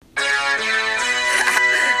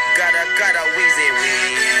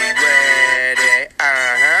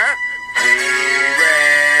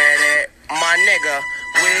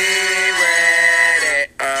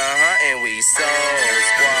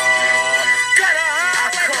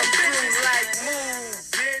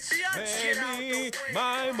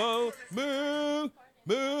moo,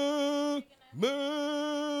 moo,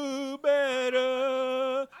 moo,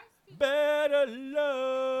 better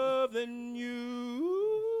love than you.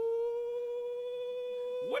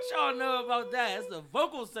 What y'all know about that? It's a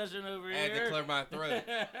vocal session over here. I had to clear my throat.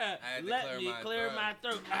 Let me clear my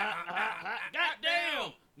throat.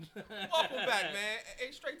 Goddamn. Welcome back, man.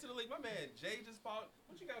 Hey, straight to the league. My man Jay just bought.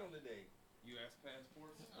 What you got on today? U.S.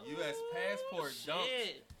 passports. U.S. passport dunks.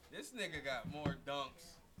 Shit. This nigga got more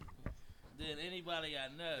dunks Than anybody I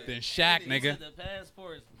know. Then Shaq, He nigga. said the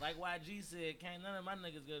passports, like YG said, can't none of my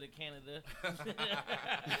niggas go to Canada.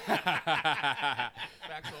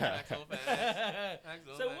 Facts on facts on facts.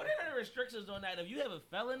 So what are the restrictions on that? If you have a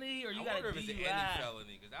felony or you got a if it's DUI? any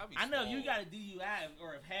felony, because that'd be I know small. you got a DUI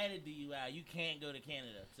or have had a DUI, you can't go to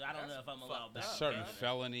Canada. So I don't know if I'm allowed back. Certain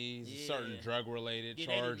felonies, certain drug-related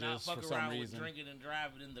charges for some reason. With drinking and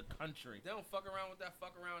driving in the country. They don't fuck around with that.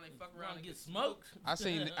 Fuck around. They fuck around and get smoked.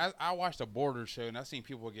 I watched a border show and I seen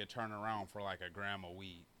people get turned around for like a gram of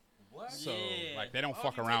weed. What? So Yeah. like they don't Oh,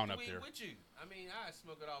 fuck you around take up the weed there. with you. I mean, I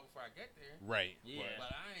smoke it all before I get there. Right. Yeah.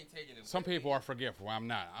 But I ain't taking it. Some with people me. are forgetful. I'm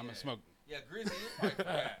not. I'm a smoke. Yeah, Grizzy is probably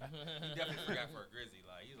forgot. He definitely forgot for a Grizzy.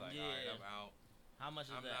 Like he's like, all right, Yeah. I'm out. How much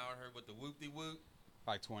is I'm that? out here with the whoop de whoop.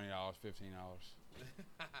 Like $20, $15.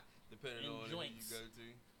 Depending In on joints. who you go to.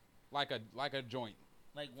 Like a joint.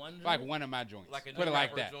 Like one drink? Like one of my joints. Like a Put it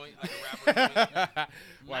like that. joint, like a rapper joint.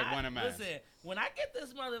 Like one of mine. Listen, when I get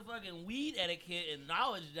this motherfucking weed etiquette and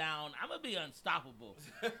knowledge down, I'm gonna be unstoppable.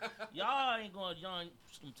 y'all ain't, I'm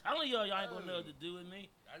telling y'all ain't gonna know what to do with me.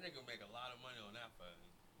 That nigga make a lot of money on that phone.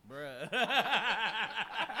 Bruh.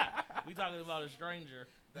 We talking about a stranger.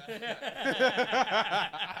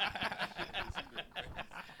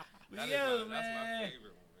 That Yo, is that's my man.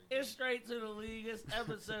 favorite one. It's straight to the league. It's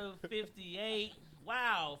episode 58.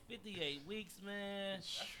 Wow, 58 weeks, man.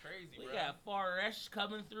 That's crazy, We bro. got farESH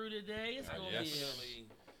coming through today. It's gonna I be definitely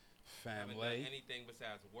haven't done Family. anything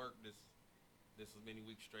besides work this many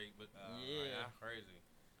weeks straight, but Yeah. that's crazy.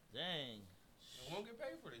 dang. We won't get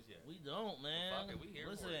paid for this yet. We don't, man. Fuck it, we here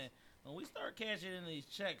for Listen, it. when we start cashing in these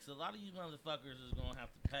checks, a lot of you motherfuckers is gonna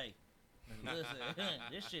have to pay. Listen,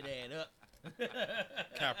 this shit add up.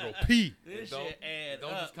 Capital P. This Don't- shit add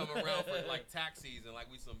Don't up. just come around for like tax season like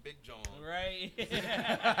we some big John. Right? Treat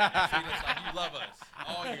us like you love us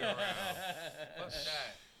all year round. Fuck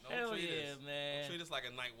that. Don't Hell treat yeah, us. man. Don't treat us like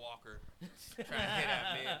a night walker trying to hit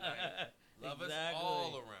at midnight. Love us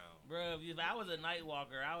all around. Bro, if I was a night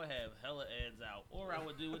walker, I would have hella ads out. Or I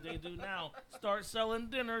would do what they do now. Start selling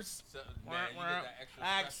dinners. So, man, you get that extra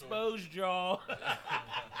I special. exposed y'all.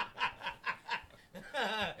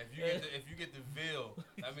 If you get the veal,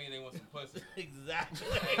 that means they want some pussy. Exactly.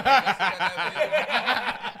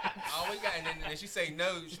 All we got, and then she say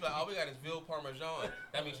no. She's like, all we got is veal parmesan.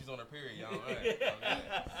 That means she's on her period, y'all. Right. Okay. She's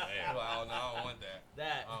like, oh no, I don't want that.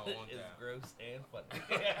 That I don't want is that. gross and funny.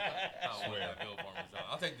 I don't want that veal parmesan.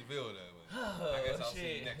 I'll take the veal though. But I guess I'll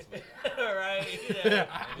see you next week. Right? Maybe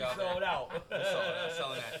out Sold there. out.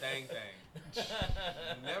 Selling that thing.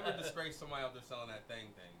 Never disgrace somebody out there selling that thing.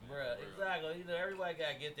 Bruh, exactly. You know, everybody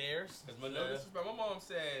gotta get theirs. Because no disrespect, my mom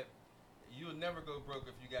said you'll never go broke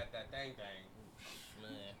if you got that thing.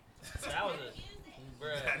 Man, that was a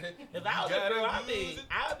bruh. If I was a girl, I'd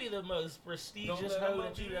be the most prestigious hoe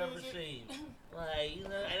that you'd ever seen. Like, you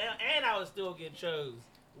know, and I would still get chose.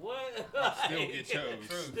 What? Still get chose.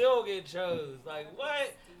 Still get chose. Like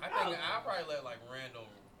what? I think I'd probably let like random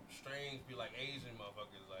strange be like Asian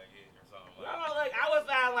motherfuckers like it or something. Like I would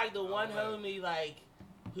find like the one homie like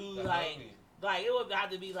who The like homie. like it would have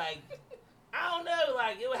to be like I don't know,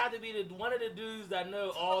 like it would have to be one of the dudes that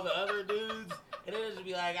know all the other dudes, and it would just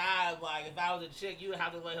be like like if I was a chick, you would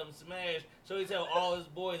have to let him smash, so he tell all his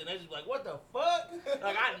boys, and they just be like, what the fuck?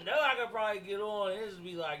 Like I know I could probably get on, and it just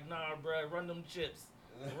be like, nah, bro, run them chips.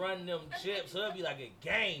 So it'd be like a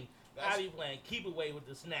game. I'd be playing keep away with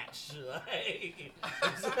the snatch. Like,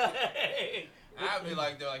 I'd be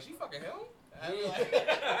like, they're like, she fucking him? I'd be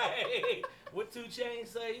like, what 2 Chainz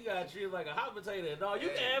say? You gotta treat it like a hot potato. No, you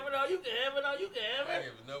can have it. No, you can have it. No, you can have it.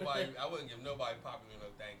 I wouldn't give nobody popular no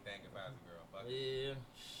thing if I was a girl. Fuck yeah.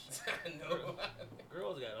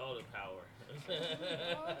 Girls got all the power.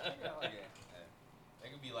 They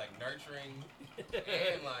could be like nurturing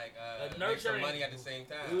and like make some money at the same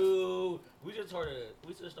time. Ooh, we just started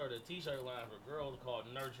a T-shirt line for girls called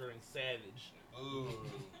Nurturing Savage. Ooh,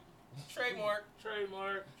 trademark.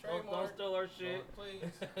 Don't steal our shit. Please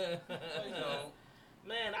don't.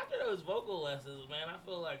 Man, after those vocal lessons, man, I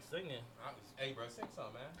feel like singing. Hey, bro, sing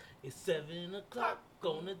something, man. It's 7 o'clock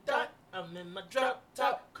on the dot. I'm in my drop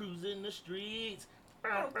top, cruising the streets.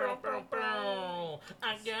 Bow, bow, bow, bow.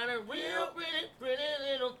 I got a real pretty, pretty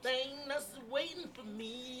little thing that's waiting for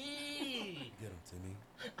me. Get him, Timmy.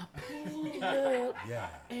 I pulled up, Yeah.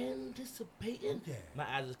 anticipating. Yeah. My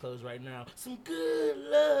eyes is closed right now. Some good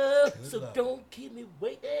love, Good so love. don't keep me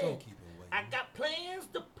waiting. Don't keep him waiting. I got plans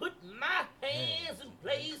to put my hands in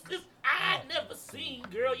places I never seen,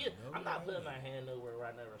 girl. I'm not putting my hand nowhere where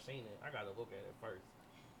I never seen it. I gotta look at it first.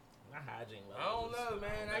 My hygiene I don't levels. know,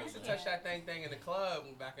 man. I used to touch that thing in the club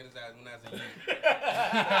back in the day when I was a youth.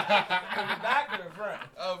 From the back or the front?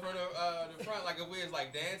 Oh, from the front, like if we was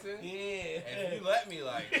like dancing. Yeah. And if you let me,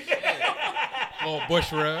 like, shit. Little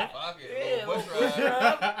bush rub. Fuck it, Yeah, little bush little bush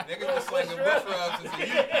rub. rub. Niggas been slinging bush rubs since a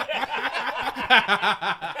youth.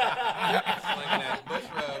 Slinging that bush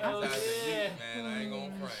rub Oh, since I was a yeah. youth, man. I ain't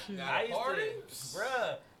gonna front. I Got a used party? to,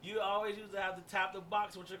 bruh, you always used to have to tap the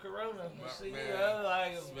box with your Corona. See, you Man, know,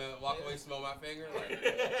 like, walk away, smell my finger. Like, like,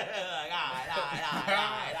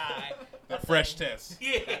 alright. The fresh test.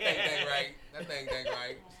 Yeah. that thing ain't right. That thing ain't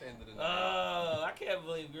right. It's the end of the night. Oh, I can't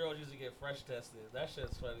believe girls used to get fresh tested. That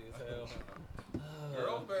shit's funny as hell.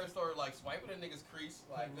 Girls better start like swiping a nigga's crease.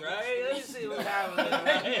 Like, Right? Let me see what's happening.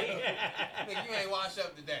 Nigga, you ain't washed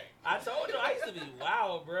up today. I told you I used to be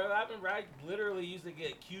wild, bro. I remember I literally used to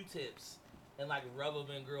get Q-tips and like rub them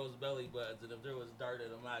in girls' belly buttons, and if there was dirt in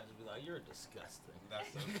them, I'd just be like, "You're disgusting." That's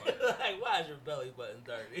so funny. Like, why is your belly button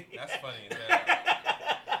dirty? That's funny as hell.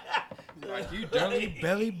 Like you dirty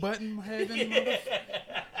belly button having motherfucker. Your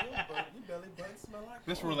belly button smell like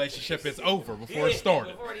This corn. relationship is over before it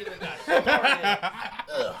started. Before it even got started.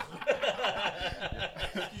 Ugh.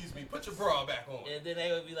 Excuse me, put your bra back on. And then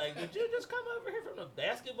they would be like, "Did you just come over here from the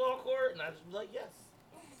basketball court?" And I'd just be like, "Yes."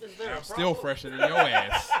 Is there a I'm still problem? fresher than your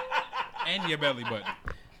ass and your belly button.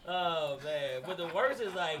 Oh man, but the worst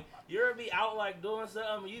is like you ever be out like doing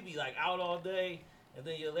something, you be like out all day, and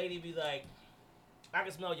then your lady be like, "I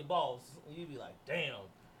can smell your balls," and you be like, "Damn,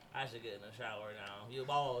 I should get in the shower now." Your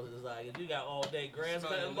balls is like if you got all day grass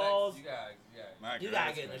Smell your cutting legs, balls, you you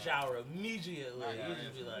gotta get in the shower immediately. Yeah, You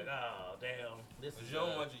just be like, "Oh damn, this Cause is you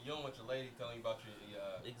don't want your lady telling you about your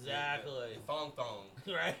Exactly. your thong thong.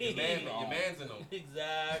 right." Your man's in them.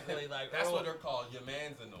 Exactly, like That's Earl, what they're called. Your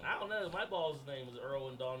man's in them. I don't know. My balls' name is Earl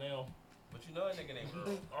and Donnell. But you know a nigga named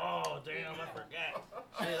Earl. Oh damn, I forgot.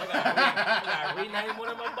 Shit, I gotta rename one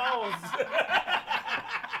of my balls.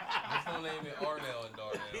 Just don't name it Arnell and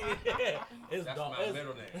Darnell. It's That's Don- my it's,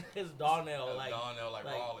 middle name. It's Donnell, like Darnell, like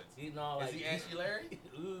Rollins. You know, like Is he Ashy Larry?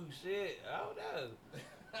 Ooh, shit. I don't know.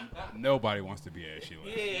 Nobody wants to be Ashy Yeah,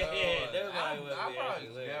 Larry. nobody would I be probably Ashley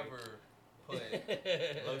Larry. never put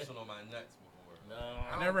lotion on my nuts before. No.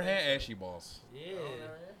 I never had ashy balls. Yeah.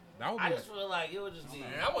 That would I be just feel like it would just be. Man,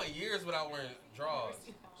 I went years without wearing drawers.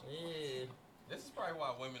 Yeah. This is probably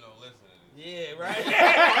why women don't listen to this. Yeah, right. I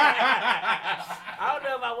don't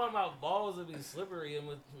know if I want my balls to be slippery and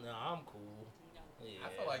with. No, I'm cool. Yeah. I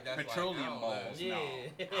feel like that's Petroleum like, I don't balls. know. Yeah.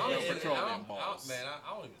 I don't even, Petroleum balls. Man, I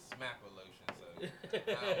don't even smack with lotion, so I don't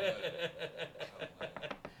know.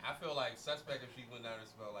 I feel like suspect if she went down and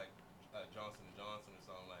smelled like Johnson & Johnson or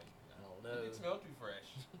something like. I don't know. It smelled too fresh.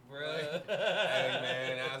 Bruh. Hey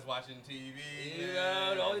man, I was watching TV. You man.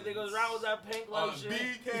 know, the only thing that was wrong was that pink lotion. B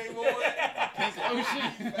came on. pink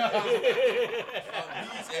lotion.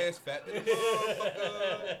 B's ass fat than a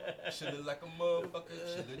motherfucker. She look like a motherfucker.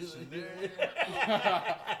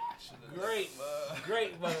 She look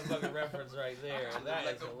Great motherfucking reference right there. That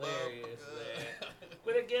is hilarious, man.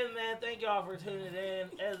 But again, man, thank y'all for tuning in.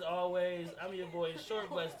 As always, I'm your boy Short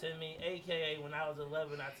Bus Timmy, aka when I was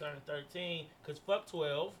 11, I turned 13, cause fuck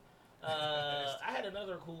 12. I had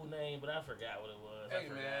another cool name, but I forgot what it was. Hey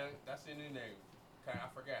man, that's your new name. Okay, I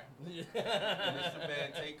forgot. Mr.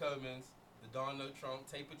 Man, Tay Cummins, the Don No Trump,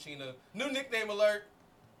 Tay Pacino. New nickname alert.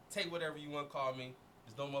 Take whatever you want to call me.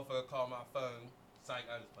 Just don't motherfucker call my phone. Psych,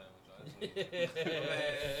 I just playing with y'all.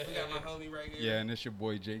 We got my homie right here. Yeah, and it's your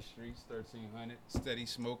boy Jay Streets, 1300. Steady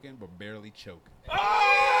smoking, but barely choking.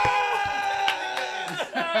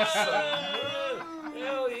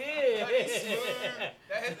 Hell yeah! Cuddy Smooth.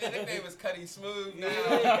 His nickname is Cuddy Smooth now.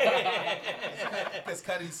 Cause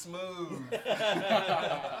Cuddy Smooth.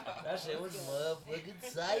 That shit was motherfucking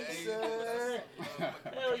sight, son.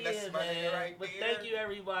 Hell yeah, That's my name man. right But there. thank you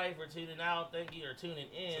everybody for tuning out. Thank you for tuning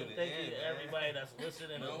in. Tuning Thank in, you to man. everybody that's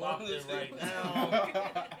listening No and one locked in listening. right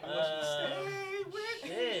now.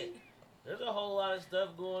 Shit. There's a whole lot of stuff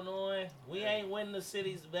going on. We ain't winning the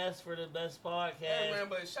city's best for the best podcast. Hey man,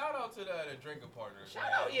 but shout out to the drinking partners. Shout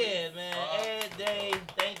out, yeah, man. Ed, Dave,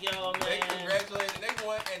 thank y'all, man. They congratulated. They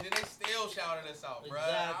won, and then they still shouted us out, bro.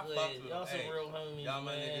 Exactly. I fucks with Y'all them. some Hey, real homies, y'all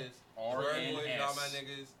my man. niggas. R&S. Y'all my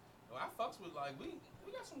niggas. Well, I fucks with like we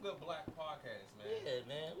got some good black podcasts, man. Yeah,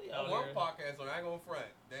 man. We out One here. podcast on, I ain't gonna front.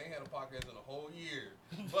 They ain't had a podcast in a whole year.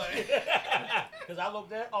 But Because I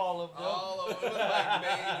looked at all of them. all of them was like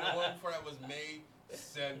made, and the one before that was May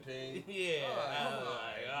 17. Yeah.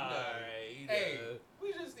 Alright, Alright. You know. Hey,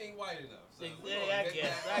 we just ain't white enough. So we Yeah, gonna I hit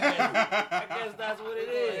guess. that. I guess that's what it We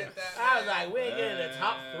gonna is. hit that, I was man. like, we ain't getting the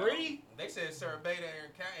top 3? They said Sarah Beta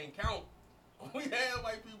ain't count. We had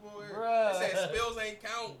white people here. Bruh. They said Spills ain't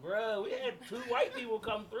count. Bruh, we had 2 white people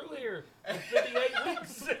come through here in 58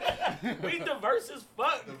 weeks. We diverse as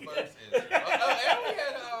fuck. The first is. And we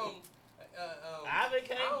had Ivan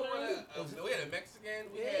came I don't through. wanna, we had a Mexican.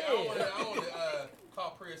 We had, Yeah. I don't wanna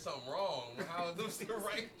call Priya something wrong. How is this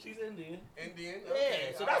right? She's Indian. Indian. Yeah,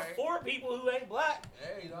 Okay, so all that's right. 4 people who ain't black.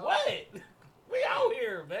 Hey, dog. What? We out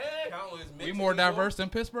here, man. Countless We mixed more people. diverse than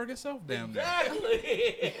Pittsburgh itself, damn near. Exactly.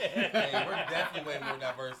 Hey, we're definitely way more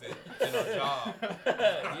diverse in our job.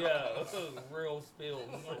 Yeah, real spills.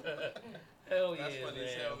 Hell That's yeah, funny man.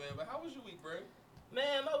 as hell, man. But how was your week, bro?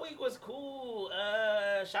 Man, my week was cool.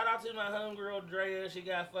 Shout out to my homegirl Drea. She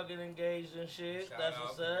got fucking engaged and shit. Shout That's out,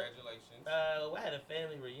 what's up. congratulations. I had a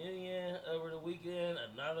family reunion over the weekend.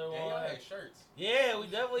 Another Yeah, y'all one. had shirts. Yeah, we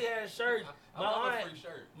definitely had shirts. I My love aunt- a free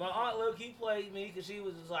shirt. My aunt low-key played me because she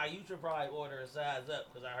was just like, you should probably order a size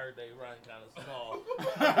up because I heard they run kind of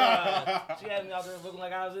small. She had me out there looking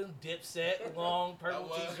like I was in Dipset, long purple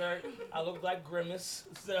I was. t-shirt. I looked like Grimace.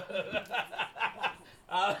 So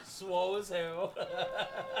I was swole as hell.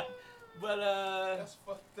 But That's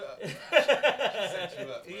fucked up. set you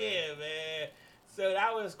up, man. yeah, man. So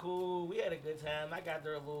that was cool. We had a good time. I got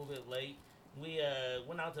there a little bit late. We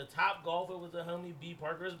went out to Top Golf. It was the homie B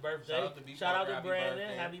Parker's birthday. Shout out to B. Shout out Parker. to Happy Brandon.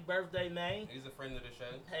 birthday. Happy birthday, man. He's a friend of the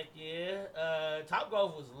show. Heck yeah. Top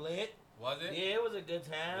Golf was lit. Was it? Yeah, it was a good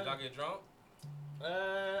Did time. y'all get drunk? We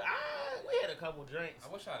had a couple drinks. I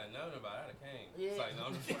wish I'd have known about it. I'd have came. Yeah. It's like, no,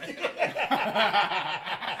 I'm just playing.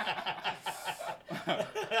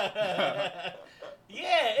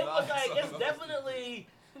 Yeah, it was Nah, like, so- it's definitely,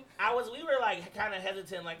 we were like kind of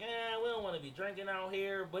hesitant, like, we don't want to be drinking out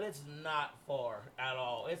here, but it's not far at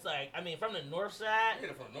all. It's like, I mean, from the north side,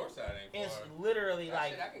 Hit it from the north side, ain't it's far. literally That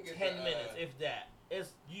like shit, I can get 10 to, minutes, if that.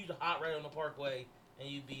 It's, you hot right on the parkway, and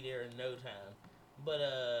you'd be there in no time. But,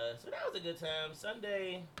 so that was a good time.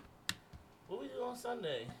 Sunday, what we do on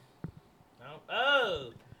Sunday?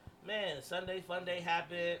 Oh, man, Sunday Fun Day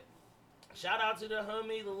happened. Shout out to the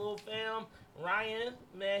homie, the little fam, Ryan.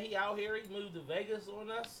 Man, he out here. He moved to Vegas on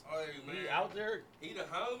us. Hey, man. He out there He the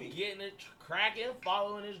homie. getting it cracking,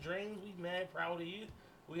 following his dreams. We mad proud of you.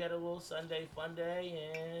 We had a little Sunday Fun Day,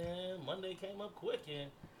 and Monday came up quick, and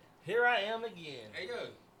here I am again. Hey,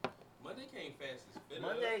 yo. Monday came fast as fit.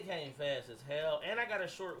 Monday came fast as hell, and I got a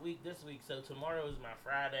short week this week, so tomorrow is my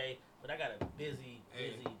Friday, but I got a busy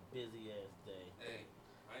ass day. Hey,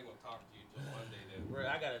 I ain't gonna talk to you till Monday then. Bro,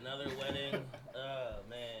 I got another wedding. Oh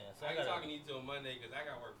man, so I I ain't got talking to you till Monday because I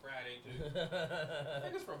got work Friday too. I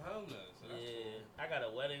think it's from home though, so that's yeah, I got a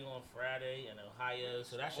wedding on Friday in Ohio,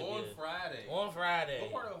 so that should cool. be Friday. on Friday.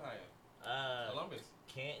 What part of Ohio? Columbus.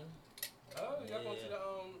 Canton, Oh, y'all going to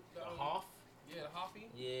the Hoff. Yeah, the Hoffy.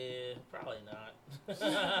 Yeah, probably not.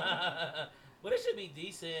 But it should be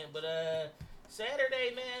decent. But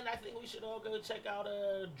Saturday, man, I think we should all go check out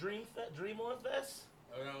Dream On Fest.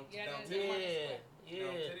 Oh, down Yeah, Titty? Yeah.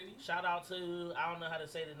 Down Titty? Shout out to, I don't know how to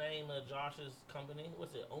say the name of Josh's company.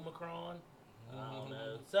 What's it? Omicron? I don't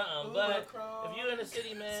know. Something. But if you're in the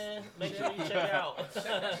city, man, make sure you check out. Check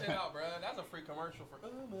that shit out, bro. That's a free commercial for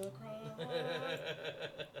Omicron.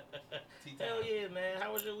 Hell yeah, man.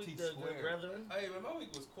 How was your week, good T-squared. brethren? Hey, man, my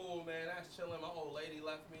week was cool, man. I was chilling. My old lady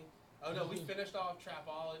left me. Oh, no, we finished off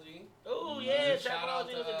Trapology. Oh, yeah. Shout out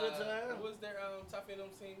Trapology to, was a good time. What was their Tuffy and them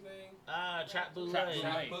team's name? Trap Boulay. Trap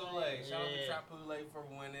Trap Boulay. Boulay. Shout out to Yeah. Trap Boulay for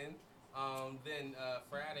winning. Then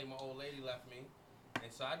Friday, my old lady left me.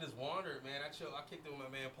 And so I just wandered, man. I kicked it with my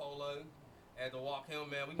man Polo. Had to walk him,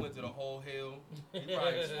 man. We went to the whole hill. He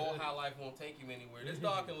probably swore how life won't take him anywhere. This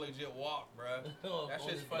dog can legit walk, bruh. That On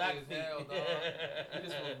shit's his funny back as feet. hell, dog. He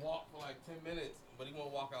just would walk for like 10 minutes, but he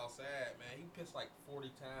won't walk outside, man. He pissed like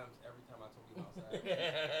 40 times every time I took him outside.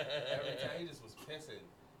 Every time he just was pissing.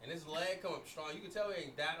 And his leg come up strong. You can tell he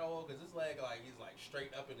ain't that old because his leg he's like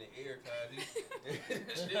straight up in the air, cuz.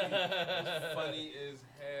 Shit is funny as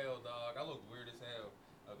hell, dog. I look weird as hell.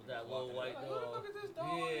 That little white like, dog. Look at this dog.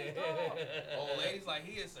 Yeah. This dog. Old lady's like,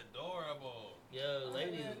 he is adorable. Yo,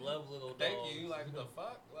 ladies love little dogs. Thank you. You like, what the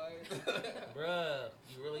fuck? Like, Bruh,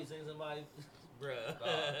 you really seen somebody? Bruh.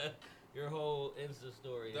 Dog. Your whole Insta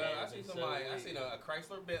story. Dude, I has seen been somebody. so I seen a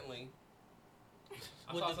Chrysler Bentley.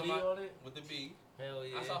 I With saw the B somebody on it? with the B. Hell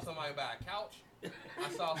yeah. I saw somebody buy a couch I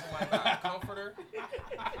saw somebody buy a comforter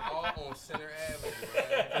all on Center Avenue,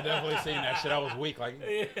 I man. definitely seen that shit. I was weak. Like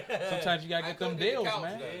sometimes you gotta I get them couldn't get the deals, couch,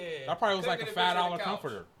 man. though. Yeah. That probably was Couldn't like a get a bitch on the $5 couch.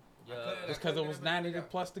 comforter. Yeah. Just because it was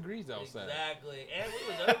 90+ degrees outside. Exactly. And we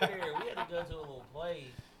was over there. We had to go to a little play.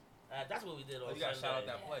 That's what we did on Oh, you gotta shout out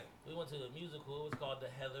Sunday. that play. We went to the musical. It was called The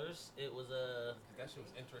Heathers. It was That shit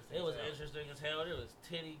was interesting. It was as hell. interesting as hell. There was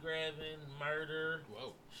titty grabbing, murder.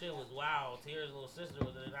 Whoa. Shit was wild. Tier's little sister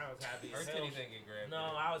was in it. I was happy Her as hell. titties didn't get grabbed.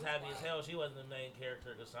 No, I was happy as hell. She wasn't the main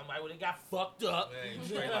character because somebody would have got fucked up. Man,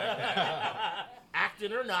 straight like that.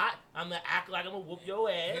 Acting or not, I'm gonna act like I'm gonna whoop your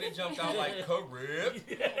ass. Hit it jumped out like Carib.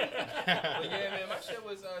 But yeah, man, my shit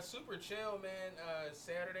was super chill, man.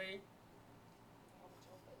 Saturday.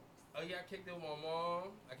 Oh yeah, I kicked it with my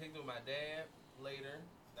mom. I kicked it with my dad later.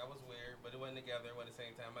 That was weird, but it wasn't together. It wasn't at the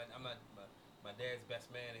same time. I'm not my dad's best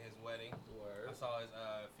man at his wedding. I Word. saw his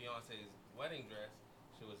fiance's wedding dress.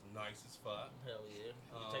 She was nice as fuck. Hell yeah.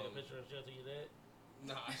 Did you take a picture and show it to your dad?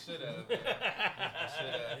 Nah, I should have. I should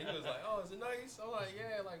have. He was like, "Oh, is it nice?" I'm like,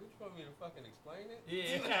 "Yeah." Like, what you want me to fucking explain it?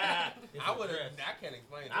 Yeah. It's I a would have. dress. I can't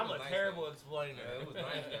explain it. I'm It a was nice, terrible though. explainer. Yeah, it was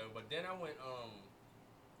nice though. But then I went.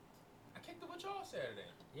 I kicked it with y'all Saturday,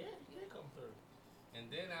 Yeah, you did come through. and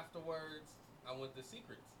then afterwards I went to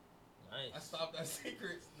Secrets. Nice. I stopped at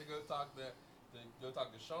Secrets to go talk to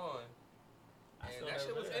Sean, I and still that shit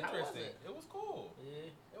never was been. How interesting. it? It was cool.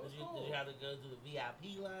 Yeah. It was Did cool. you have to go to the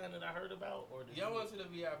VIP line that I heard about, or did Y'all you? went to the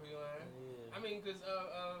VIP line. Yeah. I mean, cause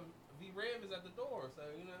V Rev is at the door, so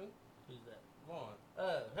you know, Who's that? Vaughn.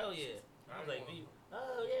 Oh, hell yeah. I was like, Vaughn.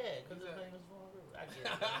 oh yeah, because Who's his that? name is Vaughn Rivers. I get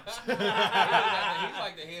He's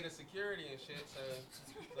like the head of security and shit, so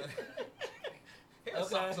he'll Okay.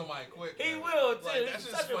 sock somebody quick. He man. will too. Like, that's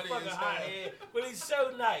He's just such a funny fucking as hothead, but he's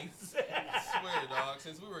so nice. I swear, dog.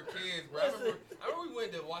 Since we were kids, bro. I remember we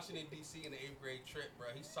went to Washington D.C. in the 8th grade trip, bro.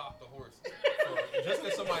 He socked a horse. So, just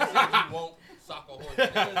because somebody says he won't sock a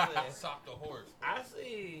horse, he socked a horse. I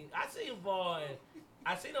seen Vaughn.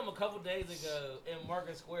 I seen him a couple days ago in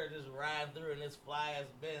Market Square just riding through in this fly ass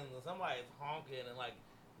Benz, and somebody's honking and like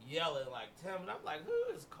yelling like Tim, and I'm like,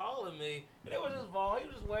 who is calling me? And it was just Vaughn. He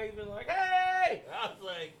was just waving like, hey! I was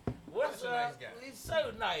like, what's Such a up? nice guy. He's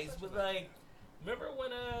so nice, but like, remember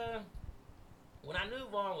when I knew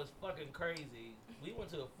Vaughn was fucking crazy? We went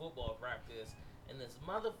to a football practice. And this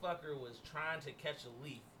motherfucker was trying to catch a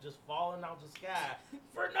leaf just falling out the sky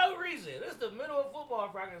for no reason. It's the middle of football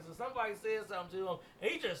practice and somebody said something to him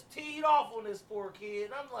and he just teed off on this poor kid.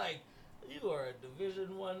 And I'm like, you are a Division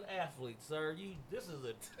I athlete, sir. This is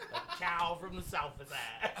a child from the South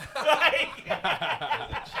Side. Like, He's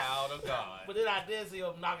a child of God. but then I did see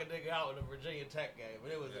him knock a nigga out in the Virginia Tech game.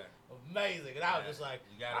 And it was amazing. And I was just like,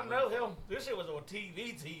 I know him. This shit was on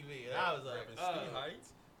TV. And I was like, Steve Heights.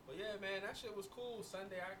 But yeah, man, that shit was cool.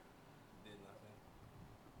 Sunday, I did nothing.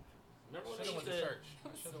 remember when Should have went to church.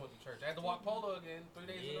 I should have went to church. I had to walk polo again 3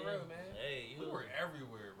 days in a row, man. Hey, We were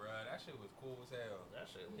everywhere, bro. That shit was cool as hell.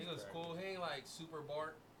 That shit was He was crazy. cool. He ain't like super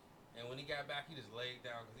bark. And when he got back, he just laid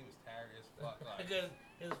down because he was tired as fuck. Like, Because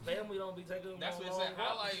his family don't be taking him that's on what it said.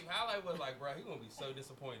 long walks. Highlight was like, bro, he gonna be so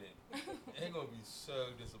disappointed. He gonna be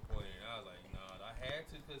so disappointed. I was like, nah, I had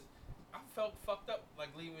to because I felt fucked up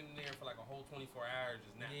like leaving there for like a whole 24 hours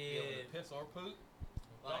just not be able to piss or poop.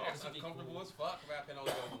 Like, Oh, that's that'd be uncomfortable cool. as fuck if I can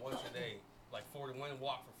only go once a day. Like 41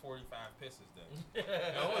 walk for 45 pisses though.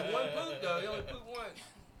 And only one poop though. He only pooped once.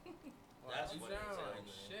 Like, That's you funny as sound hell, like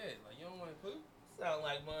man. shit. Like you don't want to poop? Sound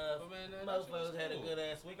like But man, that shit was motherfuckers had a cool. good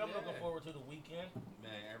ass week. I'm looking Yeah. forward to the weekend.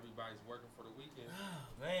 Man, everybody's working for the weekend.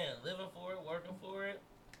 Man, living for it, working for it.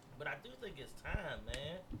 But I do think it's time,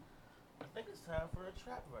 man. I think it's time for a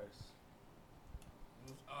trap verse.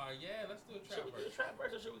 Yeah, let's do a Should trap we do a verse. trap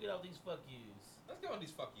verse or should we get out these fuck yous? Let's get on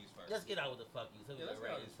these fuck yous first. Let's get out with the fuck yous. So we Yeah, get let's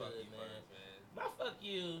get on right these into fuck it, yous man. first, man. My fuck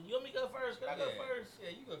you. You want me to go first? Can I go first?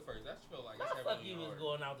 Yeah, you go first. That's feel like My it's fuck heavily you is hard.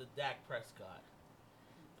 going out to Dak Prescott.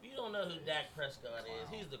 If you don't know who Dak Prescott is,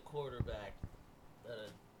 he's the quarterback of the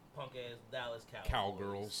punk ass Dallas Cowboys.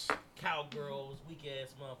 Cowgirls. Cowgirls, weak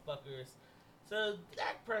ass motherfuckers. So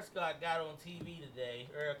Dak Prescott got on TV today,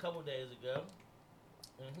 or a couple days ago,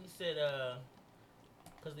 and he said,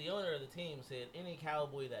 because the owner of the team said, any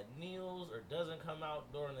cowboy that kneels or doesn't come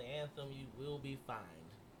out during the anthem, you will be fined.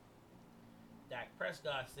 Dak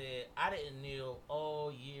Prescott said, I didn't kneel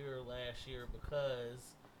all year last year because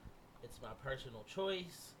it's my personal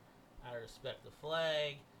choice. I respect the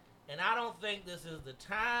flag. And I don't think this is the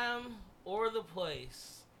time or the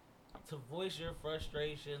place to voice your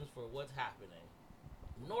frustrations for what's happening.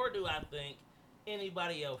 Nor do I think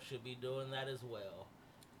anybody else should be doing that as well.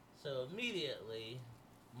 So immediately,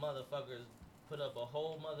 motherfuckers put up a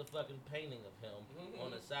whole motherfucking painting of him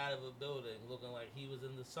on the side of a building looking like he was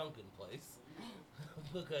in the sunken place.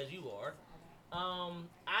 Because you are.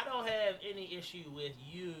 I don't have any issue with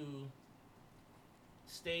you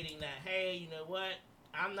stating that, hey, you know what?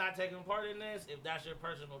 I'm not taking part in this. If that's your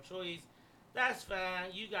personal choice, that's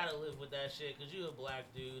fine. You gotta live with that shit because you're a black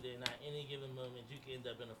dude, and at any given moment, you can end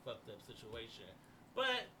up in a fucked up situation.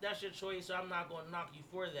 But that's your choice, so I'm not gonna knock you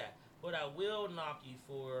for that. What I will knock you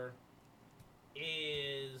for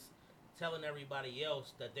is telling everybody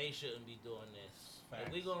else that they shouldn't be doing this. Facts.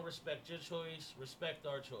 If we're gonna respect your choice, respect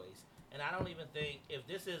our choice. And I don't even think, if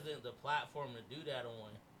this isn't the platform to do that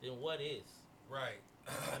on, then what is? Right.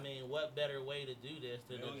 I mean, what better way to do this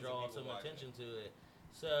than Millions to draw of people some watch attention to it?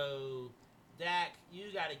 So, Dak,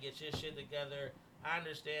 you got to get your shit together. I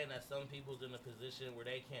understand that some people's in a position where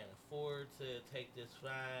they can't afford to take this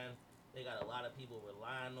fine. They got a lot of people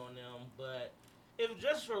relying on them. But if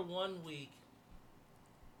just for 1 week,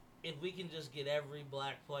 if we can just get every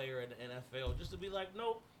black player in the NFL just to be like,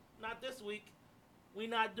 nope, not this week. We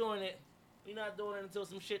not doing it. We not doing it until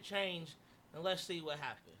some shit change. And let's see what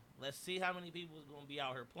happens. Let's see how many people is going to be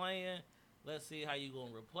out here playing. Let's see how you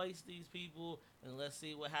going to replace these people. And let's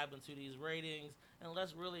see what happens to these ratings. And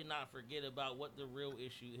let's really not forget about what the real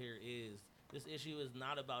issue here is. This issue is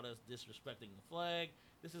not about us disrespecting the flag.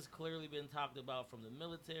 This has clearly been talked about from the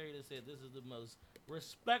military. They said this is the most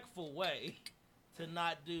respectful way to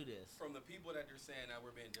not do this. From the people that they're saying that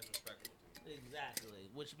we're being disrespectful to. Exactly,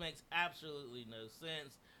 which makes absolutely no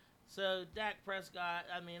sense. So, Dak Prescott,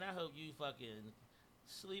 I mean, I hope you fucking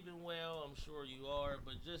sleeping well. I'm sure you are,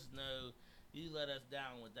 but just know you let us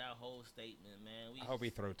down with that whole statement, man. I hope he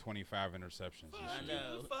throw 25 interceptions. I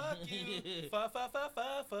know. Fuck you.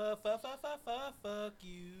 Fuck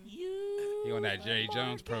you. You. He on that Jerry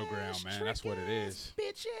Jones program, man. That's what it is.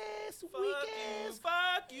 Bitches, Fuck weak you. ass,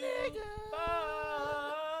 Fuck you. nigga.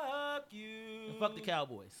 Fuck you. And fuck the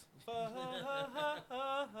Cowboys. Fuck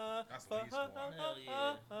That's the least one. Hell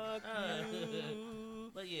yeah.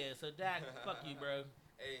 you. But yeah, so Dak, fuck you, bro.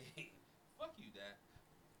 Hey, fuck you, Dad.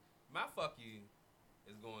 My fuck you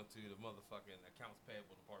is going to the motherfucking accounts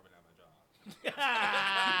payable department at my job.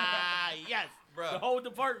 Yes, Bruh, the whole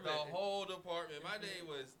department. The whole department. My day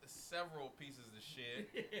was several pieces of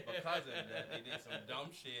shit because of that. They did some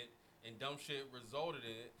dumb shit, and dumb shit resulted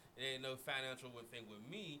in it. It ain't no financial thing with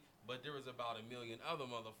me, but there was about a million other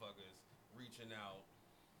motherfuckers reaching out,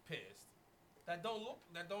 pissed. That don't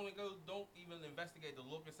even investigate the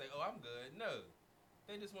look and say, oh, I'm good. No.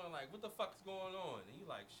 They just want to like, what the fuck's going on? And you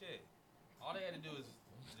like, shit. All they had to do is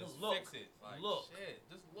just Look. fix it. Like, Look. shit.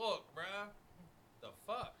 Just look, bruh. The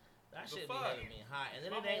fuck? That The shit be fuck? having me hot. And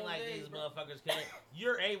then My it ain't whole like day, these bro. motherfuckers can.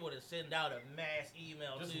 You're able to send out a mass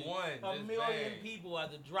email Just to one. a Just million bang. people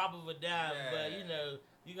at the drop of a dime. Yeah. But, you know,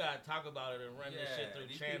 you got to talk about it and run this shit through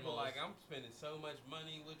these channels. people like, I'm spending so much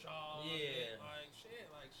money with y'all. Yeah. Like, shit.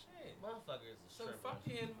 Motherfuckers is So tripping. fuck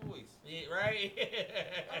the invoice. Yeah, right?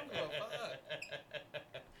 I don't give a fuck.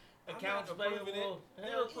 Accounts I'm not approving payable. it.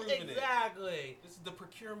 They're approving it. Exactly. This is the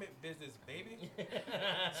procurement business, baby.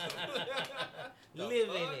 Live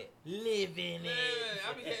in it. Live in Man, it.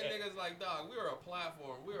 I be hitting niggas like, dog, we are a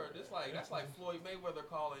platform. We are just like, that's like Floyd Mayweather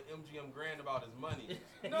calling MGM Grand about his money.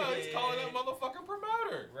 No, he's calling that motherfucking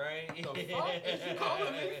promoter. Right? The fuck is you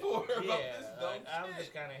calling me for about this dumb like, I'm shit?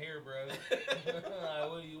 just kind of here, bro. Like,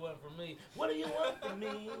 what do you want from me? What do you want from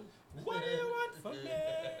me? What do you want from me?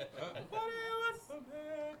 What do you want from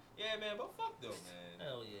me? Yeah, man, but fuck them, man.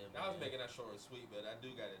 Hell yeah, man. I was making that short and sweet, but I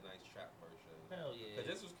do got a nice trap version. Hell yeah. Cause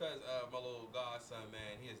this was my little godson,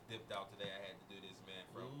 man, he has dipped out today. I had to do this, man,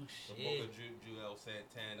 from Ooh, the shit. book of Joel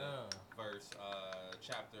Santana, verse,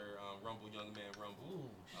 chapter, Rumble, Young Man, Rumble. Ooh,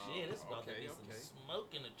 shit. It's about to okay, be okay. some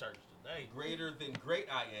smoke in the church today. Greater than great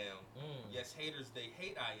I am. Mm. Yes, haters, they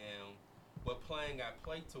hate I am. But playing, I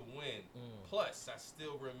play to win. Mm. Plus, I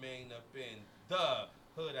still remain up in the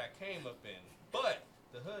hood I came up in. But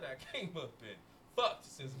the hood I came up in, fucked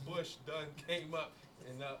since Bush done came up.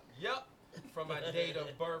 And yup, from my date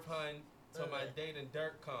of birth, hun, till my date in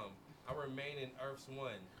dirt come, I remain in Earth's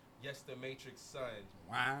one. Yes, the Matrix sun.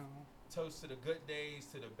 Wow. Toast to the good days,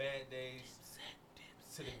 to the bad days,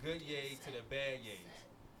 to the good yay, to the bad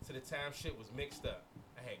yays. To the time shit was mixed up.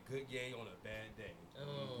 I had good yay on a bad day.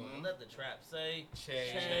 Let the trap say.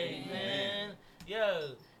 Shay, man.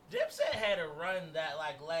 Yo, Dipset had a run that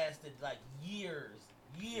like lasted like years.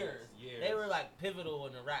 They were like pivotal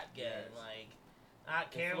in the rap game. Yes. Like,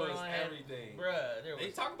 Cameron Influenced had, everything. bruh. There They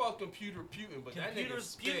was talk about computer Putin, but that nigga computers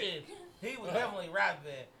spit. putin'. He was definitely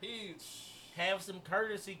rapping. He Have Some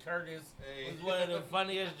Courtesy Curtis Hey. was one of the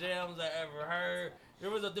funniest jams I ever heard.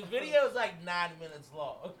 The video is like 9 minutes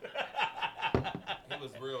long. He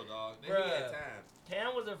was real, dog. He Bruh. had time.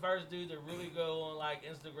 Cam was the first dude to really go on like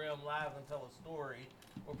Instagram Live and tell a story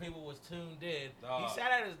where people was tuned in. Dog. He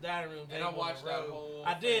sat at his dining room And table I watched on the that road. whole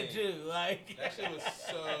I did thing. too. Like That shit was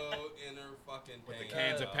so inner fucking With the pain.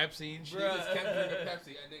 cans of Pepsi and shit. He just kept drinking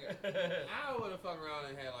Pepsi. That nigga, I would have fucked around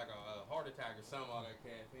and had like a heart attack or something on that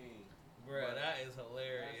caffeine. Bruh, that is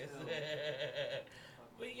hilarious.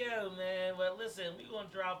 But yo, man, but listen, we're going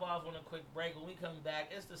to drop off on a quick break. When we come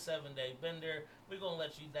back, it's the 7-day bender. We're going to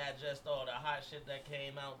let you digest all the hot shit that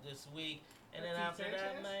came out this week. And then after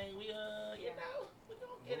that, man, we, we're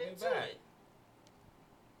going to get into it.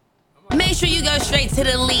 Make sure you go straight to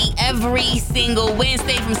the league every single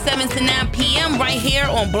Wednesday from 7 to 9 p.m. right here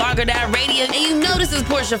on Blogger.radio. And you know this is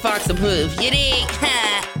Portia Fox approved. You dig?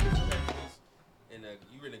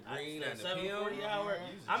 You in the green and the 7:40 PM. hour.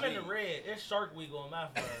 I'm in the red. It's Shark Week on my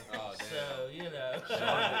phone. Oh, damn. So, you know.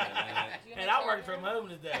 Man. And I work from home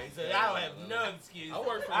today, so I don't have no excuse. I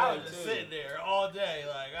work from I home, was just too. sitting there all day,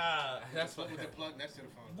 like, That's what With the plug next to the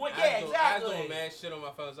phone. What? I Yeah, was exactly. doing mad shit on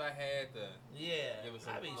my phone, so I had to. Yeah, Give us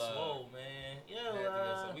some I be plug. swole, man. I had to get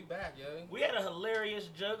Yo, some. We back, yo. we had a hilarious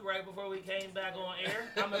joke right before we came back on air.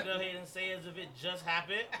 I'm gonna go ahead and say as if it just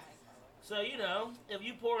happened. So, you know, if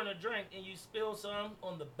you pour in a drink and you spill some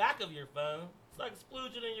on the back of your phone, it's like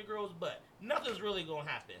splooging in your girl's butt. Nothing's really gonna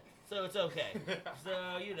happen. So it's okay.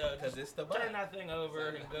 So, you know, Because just it's the butt. turn that thing over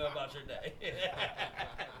and go about your day.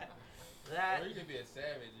 That, Or you could be a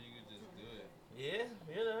savage, you could just do it.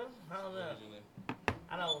 yeah, you know, I don't know.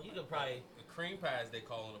 Originally. You could probably. The cream pies they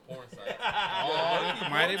call on the porn site. Oh,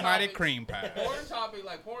 mighty cream pie. Porn topic,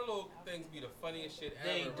 like porn little things be the funniest shit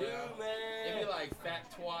ever. They do, bro. man. It be like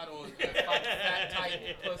fat twat on fat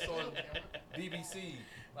tight puss on BBC.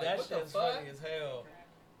 Like That what the shit's fuck? funny as hell.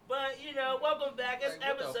 But, you know, welcome back. It's Like,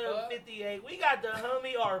 what the episode fuck? 58. We got the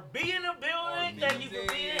homie RB in the building. Thank you for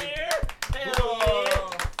RB's being in. here. Hell Whoa.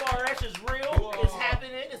 yeah. farESH is real. Whoa. It's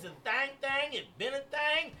happening. It's a thing. It's been a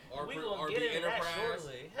thing. We RB gonna get into that Enterprise.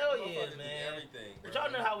 shortly. Hell yeah, Motherfuckers do man. Everything. But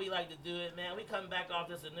y'all know how we like to do it, man. We come back off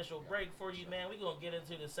this initial break for you, man. We gonna get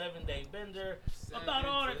into the 7-day bender about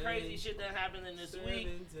all the crazy shit that happened in this week.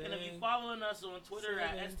 And if you're following us on Twitter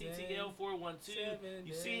at STTL412,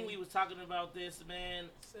 you seen we was talking about this, man.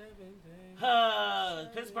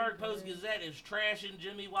 Pittsburgh Post-Gazette is trashing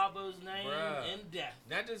Jimmy Wabo's name Bruh. in death.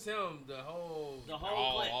 Not just him, the whole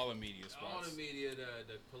Clique. All the media all spots. the media,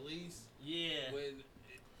 the police. Yeah. When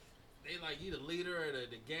they like he the leader of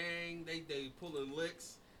the gang, they pulling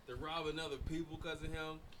licks, they're robbing other people because of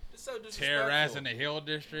him. It's so disrespectful. Terrorizing the Hill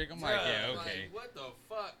District. I'm like, Bruh, yeah, like, okay. what the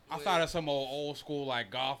fuck? I thought of some old school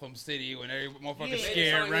like Gotham City when every motherfucker Yeah.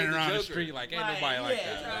 scared They running the around the Joker. street like ain't Right, nobody like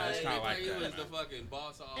yeah, that. Man. It's not like he that. was the man. fucking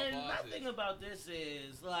boss of all And my bosses. thing about this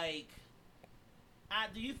is, like,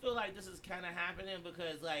 do you feel like this is kind of happening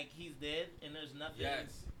because, like, he's dead and there's nothing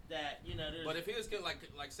Yes. that, you know, there's... But if he was getting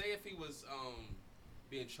like say if he was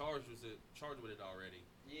being charged with it already,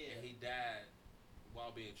 Yeah. and he died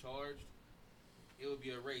while being charged, it would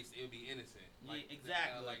be erased. It would be innocent. Yeah,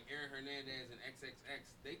 exactly. Like Aaron Hernandez and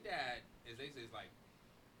XXX, they died, as they say, it's like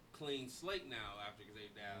clean slate now after because they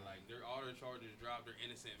died. Like all their charges dropped. They're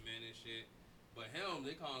innocent men and shit. But him,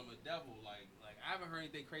 they call him a devil. Like I haven't heard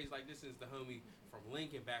anything crazy like this since the homie from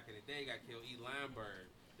Lincoln back in the day got killed. E. Lamberg.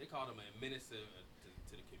 They called him a menace to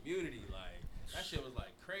the community. Like that shit was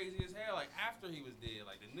like crazy as hell. Like after he was dead,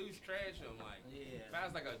 like the news trashed him. Like Yeah. if I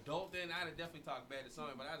was like an adult, then I'd have definitely talked bad to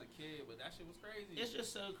somebody. But I was a kid, but that shit was crazy. It's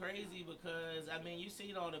just so crazy because, I mean, you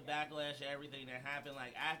seen all the backlash and everything that happened,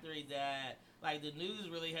 like, after he died. Like, the news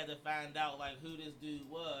really had to find out, like, who this dude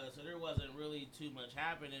was. So there wasn't really too much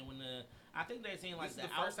happening when I think they seen, like, this is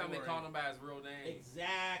the first time they called him by his real name.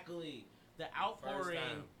 Exactly. The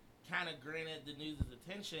outpouring kind of granted the news'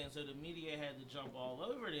 attention, so the media had to jump all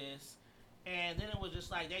over this. And then it was just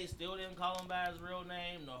like they still didn't call him by his real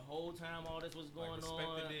name the whole time all this was going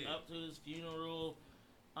on up to his funeral.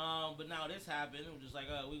 But now this happened. It was just like,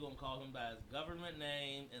 oh, we're going to call him by his government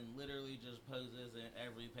name and literally just poses in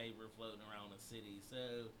every paper floating around the city.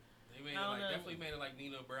 So They made it like, definitely made it like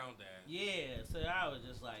Nino Brown died. yeah, so I was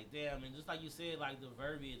just like, damn, and just like you said, like the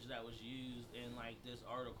verbiage that was used in like this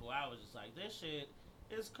article, I was just like, this shit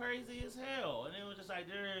is crazy as hell. And it was just like,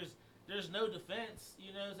 there's no defense,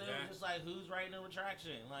 you know. So it was just like, who's writing a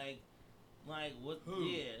retraction? Like what? Who?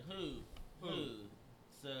 Yeah, who?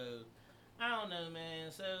 So I don't know,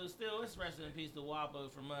 man. So still, it's rest in peace to Wapo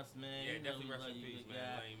from us, man. Yeah, You know definitely we rest love in you, peace, big man.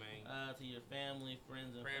 guy. Lame, man. To your family,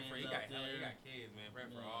 friends, and Praying for fans he out there. got kids, man.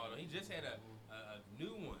 Praying for all of them. He just had a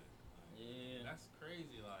new one. Yeah. That's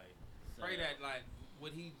crazy. Like So pray that like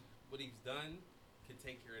what he's done can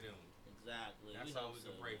take care of them. Exactly. That's all we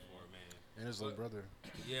can pray for, man. And his little brother.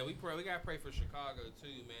 Yeah, we gotta pray for Chicago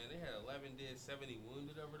too, man. They had 11 dead, 70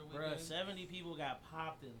 wounded over the weekend. Bruh, 70 people got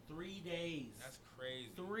popped in 3 days. That's crazy.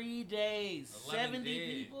 3 days. 70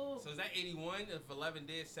 people? So is that 81? If 11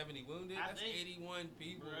 dead, 70 wounded? I That's think, 81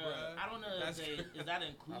 people, bruh. bruh. I don't know That's is that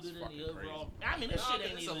included That's in the fucking overall. crazy. I mean, this shit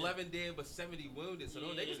ain't it's even. 11 dead, but 70 wounded. So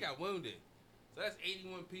no, they Yeah. just got wounded. So that's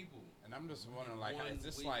 81 people. And I'm just wondering, like, One is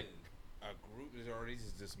this weekend. like a group, or these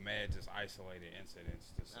is just mad, just isolated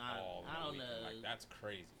incidents, just all? I don't in the weekend? know. Like, that's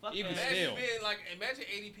crazy. Fuck Even that. still, Imagine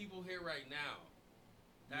 80 people here right now.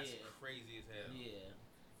 That's Yeah. crazy as hell. Yeah.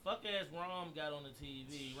 Fuck ass Rom got on the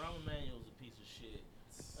TV. Rom Emanuel's a piece of shit.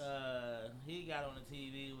 He got on the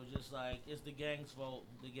TV, was just like, it's the gang's fault.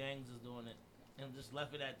 The gangs is doing it. And just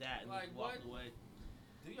left it at that and Like, just walked what? away.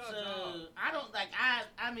 Do y'all So, job. I don't, like,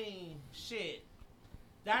 I mean, shit.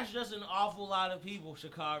 That's just an awful lot of people,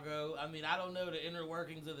 Chicago. I mean, I don't know the inner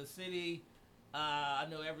workings of the city. I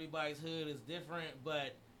know everybody's hood is different,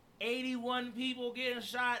 but 81 people getting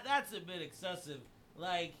shot, that's a bit excessive.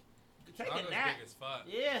 Like, take a Chicago's nap. big as fuck.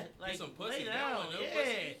 Yeah, like, Get some pussy lay down. down, no Yeah.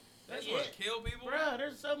 pussy. That's Yeah. what kill people. Bruh,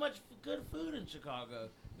 there's so much good food in Chicago.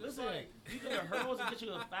 Listen, like- you go to Hurl's and get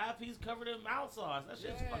you a 5-piece covered in mouth sauce. That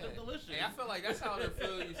shit's fucking delicious. Hey, I feel like that's how their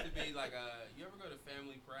food used to be. Like, you ever go to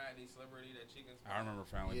Family Pride, they celebrity, that chicken spot? I remember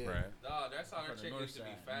Family Yeah. Pride. Dog, that's how their From the chicken north used to be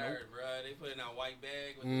side. fired, bruh. They put it in a white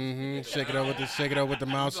bag. With Mm-hmm. the Shake it up with the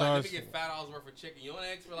mouth Like, sauce. let me get $5 worth of chicken. You want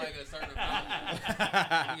to ask for like a certain amount?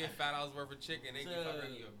 Let me get $5 worth of chicken. They can fucking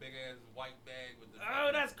give you a big ass white bag with the. Oh,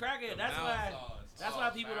 that's cracking. the That's mouth why. sauce. That's Oh, why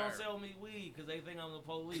people don't fire. sell me weed, because they think I'm the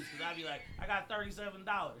police. Because I'd be like, I got $37.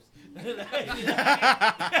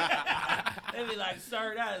 They'd be like,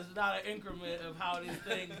 sir, that is not an increment of how these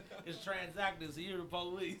things is transacted. So you're the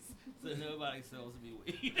police. So nobody sells me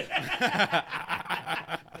weed. And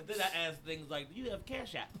then I ask things like, do you have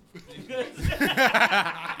Cash App?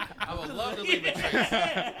 I would love to leave a trace. Can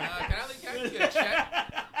I give you a check?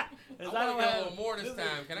 I want to get a little more this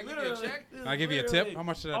time. Can I give you a check? Can I give you a tip? How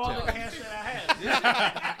much should All I the tip? cash that I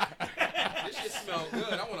have. This shit smell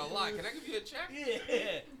good. I want a lot. Can I give you a check?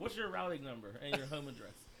 Yeah. What's your routing number and your home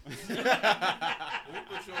address? Let me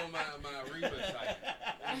put you on my Reba site.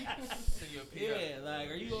 Send you a PO. Yeah, like,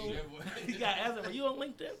 are you on? You got Azam, are you on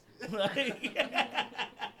LinkedIn? Like,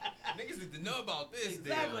 Niggas need to know about this.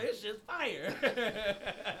 exactly, Deal. it's just fire.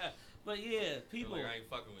 But yeah, people. Like, I ain't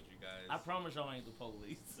fucking with you guys. I promise y'all ain't the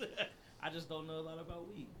police. I just don't know a lot about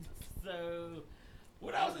weed. So,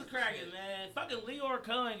 what else is cracking, man? Fucking Leor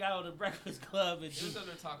Cohen got on the Breakfast Club and He was just under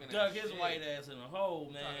there talking that dug his shit. white ass in a hole,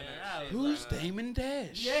 man. Talking that I shit. was Who's like, Damon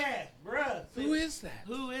Dash? yeah, bruh. Who is that?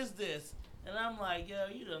 Who is this? And I'm like, yo,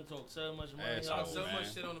 you done talk so much money. That's Talk off so this.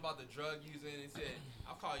 much shit on about the drug using. He said,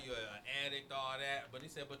 I'll call you an addict, all that. But he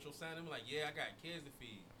said, but you'll sign him like, yeah, I got kids to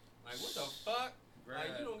feed. Like, what the fuck?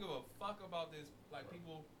 Like, you don't give a fuck about this, like,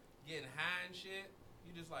 people getting high and shit.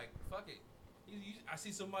 You just like, fuck it. I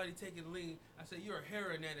see somebody taking lean. I say, you're a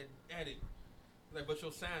heroin addict. Like, but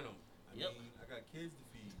you'll sign him. I Yep. mean, I got kids to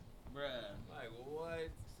feed. Bruh. Like, what?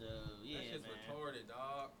 So, yeah, That shit's man. retarded,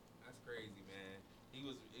 dog. That's crazy, man. He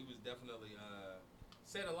was definitely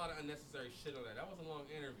said a lot of unnecessary shit on that. That was a long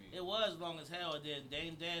interview. It was long as hell, and then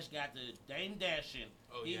Dame Dash got to Dame Dashing.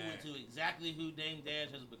 Oh, He yeah. went to exactly who Dame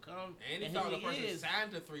Dash has become. And he who found a person is.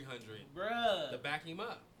 signed to 300 Bruh. to back him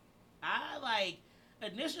up. I like,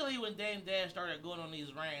 initially when Dame Dash started going on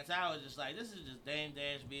these rants, I was just like, this is just Dame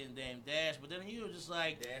Dash being Dame Dash. But then he was just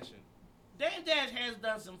like, Dashing. Dame Dash has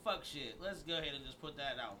done some fuck shit. Let's go ahead and just put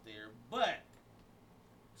that out there. But,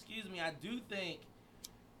 excuse me, I do think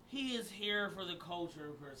he is here for the culture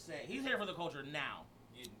per se. He's here for the culture now.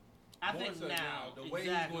 I More think so now. the way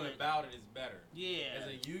exactly. he's going about it is better. Yeah. As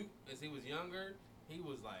a youth, as he was younger, he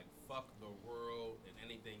was like, fuck the world and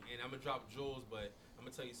anything. And I'm going to drop jewels, but I'm going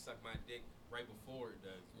to tell you suck my dick right before it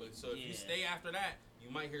does. But so if you Yeah. stay after that, you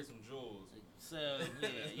might hear some jewels. So, yeah,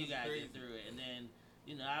 you It's gotta crazy. get through it. And then,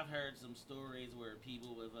 you know, I've heard some stories where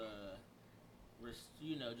people have,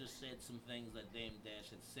 just said some things that Dame Dash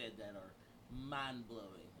had said that are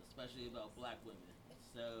mind-blowing, especially about black women.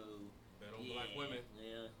 So, Bet on yeah, black women.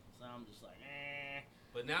 Yeah. So I'm just like, eh.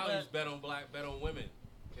 But now But- he's bet on women.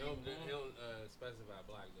 He don't specify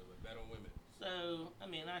black though, but bet on women. So, I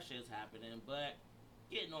mean, that shit's happening, but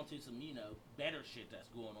getting on to some, better shit that's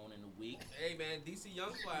going on in the week. Hey man, DC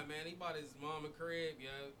Young Fly, man, he bought his mom a crib,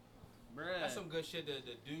 yo. Bruh. That's some good shit to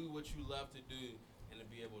do what you love to do and to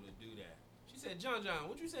be able to do that. She said, John,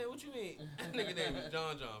 what you say? What you mean? That nigga name is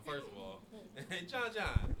John, first of all.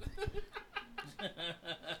 John.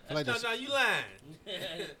 like No, this. no, you lying.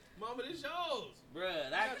 Mama, this yours.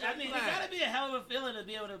 Bruh, I mean, it gotta be a hell of a feeling to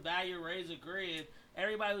be able to buy your razor crib.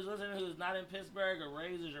 Everybody who's listening who's not in Pittsburgh or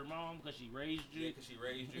raises your mom because she raised you. Yeah, because she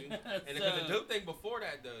raised you. And the dope thing before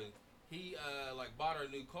that, though, he like bought her a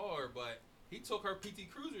new car, but he took her PT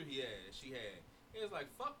Cruiser she had. He was like,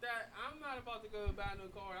 fuck that. I'm not about to go buy a new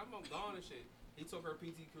car. I'm gone and shit. He took her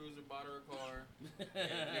PT Cruiser, bought her a car, and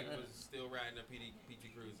nigga was still riding a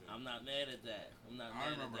PT Cruiser. I'm not mad at that. I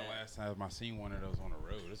remember the last time I seen one of those on the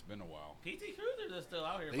road. It's been a while. PT Cruisers are still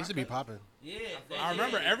out here. They used to be popping. Yeah. I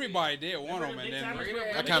remember everybody did want them, and then I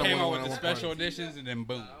they came out with the special editions, and then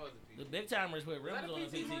boom. The big timers put rims on the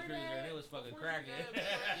PT Cruiser, and it was fucking cracking.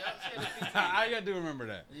 I do remember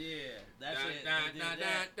that. Yeah, that shit.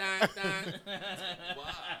 The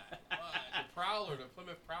Prowler, the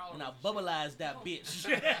Plymouth Prowler. Now bubbleize that bitch.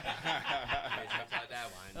 Shout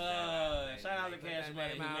out to Cash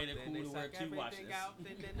Money. He made it cool to wear 2 watches.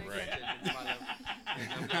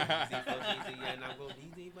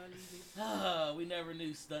 We never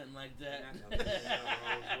knew stunting like that.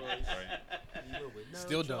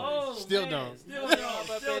 Still don't. Oh, Still man. don't.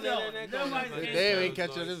 Still don't. Nobody They ain't catch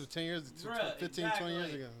up. This was 10 years, Bruh, 15, exactly. 20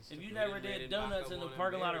 years ago. If you never did donuts in the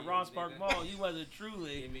parking lot of Ross Park Mall, you wasn't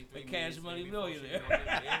truly a Cash Money millionaire.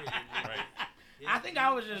 I think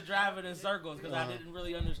I was just driving in circles because I didn't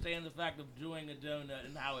really understand the fact of doing a donut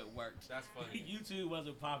and how it works. That's funny. YouTube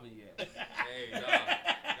wasn't popping yet. Hey, dog.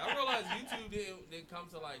 Y'all realize YouTube didn't come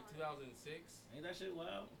to like 2006? Ain't that shit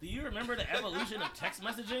wild? Do you remember the evolution of text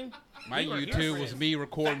messaging? My We were YouTube was different. me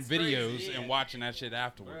recording That's crazy, videos yeah. and watching that shit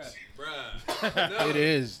afterwards. Bruh. No. It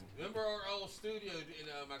is. Remember our old studio in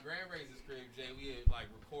my grandmother's crib, Jay? We had like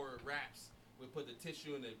record raps. We put the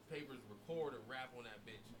tissue and the papers, record and rap on that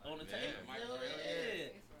bitch. On the Man, tape? Mike, Yeah.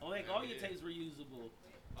 Oh, like all your tapes were usable.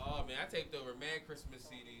 Oh man, I taped over mad Christmas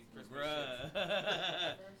CDs, Christmas shit.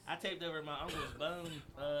 Bruh. I taped over my uncle's bone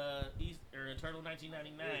Eternal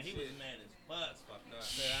 1999. He was mad as fuck. That's fucked up.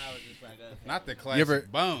 So I was just like, okay. Not the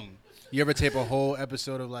classic bone. You ever tape a whole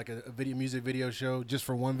episode of like a music video show just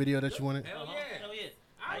for one video that you wanted? Hell Uh-huh. yeah. Hell yeah.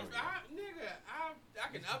 I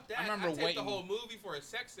can up that. I remember taped the waiting. whole movie for a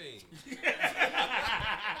sex scene.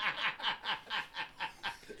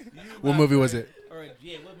 What movie was it? Or,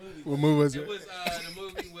 yeah, what movie? What movie was It it? was the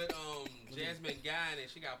movie with Jasmine Guy and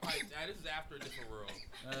she got piped. This is after a different world.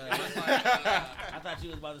 It was like, I thought you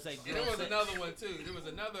was about to say and girl there was sex. another one too. There was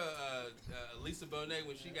another Lisa Bonet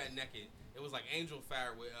when she got naked. It was like Angel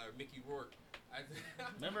Fire with Mickey Rourke.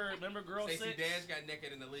 Remember Girl Stacey 6? Dash got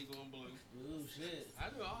naked in Illegal in Blue. Ooh, shit. I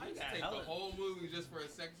knew I used to got take hella. the whole movie just for a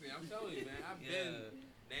sex scene. I'm telling you, man, I've been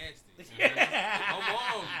nasty. Yeah. My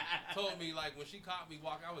mom told me like when she caught me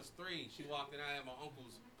walking, I was 3. She walked in, I had my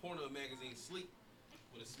uncle's porno magazine Sleep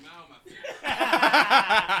with a smile on my face.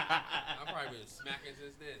 I've probably been smacking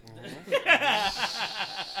since then.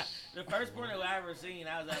 The first porno I ever seen,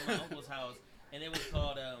 I was at my uncle's house, and it was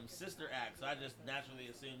called Sister Act. So I just naturally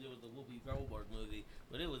assumed it was the Whoopi Goldberg movie,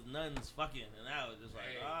 but it was nuns fucking, and I was just like,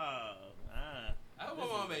 Hey. I hope my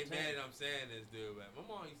This mom is ain't mad intense. that I'm saying this, dude, but my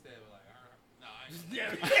mom used to have like, no, I ain't.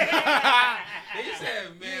 Yeah. They used to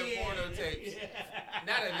have mad porno tapes.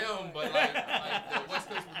 Not of them, but like the West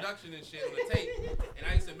Coast production and shit on the tape. And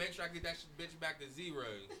I used to make sure I get that bitch back to 0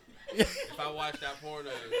 if I watched that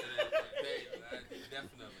porno.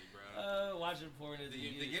 Definitely, bro. Watching porn is To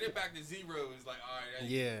get it back to 0 is like, all right.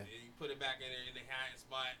 Yeah. You put it back in there in the hiding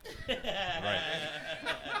spot.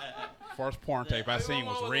 First porn tape I seen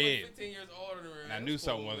was red. 15 years older than her. And I knew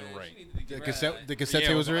something wasn't right. The cassette Yeah, tape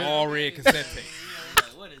it was red? all red cassette tape.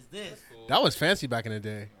 Like, what is this? That was fancy back in the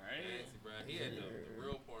day. Right? Fancy, bro. He had the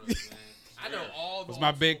real pornos, man. I know all the It was my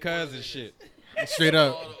old big school cousin pornos. shit. Straight All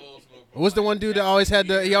up. the old school What was the pornos. one dude that always had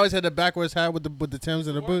he always had the backwards hat with the Timbs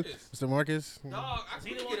and the boot? Marcus. Mr. Marcus? Dog, I Is he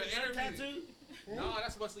couldn't the one get with an the interview. tattoo? No,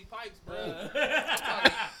 that's Wesley Pipes, bro. Uh.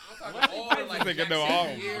 I'm talking all the, like, Nigga Jack know all.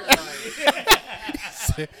 Year, like,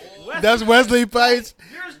 That's Wesley Pipes.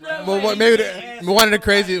 There's no Well, way what, maybe he has one of the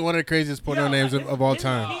somebody- craziest porno names of all He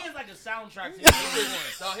time. is like a soundtrack to he the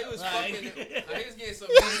was, dog, he was Like- fucking. He was getting some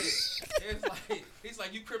money. He's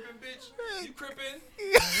like, you crippin', bitch? You crippin'?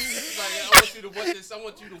 He's like, I want you to wet this. I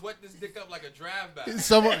want you to wet this dick up like a drive by.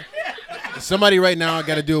 Somebody right now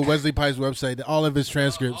got to do a Wesley Pipes website. All of his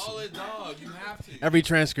transcripts, All it, dog. You have to. He every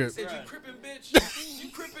transcript. said, you Right. crippin', bitch? You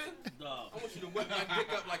crippin'? dog. I want you to wet my dick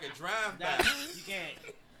up like a drive by. That, you can't.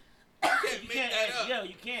 You can't You make can't. that up. Yo,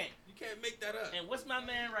 you can't. You can't make that up. And what's my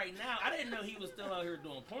man right now? I didn't know he was still out here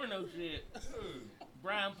doing porno shit.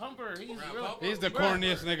 Brian Pumper, he's He's the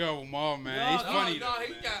corniest nigga of them all, man. He's funny. No,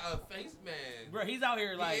 he got a face, man. Bro, he's out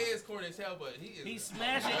here like he is corny as hell, but he's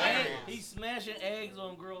smashing eggs. He's smashing eggs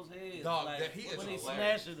on girls' heads. Dog, like, he is when he's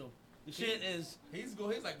hilarious. smashing them. The shit is. He's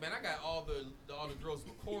like, man, I got all the girls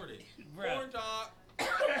recorded. Bruh. Porn dog.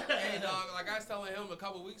 Hey, dog, like I was telling him a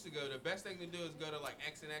couple weeks ago, the best thing to do is go to like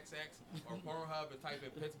XNXX or Pornhub and type in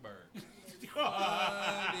Pittsburgh.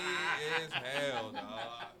 Funny as hell,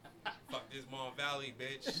 dog. Fuck this Mon Valley,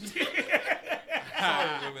 bitch. Sorry,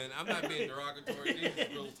 women. I'm not being derogatory. These are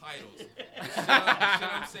real titles. The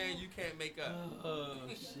shit I'm saying you can't make up. Oh,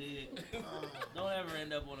 shit. Don't ever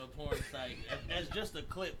end up on a porn site. That's just a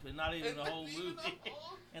clip and not even the whole movie.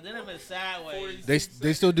 And then if it's sideways.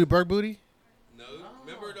 They still do Berg booty? No.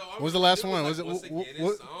 Remember, though? What was the last one? Was Was it once again,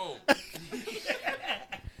 what? it's on.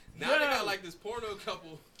 Now they got like this porno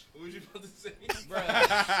couple. What was you about to say? Bro,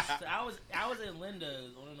 so I was in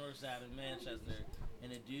Lindo's on the north side of Manchester,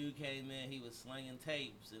 and a dude came in. He was slinging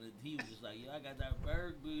tapes, and he was just like, "Yo, I got that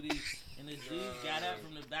Berg booty." And this dude got up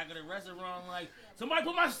from the back of the restaurant like, "Somebody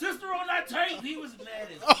put my sister on that tape." He was mad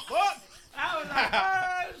as fuck. I was like,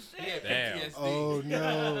 "Oh shit!" He had PTSD. Oh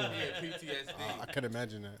no. He had PTSD. I could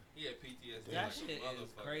imagine that. He had PTSD. That shit is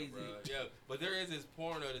Motherfucker, crazy. bro. Yeah, but there is this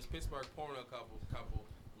Pittsburgh porno couple,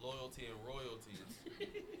 Loyalty and Royalty.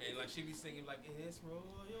 And like she be singing like it's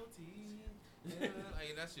royalty. Yeah. I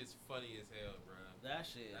mean that's just funny as hell, bro. That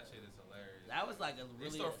shit is hilarious. That was like a They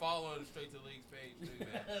really. start following Straight to the League's page too,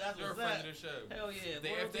 man. That's They're a what's friend up. of the show. Hell yeah. If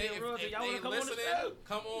Royalty they and Royalty. Y'all wanna ain't come on the listening, show?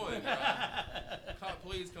 come on, bro.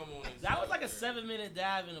 Please come on. And That was like a there. 7-minute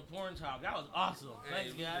dive into porn talk. That was awesome. Hey,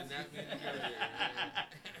 Thanks, we guys. did not mean to go there, man.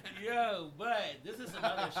 Yo, but this is some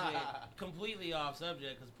other shit completely off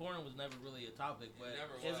subject because porn was never really a topic. But It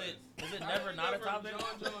never is was. it How never did you not a go from topic?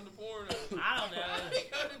 John to porno. I don't know. How did you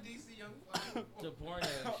go to DC Young Fly? To porno,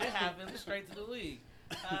 shit happens straight to the league.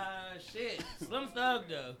 Shit. Slim Thug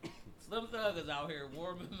though. Slim Thug is out here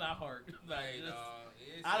warming my heart. Like, Hey, just- dog,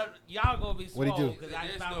 I don't. Y'all gonna be What'd he do? swole because I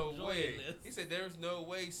there's found no joy way. in this. He said there's no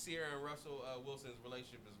way Sierra and Russell Wilson's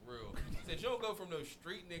relationship is real. He said you don't go from no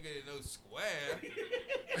street nigga to no square.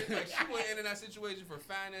 It's like she went into that situation for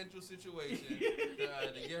financial situation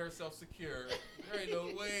to get herself secure. There ain't no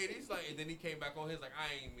way. He's like, and then he came back on his like,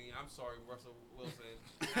 I ain't mean. I'm sorry, Russell Wilson.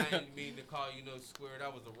 I ain't mean to call you no square.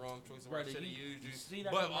 That was the wrong choice. I Brother, should have you used you. see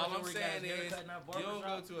that But commercial all I'm where he got saying his is, haircut in that you don't go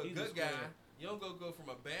barbershop? to a He's good square. guy. You don't go from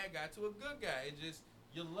a bad guy to a good guy. It just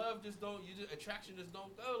your love just don't. Attraction just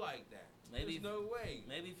don't go like that. Maybe- There's no way.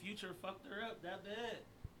 Maybe Future fucked her up that bad.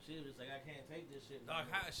 She was just like, I can't take this shit. no Dog,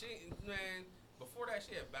 more. man. Before that,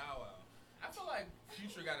 she had Bow Wow. I feel like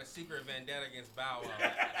Future got a secret vendetta against Bow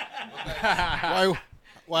Wow.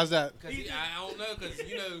 Why's that? Because I don't know, because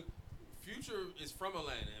you know, Future is from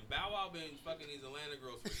Atlanta, and Bow Wow been fucking these Atlanta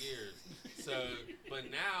girls for years. So, but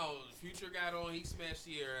now Future got on, he smashed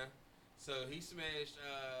Sierra. So he smashed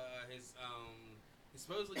he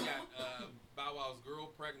supposedly got Bow Wow's girl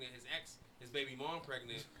pregnant, his baby mom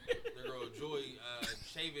pregnant, the girl Joy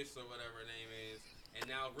Chavis or whatever her name is. And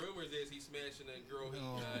now rumors is he's smashing the girl he's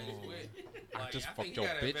with. I Like, just think fucked he your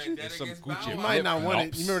got a bitch vendetta and some against Gucci Bow You Wow. might not want it.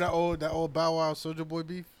 Nope. You remember that old Bow Wow Soulja Boy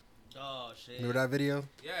beef? Oh shit. Remember that video?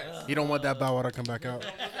 Yes. He don't want that Bow Wow to come back out.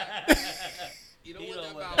 You don't He want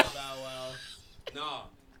don't that want Bow that Wow. Bow Wow. Nah.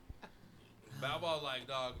 Bow Wow like,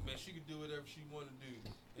 dog, man, she could do whatever she want to do.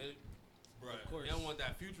 And, bruh, Of course. they don't want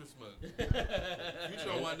that Future smoke. Future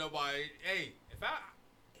don't want nobody. Hey, if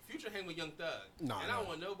Future hang with Young Thug, Nah, and I don't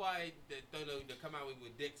want nobody that to come out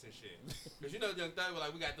with dicks and shit. Because you know Young Thug was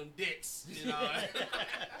like, we got them dicks, you know.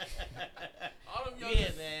 All them young Yeah,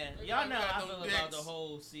 man. they Y'all know got how I them feel about the dicks.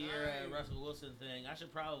 whole Sierra and Aight. Russell Wilson thing. I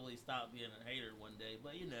should probably stop being a hater one day,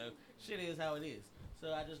 but you know, shit is how it is.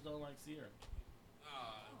 So I just don't like Sierra.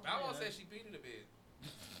 Bow Wow Yeah. said she peed in the bed.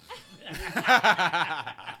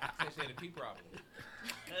 Said she had a pee problem.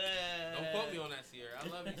 Don't quote me on that, Sierra. I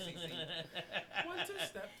love you, CC. 1-2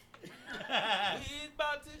 step. We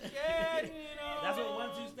about to get it on. That's what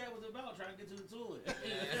 1-2 step was about, trying to get to the toilet.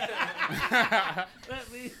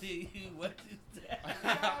 Let me see you 1-2 step.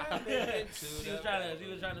 She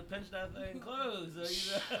was trying to pinch that thing closed, so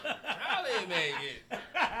you know. How they make it?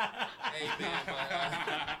 Hey man,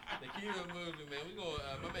 the keep it moving, man. We going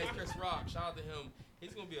my man Chris Rock. Shout out to him.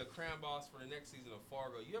 He's gonna be a crime boss for the next season of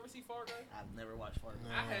Fargo. You ever see Fargo? I've never watched Fargo.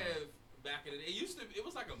 I have back in the day. It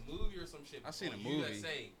was like a movie or some shit. I seen on a movie.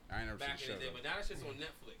 USA I ain't never back seen in the the day, show. but now that shit's on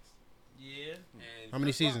Netflix. Yeah. And How many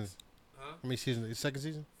Chris seasons? Rock's- Huh? How many seasons? The second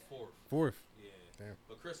season? Fourth. Fourth. Yeah. Damn.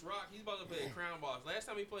 But Chris Rock, he's about to play a crime boss. Last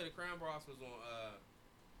time he played a crime boss was on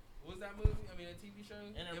What was that movie? I mean, a TV show?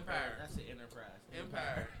 Empire. That's the Enterprise.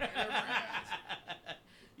 Empire.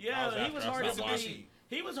 Yeah, he was hard to believe. Mitsubishi.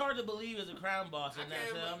 He was hard to believe as a crime boss in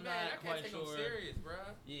that, so I'm I not can't quite take sure. him serious, bro.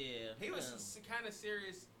 Yeah, He was kind of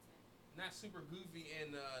serious, not super goofy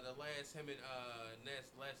in the last him and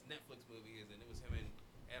last Netflix movie is, and it was him and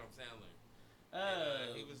Adam Sandler.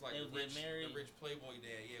 He was like the rich Playboy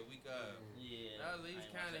dad. Yeah, Yeah, he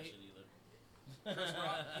was kind of. either. Chris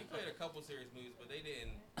Rock, he played a couple serious movies, but they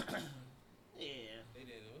didn't. Yeah. They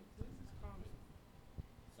didn't. What is this comment?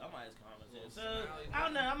 Somebody's commenting. So Smiley. I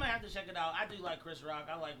don't know. I'm gonna have to check it out. I do like Chris Rock.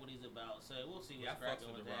 I like what he's about. So we'll see what's cracking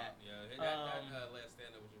with that. Yeah, that last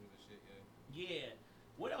stand up with him was the shit. Yeah.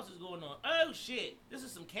 What else is going on? Oh shit! This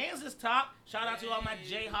is some Kansas talk. Shout out to all my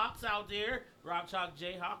Jayhawks out there. Rock Chalk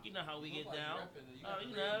Jayhawk. You know how we get down.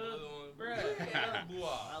 You know, bruh.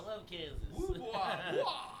 I love Kansas.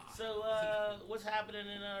 So what's happening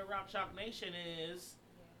in Rock Chalk Nation is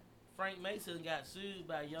Frank Mason got sued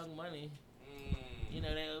by Young Money. You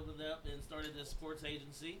know, they opened up and started this sports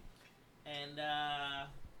agency, and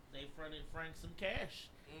they fronted Frank some cash.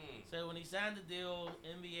 So when he signed the deal,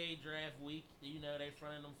 NBA draft week, you know, they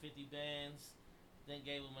fronted him 50 bands, then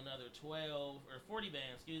gave him another 12, or 40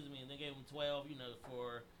 bands, and then gave him 12, you know,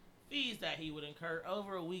 for fees that he would incur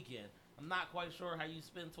over a weekend. I'm not quite sure how you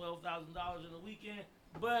spend $12,000 in a weekend,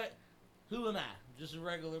 but who am I? Just a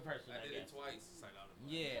regular person, I did guess. it twice.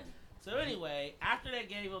 Yeah. So anyway, after they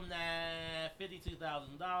gave him that $52,000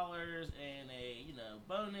 and a, you know,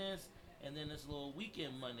 bonus, and then this little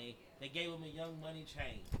weekend money, they gave him a Young Money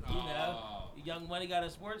chain. You know, Young Money got a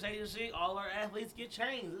sports agency. All our athletes get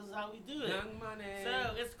chains. This is how we do it. Young Money.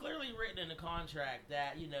 So it's clearly written in the contract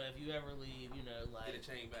that, you know, if you ever leave, you know, like, get a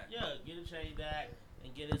chain back. Yeah, get a chain back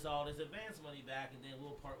and get us all this advance money back, and then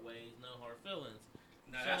we'll part ways. No hard feelings.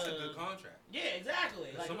 Now that's a good contract. Yeah, exactly.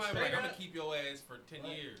 Like, somebody like, I'm gonna keep your ass for 10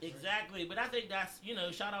 years. Exactly, but I think that's, you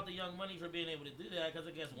know, shout out to Young Money for being able to do that, because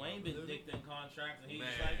I guess Wayne been dictating contracts, and he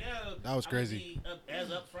was like, yo, that was crazy. I'm be as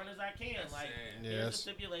upfront as I can. That's like, sad. here's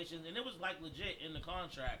the stipulations, and it was like legit in the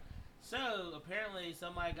contract. So apparently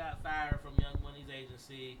somebody got fired from Young Money's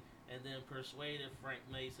agency, and then persuaded Frank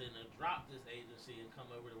Mason to drop this agency and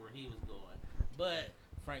come over to where he was going. But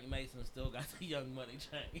Frank Mason still got the Young Money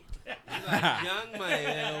chain. He's like, Young Money,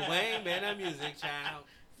 little Wayne, man, a music child.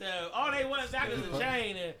 So all they wanted back was the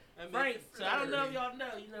chain. And Frank, so I don't know if y'all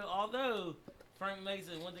know, you know, although Frank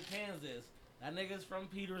Mason went to Kansas, that nigga's from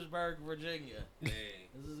Petersburg, Virginia. Hey.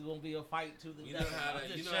 This is gonna be a fight to the death.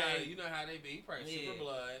 You know how they be. He probably super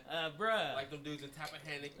blood. Bruh. Like them dudes in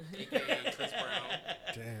Tappahannock, aka Chris Brown.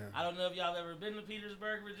 Damn. I don't know if y'all ever been to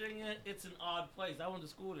Petersburg, Virginia. It's an odd place. I went to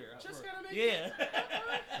school there. Just gotta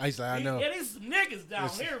make I know. Yeah, there's some niggas down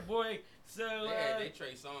here, boy. So they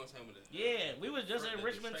trade songs home with it. Yeah, we was just in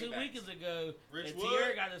Richmond 2 weekends ago. And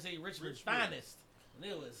Tierra got to see Richmond's finest.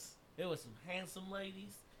 And it was some handsome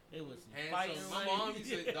ladies. It was some fighting ladies. My mom used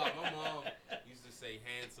to say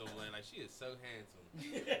handsome lady. Like, she is so handsome.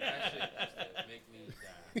 That shit used to make me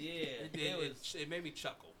die. Yeah, it made me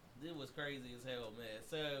chuckle. It was crazy as hell, man.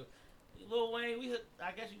 So Lil Wayne,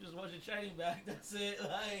 I guess you just want your chain back. That's it.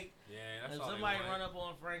 Like, yeah, that's if all somebody run up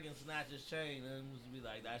on Frank and snatch his chain, then just be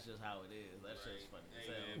like, that's just how it is. That shit's funny.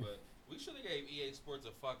 Hey, man, but we should have gave EA Sports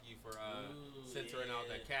a fuck you for censoring out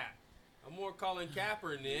that cap. I'm more calling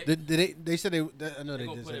Capper, Nick. They said I know they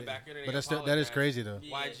did put say it back in there. But that is crazy though.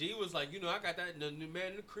 Yeah. YG was like, you know, I got that new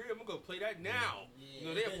man in the crib. I'm gonna go play that now. Yeah. You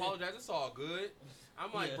know, they apologize. It's all good.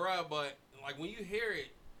 I'm like, bruh, but like when you hear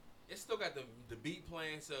it, it's still got the beat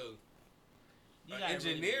playing. So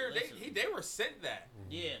engineer, really they were sent that.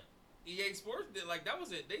 Yeah. EA Sports did, like, that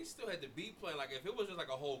was it. They still had the beat playing. Like, if it was just like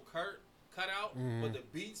a whole cut out, but the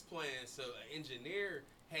beats playing, so an engineer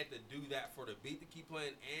had to do that for the beat to keep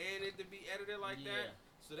playing and it to be edited like that.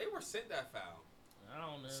 So they were sent that file. I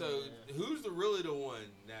don't know. So who's really the one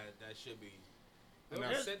that should be?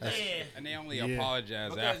 And they only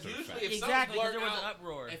apologize because after usually the fact. if exactly, blurred there was out, an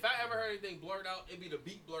uproar. If I ever heard anything blurred out, it'd be the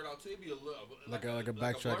beat blurred out too. It'd be a little like a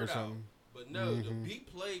backtrack or something. But no, the beat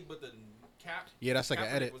played, but the cap. Yeah, that's like an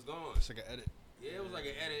edit. Was gone. It's like an edit. Yeah, it was like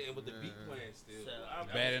an edit, and with the beat playing still. So,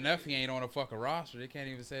 bad enough he ain't on a fucking roster. They can't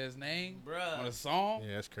even say his name on a song.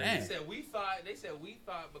 Yeah, that's crazy. Damn. They said we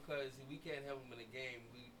thought because we can't have him in the game,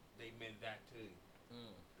 they meant that too.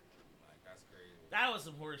 Like, that's crazy. That was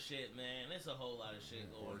some horse shit, man. There's a whole lot of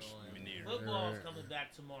shit going on. Football's coming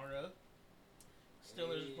back tomorrow.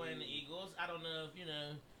 Steelers is playing the Eagles. I don't know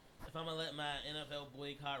if I'm gonna let my NFL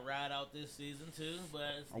boycott ride out this season too,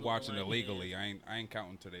 but I'm watching it legally. I ain't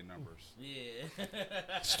counting to their numbers. Yeah.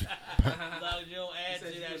 As long as you don't add to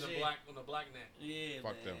that shit. On the black net. Yeah,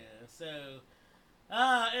 fuck man. them. So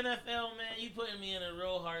NFL, man, you putting me in a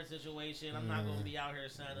real hard situation. I'm not gonna be out here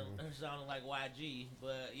sounding like YG,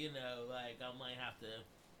 but you know, like I might have to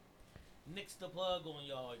nix the plug on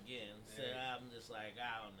y'all again. So I'm just like,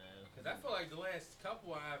 I don't know. Cause I feel like the last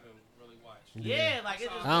couple I haven't really watched. Yeah, like it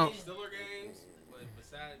I just saw Steeler games, but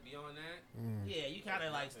besides beyond that, yeah, you kind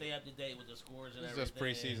of like stay up to date with the scores and It's everything.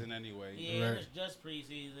 just preseason anyway. Yeah, Right. it's just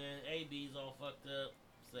preseason. AB's all fucked up.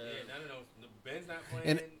 So yeah, none of those. Ben's not playing.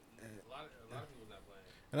 And- a lot of people's not playing.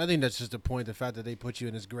 And I think that's just the point, the fact that they put you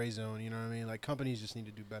in this gray zone, you know what I mean? Like, companies just need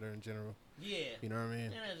to do better in general. yeah. You know what I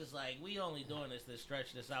mean? And it's just like, we only doing this to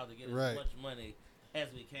stretch this out to get Right. as much money as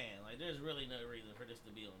we can. Like, there's really no reason for this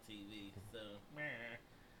to be on TV. So,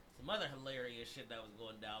 some other hilarious shit that was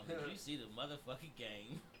going down. Did you see the motherfucking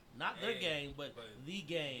game? Not the game, but the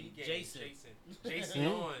game. Jason. Jason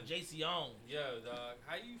on. JC on. Yo, dog,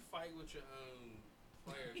 how you fight with your own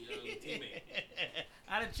player, your own teammate?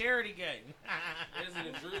 At a charity game. There's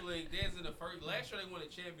in the Drew League. There's in the first. Last year they won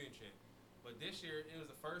a championship, but this year it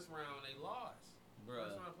was the first round they lost.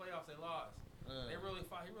 Bruh. First round of playoffs they lost. They really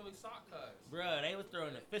fought. He really socked us. Bruh, they was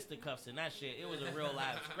throwing the fisticuffs in that shit. It was a real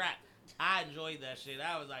live scrap. I enjoyed that shit.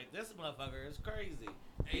 I was like, this motherfucker is crazy.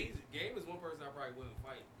 Gabe is one person I probably wouldn't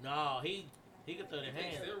fight. No, he could throw the He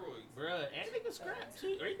takes hand. steroids. Bruh, and he could scrap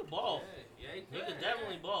too. Or he could ball. Yeah, He could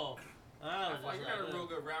definitely ball. I feel like you're not a real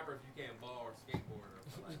good rapper if you can't ball or skateboard or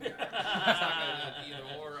something like that. It's like either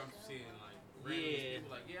or. I'm seeing like random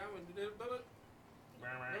people like, yeah, I'm gonna do this, but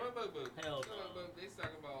Hell no. they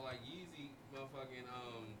talking about like Yeezy motherfucking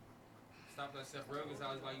stopped at Seth Rogen's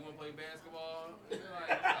house like, you wanna play basketball? And you're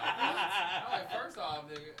like, I'm like, first off,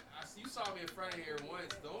 nigga, you saw me in front of here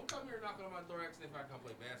once. Don't come here knocking on my door asking if I come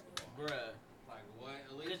play basketball. Bruh. Like what?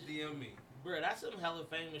 At least DM me. Bruh, that's some hella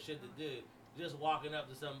famous shit to do. Just walking up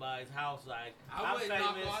to somebody's house like, I I'm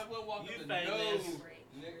famous, wouldn't walk you up to famous.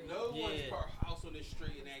 no one's house on the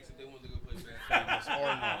street and ask if they want to go play basketball. Famous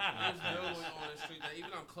or not. There's no one on the street that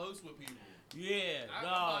even I'm close with people. Yeah,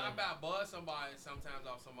 I about buzz somebody sometimes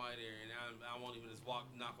off somebody there, and I won't even just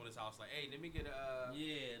knock on his house like, hey, let me get a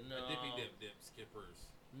dippy dip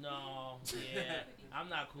skippers. No, yeah,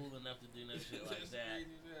 I'm not cool enough to do no shit like That's that.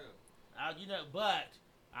 crazy as hell. But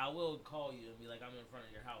I will call you and be like, I'm in front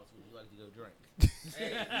of your house. Would you like to go drink?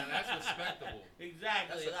 Hey, now that's respectable.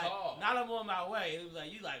 Exactly. That's a like, call. not I'm on my way. It was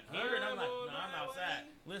like, you like here, and I'm like, on no, I'm my outside.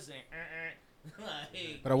 way. Listen,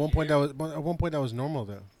 like, But at one point that was normal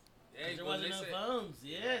though. Hey, there but wasn't they no said- phones.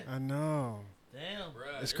 Yeah, I know. damn.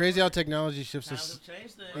 Bruh, It's it crazy was how technology shifts Times us. have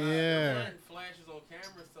changed things. Bruh, Yeah. they put flashes on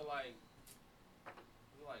cameras to like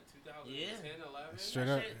 2010, Yeah. 11. Straight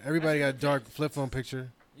That up, shit- everybody that got a shit dark takes- flip phone picture.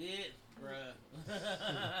 Yeah, bruh.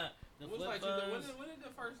 The It was flip like phones. when did the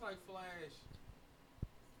first like flash?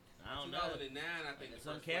 I don't know. 2009, I think. the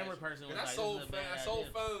Some first camera flash. person was 'Cause like, I sold, this is a bad I sold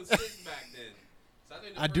idea. phones since back then. So I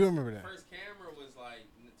think the I do remember that. First camera was like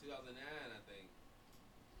in 2009, I think.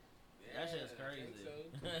 That shit's I think crazy.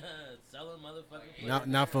 so. Selling motherfucking.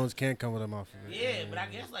 Now phones can't come with them off of it. Yeah, but I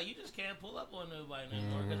guess like you just can't pull up on nobody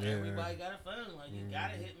anymore because yeah. everybody got a phone. Like you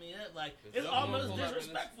gotta hit me up. Like Cause it's you don't almost pull up in this-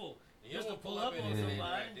 disrespectful. You Just to don't pull up on and it's somebody.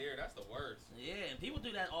 right there. That's the worst. Yeah, and people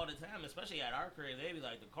do that all the time, especially at our crib. They be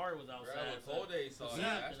like, the car was Bro, outside. when Cold Day saw Yeah,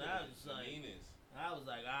 that, and I that was was the like- meanest. I was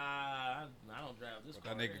like, I don't drive this But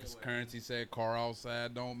car that nigga's anywhere. currency said car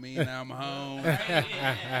outside don't mean I'm home. Right,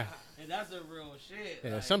 yeah. And that's a real shit.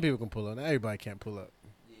 Yeah, like, some people can pull up. Not everybody can't pull up.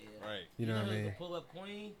 Yeah. Right. You know what I who's mean? the pull up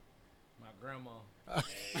queen? My grandma. I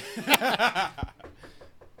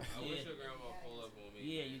Yeah. wish your grandma pull up on me.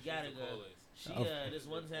 Yeah, man. you She's gotta the go. coolest. She Oh. this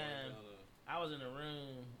one time. I was in a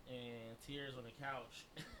room and Tier's on the couch,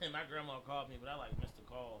 and my grandma called me, but I like missed the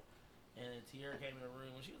call. And Tier came in the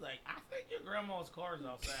room and she was like, "I think your grandma's car's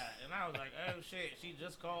outside." And I was like, "Oh shit!" She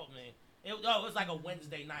just called me. It was like a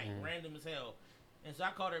Wednesday night, random as hell. And so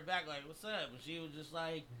I called her back like, "What's up?" And she was just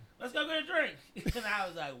like, "Let's go get a drink." And I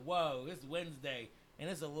was like, "Whoa, it's Wednesday." And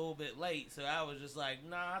it's a little bit late, so I was just like,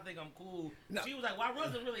 "Nah, I think I'm cool." No. She was like, "Well, I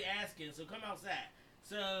wasn't really asking, so come outside."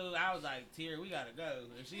 So I was like, "Tier, we gotta go."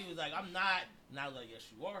 And she was like, "I'm not." And I was like, "Yes,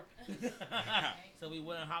 you are." So we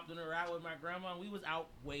went and hopped in a ride with my grandma, and we was out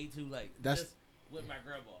way too late. That's- just with my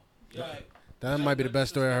grandma. Yeah. Like, That might be the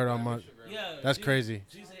best story I heard all month. yeah, That's she- crazy.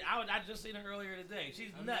 She said, I just seen her earlier today.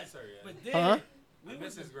 She's I nuts. miss her, yeah. But then Huh? we I went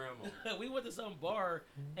miss to his grandma. we went to some bar,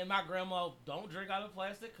 and my grandma don't drink out of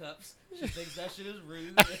plastic cups. She thinks that shit is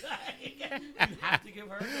rude. You have to give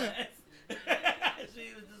her a glass.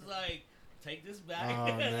 She was just like, "Take this back."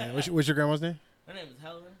 Oh man, what's your grandma's name? Her name is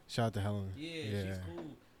Helen. Shout out to Helen. Yeah, she's cool.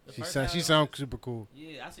 The She first sounds time- super cool.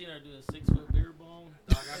 Yeah, I seen her do a 6-foot beer bong.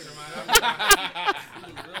 Dog, after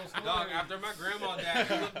It was real story. Dog, after my grandma died,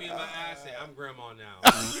 she looked me in my eye and said, "I'm grandma now."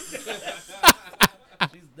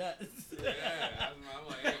 She's nuts. Yeah, I'm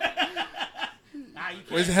like, hey. Nah, you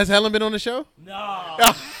can't. Has Helen been on the show? No.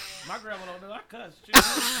 My grandma don't know I cuss. She right.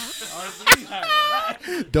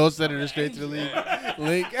 Don't send her straight to the league.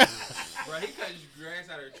 Link. Bro, he cut grass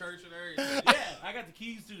out of her church and everything. Yeah, I got the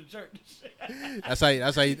keys to the church. That's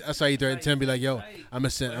how you threaten Tim. Be like, yo, I'm gonna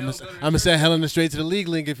send Helen straight to the league.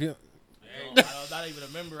 Link if you. I'm not even a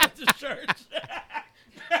member of the church,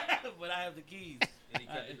 but I have the keys. And he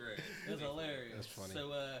cut the grass. That's hilarious. That's funny.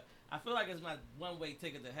 So I feel like it's my one-way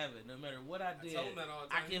ticket to heaven. No matter what I did, I told him that all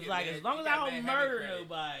the I time. He can get like mad- as long he as I got don't mad murder heavy credit.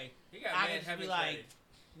 nobody, He got I mad can just heavy be like, credit.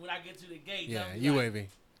 when I get to the gate, Yeah, I'll be you like, wavy.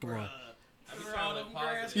 Come on. bruh, I be for trying all to them look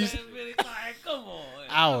grass positive. fans, really, like, come on.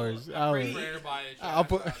 Hours. Pray Hours. for everybody. I'll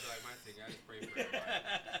put- I was like, my ticket. I just pray for everybody.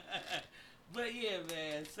 But yeah,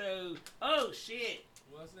 man. So, oh shit,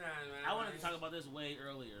 What's that, man? I wanted to talk about this way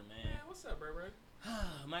earlier, man. Man, what's up, bro?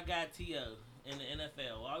 My guy T.O. in the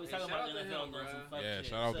NFL. I always Hey, talking shout about the out to NFL him, doing bruh. some fuck Yeah, shit.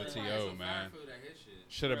 shout out to So, T.O., man. Shit.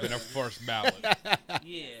 Should have been a first ballot.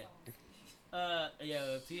 Yeah.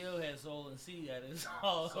 Yeah, T.O. had Soul and Sea at his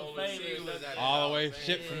Hall of Soul and Fame. Sea was at All the way man.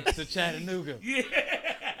 shipped from to Chattanooga. Yeah.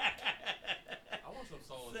 I want some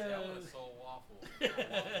soul and Sea. I want a soul waffle.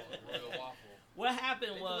 A royal waffle. What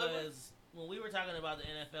happened They was when we were talking about the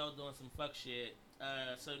NFL doing some fuck shit.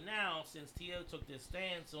 So now, since T.O. took this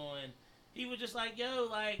stance on, he was just like, yo,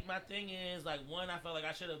 like, my thing is, like, one, I felt like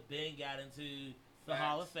I should have been got into the Facts.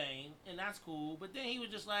 Hall of Fame, and that's cool. But then he was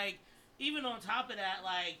just like, even on top of that,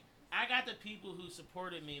 like, I got the people who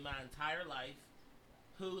supported me my entire life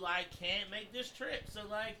who, like, can't make this trip. So,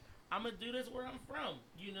 like, I'm going to do this where I'm from,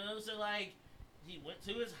 you know? So, like, he went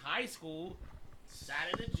to his high school, sat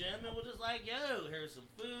in the gym, and was just like, yo, here's some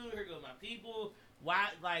food, here go my people. Why,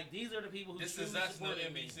 like, these are the people who This truly is us, no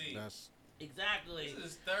supported me. NBC. That's Exactly.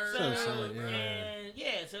 This is third. So, sad, yeah. and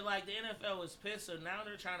yeah, so like the NFL was pissed, so now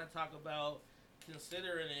they're trying to talk about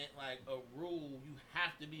considering it like a rule you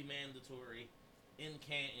have to be mandatory in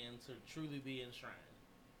Canton to truly be enshrined.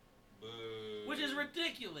 Boo. Which is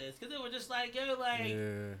ridiculous, because it was just like, yo, like,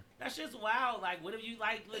 yeah. that's just wild. Like, what if you,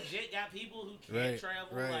 like, legit got people who can't Right,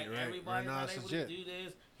 travel? right, like, right, everybody's right. No, not it's able legit. to do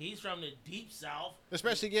this. He's from the deep south.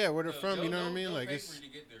 Especially where they're from. You know what I mean? Like Like pay for it's. you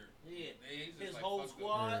to get there. Yeah. He's just His like, whole fuck up.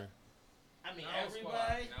 squad. Yeah. I mean, Now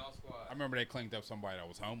everybody. Squad. Now squad. I remember they clinked up somebody that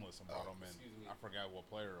was homeless and brought him in. excuse me. I forgot what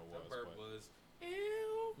player it was. That bird But was.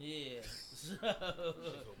 Ew. Yeah. So,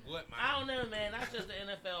 What, man? I don't know, man. That's just the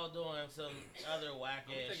NFL doing some other whack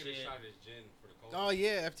I'm ass taking a shit. shot at this gin for the culture. Oh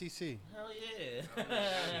yeah, FTC Hell yeah.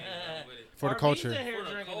 I'm with it. for the RB's culture. in here For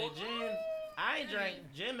the drinking the culture. gin. I ain't drank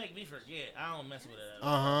gin. Make me forget. I don't mess with it.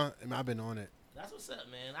 I've been on it. That's what's up,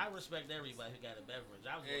 man. I respect everybody who got a beverage.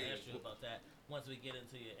 I was going to Hey. ask you about that once we get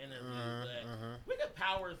into your interview. Uh-huh. But we can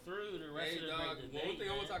power through the rest Hey, of the dog. break One today, thing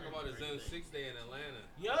I want to man. talk about is Zone 6 Day in Atlanta.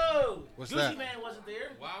 Yo! What's Gucci that? Man wasn't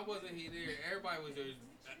there. Why wasn't he there? Everybody was there.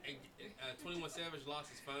 21 Savage lost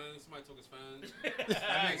his phone. Somebody took his phone.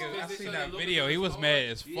 I They seen showed that him video. looking He for was his mad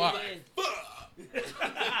car. as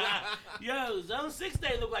fuck. Yo, Zone 6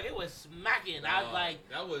 Day looked like it was smacking. I was like,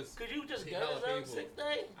 that was. could you just see go to hella Zone people. 6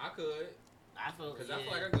 Day? I could, I feel because yeah. I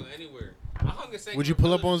feel like I can go anywhere. I hung a second. Would you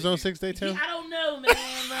pull up on Zone 6 Day, Tim? Yeah, I don't know, man.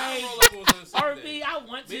 I Like, don't roll up on Zone 6 RB, Day. I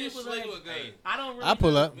want Me to, and but Schlee like, would go. I don't really I'll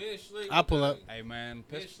pull know. up. Me and Schlee I'll would pull go. up. Hey man, Me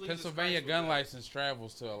and Schlee Pennsylvania just gun crashed with license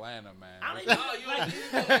travels to Atlanta, man. I don't No, even you like, don't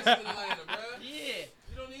need a license in Atlanta, bro. yeah.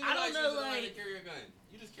 You don't need a I don't license know, in Atlanta to like- carry a gun.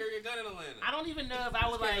 You just carry a gun in Atlanta. I don't even know if I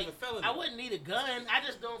would Just can't like. have a felony. I wouldn't need a gun. I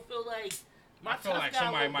just don't feel like my I feel tough like guy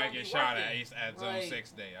somebody look might don't get be shot working. at Zone Like,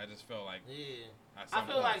 6 Day. I just feel like Yeah. at I some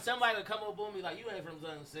feel like point. somebody would come up on me like, you ain't from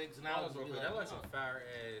Zone 6, and I That would was real be quick. like, That like some fire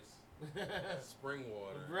ass spring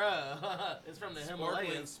water. bruh, it's from the Sparkling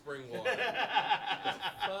Himalayas. spring water.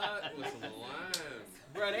 Fuck with some lime.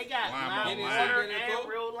 Bruh, they got Lime lime on lime. water Get it, and Coke?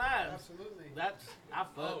 real limes. Absolutely. That's I fuck.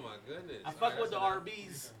 Oh my goodness. I fuck with the That's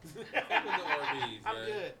RBs. Fuck with the RBs, I'm man.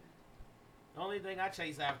 good. The only thing I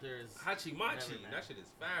chase after is Hachi Machi. Never mind. That shit is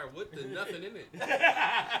fire with the nothing in it.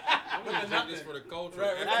 I'm With gonna the drink this nothing. for the culture.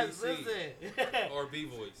 Right, that's, FTC. listen. RB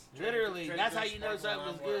voice. Literally, that's how you know something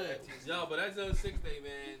was good. Yo, but that Zone 6 Day,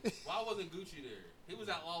 man. Why wasn't Gucci there? He was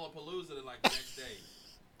at Lollapalooza like the next day.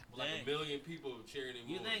 With like Dang. 1 million people cheering him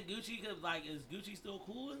You on. think Gucci could like? Is Gucci still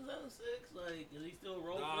cool in Zone 6? Like, is he still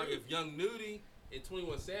roll Dog, free? if Young Nudie and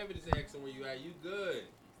 21 Savage is asking where you at, you good.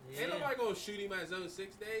 Yeah. Ain't nobody gonna shoot him at Zone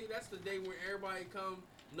 6 Day. That's the day where everybody come.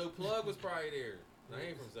 No Plug was probably there. No, he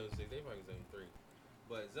ain't from Zone 6. They probably Zone 3.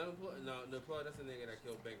 But Zone Plug, no Plug, that's the nigga that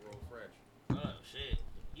killed Bankroll Fresh. Oh shit!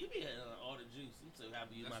 You be having all the juice. I'm so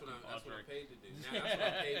happy you That's my what, people that's what I Ultra. paid to do. Now, that's what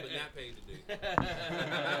I paid, but not paid to do.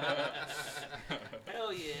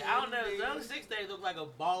 Hell yeah! I don't know. Zone 6 Day looked like a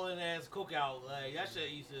ballin' ass cookout. Like that shit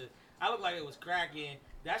used to. I looked like it was cracking.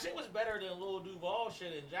 That shit was better than Lil Duval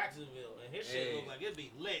shit in Jacksonville, and his shit looked like it'd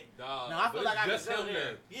be lit. Dog, Now I feel like I just could go him there.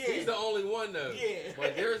 though. Yeah, He's the only one though. Yeah.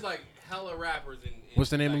 But there's like hella rappers in What's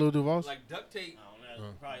the name like, of Lil Duval's? Like duct tape. I don't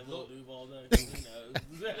know. Probably Lil Duval though. Who knows?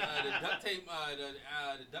 The duct tape.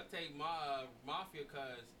 The duct tape mafia.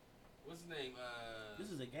 Cuz what's his name?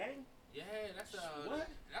 This is a gang. Yeah, that's What?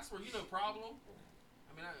 That's where Problem.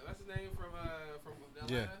 I mean, what's his name from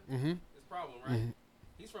Atlanta? Yeah. Mm-hmm. It's Problem, right? Mm-hmm.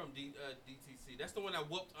 He's from DTC. That's the one that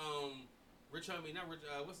whooped Rich Homie, not Rich.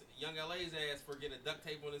 What's it? Young LA's ass for getting a duct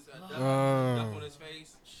tape on his duck on his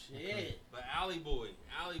face. Shit. But Alley Boy,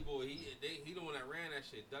 he the one that ran that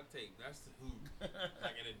shit. Duct tape. That's who.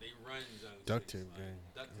 Like and they run zone. Duct shit. tape Like, gang.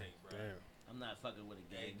 Duct tape, bro. Damn. I'm not fucking with a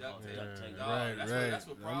gang. Duct tape. Duct tape. Dog, Right, that's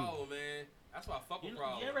what problem, man. That's why I fuck with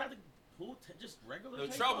problem. You ever have to pull just regular? No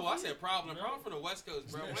tape trouble. off I you? said problem. No. Problem from the West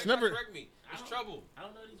Coast, bro. It's When never- correct me. It's trouble. I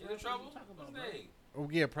don't know these Is rappers it trouble? you talking about, What's bro. his name? Oh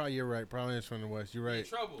yeah, probably you're right. Probably it's from the West. You're right.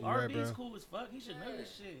 Trouble. You're right, R&B's bro. cool as fuck. He should know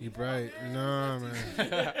this shit. You right. No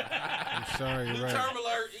man. I'm sorry. New You're right. term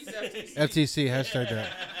alert. He's FTC. FTC hashtag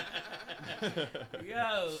that.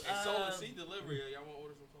 Yo, It's sold and seed delivery. Y'all want to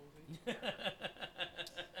order some soul and seed?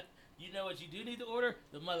 you know what you do need to order?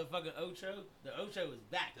 The motherfucking Ocho. The Ocho is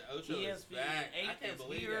back. The Ocho is ESPN back. 8 I can't is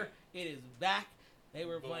believe here. that. It is back. They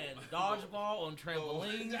were Boom. playing dodgeball on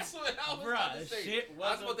trampolines. That's what I was Bruh, about to say. shit I was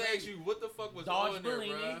wasn't about to ask you what the fuck was on there, Dodgeballini.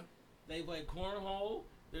 bro. They played cornhole.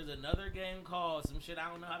 There's another game called some shit I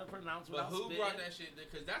don't know how to pronounce But without who spitting. brought that shit?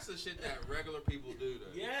 Because that's the shit that regular people do,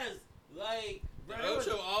 though. Yes, like The bro, there was-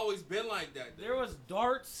 Ocho always been like that, though. there was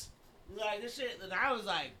darts, like this shit, and I was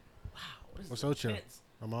like, wow, this What's is Ocho? intense.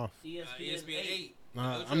 I'm off. ESPN, ESPN 8.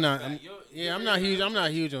 I'm not. I'm not huge. I'm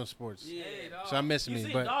not huge on sports. Yeah. Hey, dog. So I miss You me,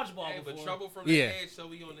 seen but dodgeball Hey, but before? trouble from the Yeah. edge, so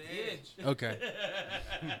we on the edge. okay.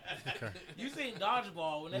 You seen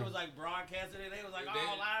dodgeball when they was like broadcasting it? They was like, They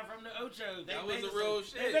 "Oh, did. live from the Ocho." They That made was this a real They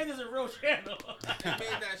shit. made this a real channel. They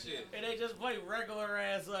made that shit. And they just play regular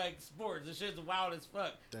ass like sports. The shit's wild as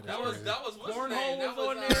fuck. That was what's his Cornhole name?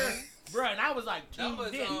 was That on there, bro. And I was like, That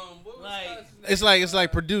was tuned in. what was Like, his name? It's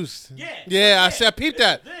like produced. Yeah. Yeah, I said I peeped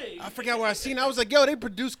that. Thing. I forgot where I seen. I was like, yo, they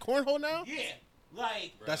produce cornhole now. Yeah,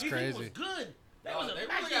 like That's these people crazy. was good. That Oh, was they really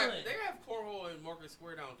immaculate. they have cornhole in Market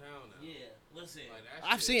Square downtown now. Yeah, listen. Like, that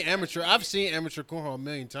I've shit- seen amateur. I've seen amateur cornhole a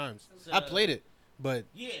million times. I played it, but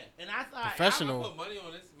Yeah, and I thought Professional. I put money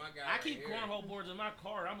on this. My guy. I right keep here. cornhole boards in my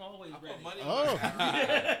car. I'm always I ready. put money Oh. on my guy. Right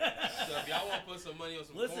here. So if y'all want to put some money on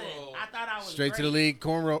some Listen, cornhole, I thought I was straight to the great. league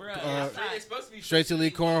cornroll. Bruh, it's supposed to be straight to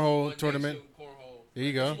league cornhole One tournament. Nation cornhole. There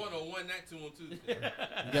you go. It's 1-on-1, not 2-on-2. You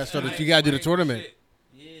gotta start. You gotta do the tournament.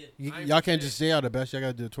 Yeah, Y'all can't just say y'all the best. Y'all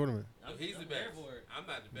gotta do the tournament. He's the there best. for it. I'm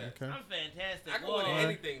not the best. Okay. I'm fantastic. I can Well, win at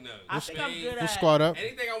anything though. I think I'm good We'll at. squad up.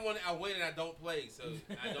 Anything I want, I win and I don't play. So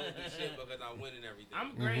I don't do shit because I win and everything.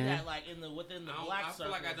 I'm great Mhm. at like within the I don't- black I feel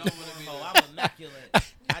circle. like I don't wanna be Oh, the- I'm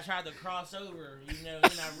immaculate. I tried to cross over, you know,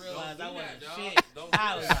 and I realized Don't I do wasn't that, dog. shit. Don't do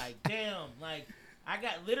I was that. like, damn, like I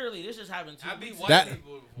got literally this just happened 2 I beat weeks white ago. That-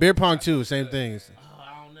 people. before. Beer pong too. Same things. Oh,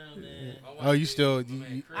 I don't know, man. My white Oh, you people, still- my you-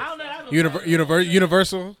 man you- Chris, I don't know. that's I haven't what- played it.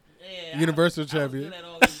 Universal. Yeah, Universal I was champion. good at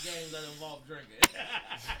all these games that involve drinking.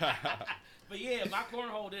 But yeah, my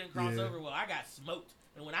cornhole didn't cross Yeah. over well. I got smoked.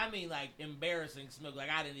 And when I mean like embarrassing smoke, like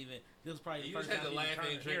I didn't even. This was probably the You first just had time to I laugh even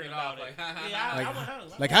and turned drink it hearing off, about it. like, ha, ha, Yeah, ha. I went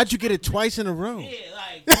home. Like, how'd you get it twice in a row? Yeah,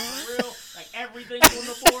 like for real, like everything's on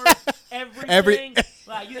the board, everything.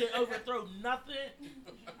 Like you didn't overthrow nothing.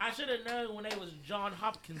 I should have known when they was John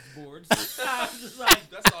Hopkins boards. I was just like,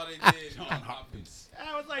 That's all they did. John Hopkins.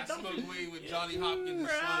 I was like, I don't smoked weed with Johnny Hopkins and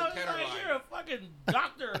Bro, I Sloan was like, Ketterline. you're a fucking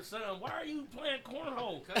doctor or something. Why are you playing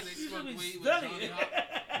cornhole? Because they You should smoked be weed with studying. Johnny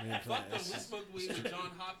Hopkins. Fuck them. We smoked weed with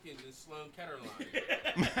John Hopkins and Sloan Ketterline.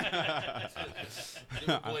 They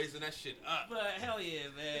were blazing that shit up. But hell yeah,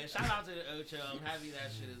 man. Shout out to the Ocho. I'm happy that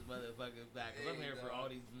shit is motherfucking back. Cause I'm here for all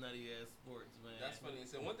these nutty ass sports, man. That's funny.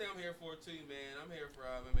 So one thing I'm here for too, man. I'm here for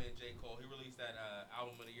my man J. Cole. He released that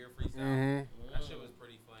album of the year freestyle. Mm-hmm. That shit was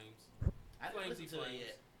pretty flames. I didn't Flamesy listen to it flames.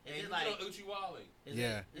 yet. And Is you it like know Uchi Wally.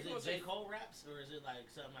 Yeah. Is it J. Cole raps or is it like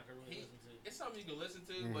something I can really listen to? It's something you can listen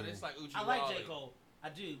to, but it's like Uchi I like Wally. J. Cole. I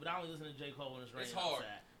do, but I only listen to J. Cole when it's raining It's hard.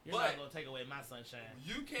 outside. You're But- not gonna take away my sunshine.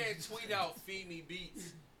 You can't tweet out "Feed Me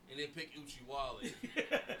Beats" and then pick Uchi Wally.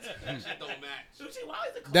 That shit don't match. Uchi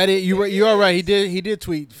Wally's a That it. You are right. He did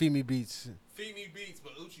tweet "Feed Me Beats." Feed Me Beats,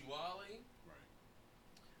 but Uchi Wally.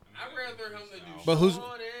 I'd rather him to do. But who's-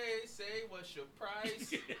 Shorty, say what's your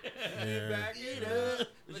price? Yeah. Back it up.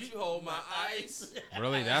 Let you hold my ice.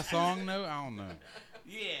 Really, that song? No, I don't know.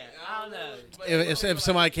 Yeah, I don't know. But If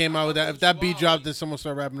somebody came out with that, if that beat dropped, and someone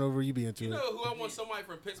started rapping over, you be into You it. know who I want somebody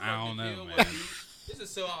from Pittsburgh I don't to know, kill? man. With me? This is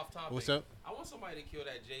so off topic. What's up? I want want somebody to kill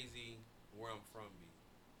that Jay-Z where I'm from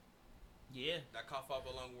beat. Yeah. That cough up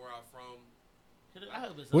along where I'm from. I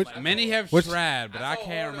hope it's What- somebody. Many have What's- tried, but I I told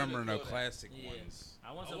can't Harden to remember no kill that. classic Yeah. ones.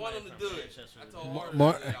 I want I somebody want him to from do it. Manchester. I told Mar- Harden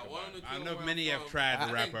Mar- to do it. I want him to I kill know where many I'm have from. tried to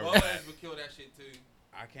I rap think over Boaz that. would kill that shit too.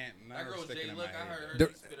 I can't That never girl stick it Jay, in look, my I head. heard The-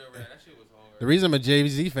 her spit over that. That shit was hard. The reason I'm a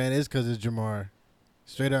Jay-Z fan is because it's Jamar.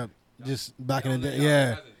 Straight up, just back in the day.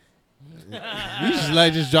 Yeah, you just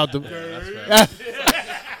like just dropped the.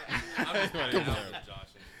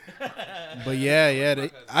 But yeah.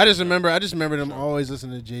 I just remember them always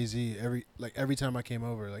listening to Jay-Z every time I came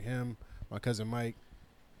over, like him, my cousin Mike,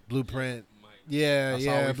 Blueprint. Yeah, That's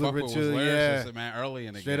all we fuck Blueprint with too. was Yeah, lyricists, man. Early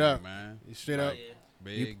in the Straight game, up. man. straight up. Yeah.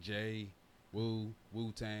 Big J,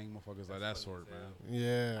 Wu-Tang, motherfuckers like that sort, man. I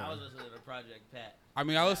Yeah. was listening to Project Pat. I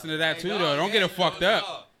mean, I listen to that too, though. Don't get it fucked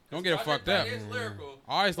up. Don't get it fucked up. It's lyrical.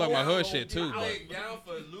 I always like my hood shit too, I but laid down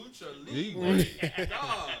for Lucha League. League.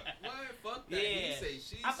 Dog, what? Fuck that. He Yeah. say,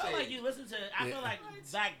 she I feel say. like you listen to. I Yeah. feel like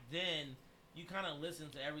back then you kind of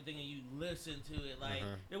listened to everything and you listened to it. Like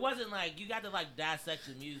Uh-huh. it wasn't like you got to like dissect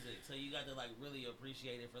the music, so you got to like really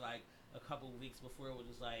appreciate it for like a couple weeks before it was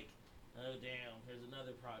just like, oh damn, here's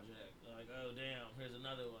another project. Like oh damn, here's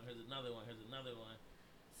another one. Here's another one. Here's another one.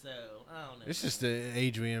 So I don't know. It's just the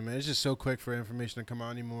age we in, man. It's just so quick for information to come out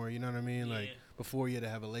anymore. You know what I mean? Like Yeah. before you had to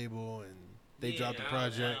have a label and they Yeah, dropped the now-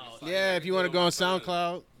 project. now it's like Yeah, I if can you want to do go it on on my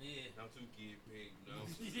phone. SoundCloud, Yeah. I'm too kid big, you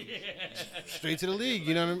know. Yeah. straight to the league.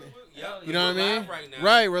 You know what I mean? Yep, You know what I we're mean? live right now.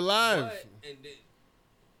 Right, we're live. But, and then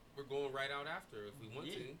we're going right out after if we want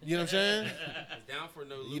Yeah. to. You know what I'm saying? It's down for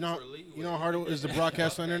no You know, Lucha League. you know how hard it is to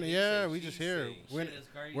broadcast on internet. Yeah, we just here. We're Shit is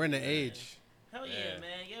crazy, we're in the man. age. Hell yeah, Yeah.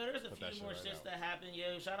 man. Yo, there's a Put that few shit more right shits out. that happened.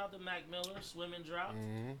 Yo, shout out to Mac Miller, Swim and Drop.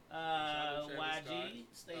 Mhm. out to Travis YG,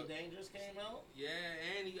 Stay Dangerous came out. Yeah,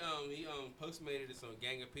 and he postmated this on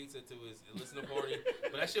Gang of Pizza to his listening party,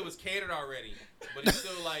 but that shit was catered already. But he's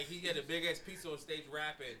still like he had a big ass pizza on stage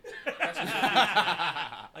rapping. That's just Like,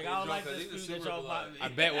 I don't like this These are food that super y'all blood. bought me. I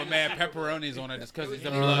bet with mad pepperonis on it, it's because it's the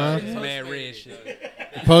Uh-huh. blood. It's mad red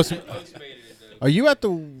shit. Post- Postmated it though. Are you at the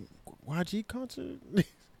YG concert?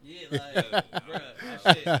 Yeah, like, bruh,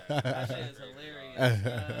 that shit is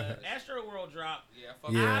hilarious. Astro World dropped. Yeah,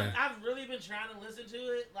 fuck Yeah. I've really been trying to listen to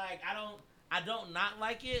it. Like, I don't not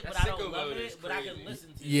like it, That but I don't sicko love mode it, is but I can crazy.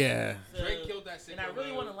 listen to it. Yeah. So, Drake killed that and I sicko really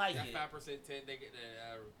mode. wanna like that it. 5% 10. They get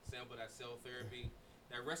that sample, that cell therapy.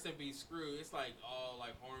 That rest and be screw. It's like all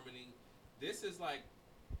like harmony. This is like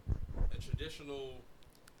a traditional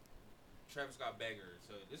Travis Scott banger.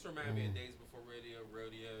 So this reminds me of Days Before Rodeo,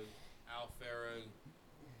 Al Farrow.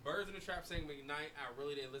 Birds in the Trap sang McKnight. I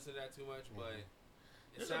really didn't listen to that too much, but it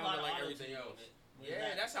There's a lot sounded of like auto-tune everything on else. it.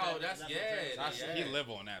 Yeah, that's how. That's yeah. He live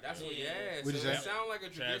on that. That's though. what. Yeah. Yeah. What So is it that? sound like a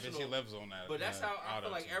Travis, he traditional. lives on that. But that's how I feel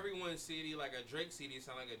like auto-tune. everyone's CD, like a Drake CD,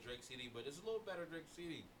 sound like a Drake CD, but it's a little better Drake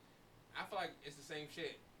CD. I feel like it's the same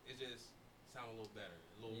shit. It just sound a little better.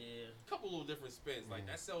 A little, couple little different spins. Like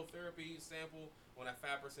that cell therapy sample on that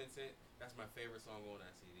 5% scent, that's my favorite song on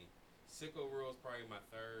that CD. Sicko World is probably my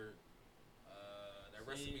third. That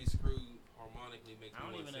Recipe Screw harmonically makes I me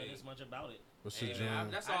don't want even to know sing. this much about it. What's the Hey, jam? man,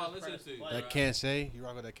 that's I all I just listen press to. play. That Can't Say. You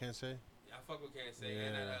rock with that Can't Say? I fuck with Can't Say.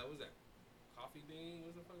 And Yeah. what was that? Coffee Bean?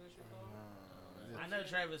 What's the fuck that shit called? I know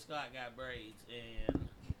Travis Scott got braids, and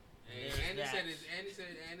And Andy said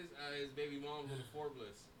his baby mom's on the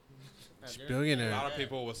Forbes. Billionaire. A lot of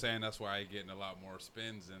people were saying that's why he's getting a lot more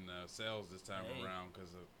spins and sales this time Hey. around because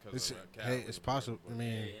It's, of hey, it's possible. I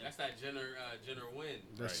mean, Yeah. That's that Jenner win.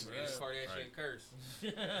 That's- Right. It's Kardashian Right. curse.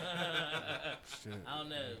 shit. I don't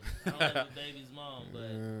know. I don't like the baby's mom, but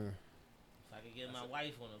Yeah. if I could get my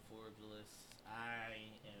wife on a Forbes list, I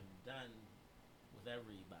am done with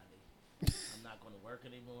everybody. I'm not going to work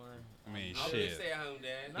anymore. I mean, I'll be a shit. stay-at-home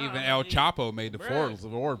dad. Nah, Even I'm El gonna Chapo made the Bruh. Forbes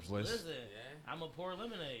list. Listen, Yeah. I'm a pour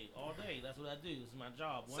lemonade all day. That's what I do. It's my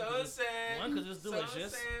job. One, So 'cause it's, sad. one, 'cause it's So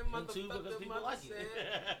delicious, sad, and two, because motherfucker, people like mother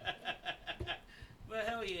it. But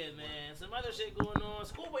hell yeah, man. Some other shit going on.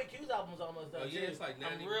 Schoolboy Q's album's almost done. Oh, yeah, too. it's like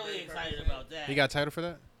I'm 90% really excited perfect. about that. He got title for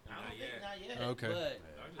that? I don't Not think yet. not yet. Okay. But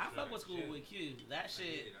I just fuck trying with to Schoolboy shit. Q. That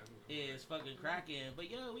shit is fucking cracking. But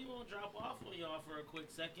yo, we won't drop off on y'all for a quick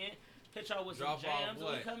second. Hit y'all with Drop some off jams. When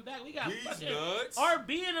we what? come back, we got These fucking nuts.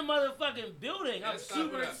 RB in the motherfucking building. I'm Let's talk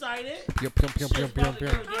super about- excited. Yep, yep, yep, Shit's yep, about yep, to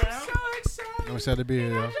yep. go down. excited. I'm excited to be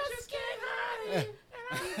here, I yo. just can't hide it.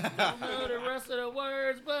 And I don't know the rest of the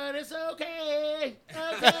words, but it's okay.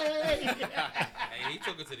 Okay. Hey, he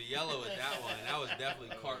took it to the yellow with that one. That was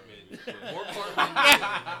definitely Cartman. More Cartman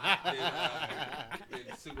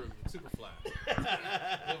than Super Fly.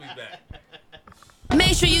 We'll be back.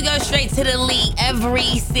 Make sure you go straight to the league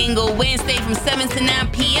every single Wednesday from 7 to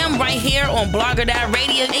 9 p.m. right here on Blogger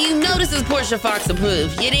Radio. And you know this is Portia Fox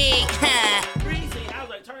approved. You dig? Breezy, I was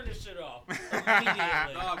like, turn this shit off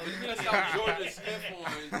immediately. Dog, you messed up Georgia Smith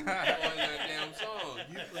on that damn song.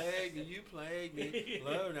 You plague me,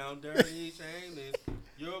 low down, dirty, shameless.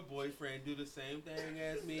 Your boyfriend do the same thing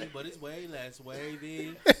as me, but it's way less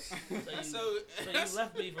wavy. So you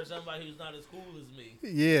left me for somebody who's not as cool as me.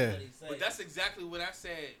 Yeah. But that's exactly what I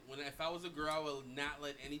said. If I was a girl, I would not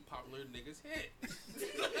let any popular niggas hit.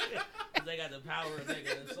 They got the power of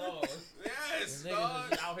making a song. Yes, And dog.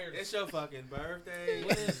 niggas is out here. It's your fucking birthday.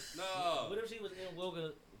 What if, No. what if she was in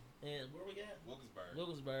Wilkes? And where we at?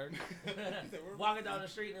 Wilkesburg. Walking down the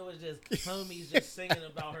street and it was just homies just singing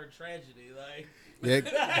about her tragedy, like.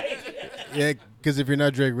 Yeah, because if you're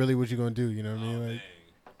not Drake, really, what you gonna do? You know what I mean? Like,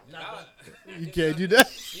 Nothing. you can't do that.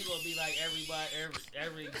 You gonna be like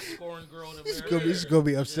every scoring girl in America. She's gonna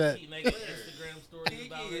be upset. Keep making Instagram stories Kiki,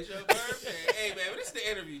 about it's it. your birthday. Hey, man, this is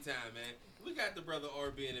the interview time, man. We got the brother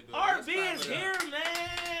RB in the building. RB is here, man.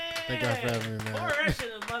 Thank God for having me, man. farESH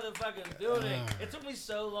in the motherfucking building. It took me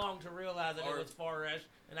so long to realize that it was farESH,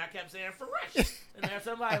 and I kept saying farESH. And then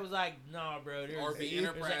somebody was like, "Nah, bro, there's RB there's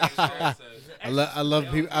Enterprises. an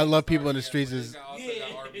extra- I love people in the streets. We Is also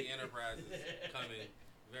got RB Enterprises coming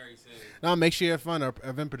very soon. no, make sure you have fun. Our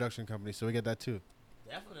event production company, so we get that too.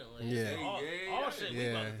 Definitely. Yeah. All shit we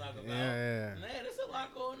about to talk about. Yeah. Man, there's a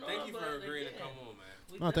lot going on. Thank you for but agreeing to again, come on,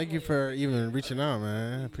 man. we No, thank you definitely- for even reaching out,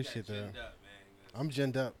 man. I You appreciate got that. ginned up, man. I'm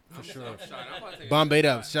ginned up for sure. I'm shot. I'm about to take a Bombay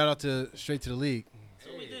up. shot. Shout out to Straight to the League.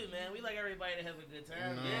 That's what we do, man. We like everybody to have a good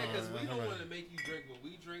time. No. Yeah, because we don't alright. want to make you drink what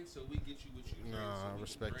we drink, so we get you what you drink. No, so I we can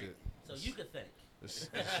respect drink. it. So you could think. This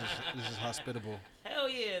is hospitable. Hell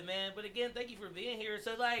yeah, man. But again, thank you for being here.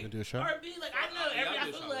 So like, Gonna do a shot? RB, like I know Yeah, I'll I do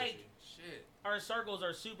a feel shot with like you. Shit. our circles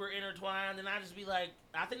are super intertwined, and I just be like,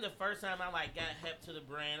 I think the first time I like got hep to the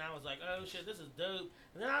brand, I was like, oh shit, this is dope.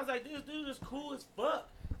 And then I was like, this dude is cool as fuck.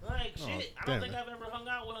 Like Oh, shit, I don't damn think it. I've ever hung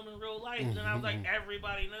out with him in real life. And then I was like,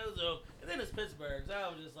 everybody knows him. And then it's Pittsburgh, so I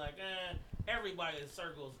was just like, everybody's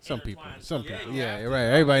circles Some people, intertwined. some Yeah, people. you Yeah, have you're to. right.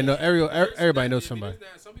 Everybody know. There's Everybody knows that- somebody.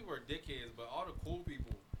 there's that- Some people are dickheads, but all the cool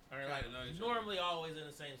people Or like kinda know each other. normally always in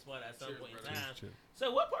the same spot at some Cheers, point in brother. time. Cheers.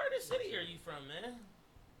 So what part of the city are you from, man?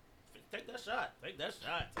 Take that shot. Take that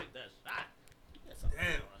shot. Take that shot. Get something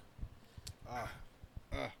Damn.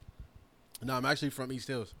 going. No, I'm actually from East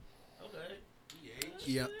Hills. Okay.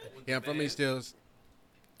 Yeah, yeah, I'm from East Hills.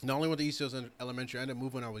 Not only went to East Hills in elementary, I ended up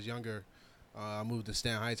moving when I was younger. I moved to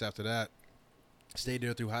Stanton Heights after that. Stayed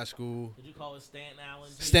there through high school. Did you call it Stanton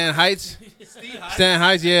Island? too? Stanton Heights? Steve Heights. Stanton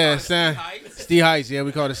Heights, yeah. Steve Stan Heights. Steve Heights, yeah,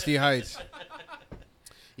 we call it Steve Heights.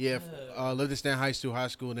 Yeah, lived in Stanton Heights through high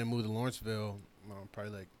school and then moved to Lawrenceville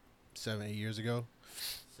probably like 7-8 years ago.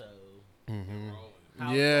 So. Mm-hmm.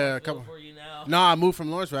 how's Yeah, a Lawrenceville couple. for you now? No, I moved from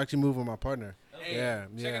Lawrenceville. I actually moved with my partner. Hey, Yeah,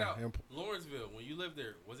 check it yeah. out. Lawrenceville, when you lived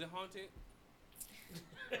there, was it haunted?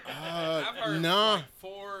 Uh, I've heard nah. like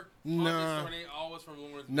 4 Nah. haunted stories, they always from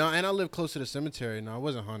Lawrenceville. No, and I lived close to the cemetery. No, I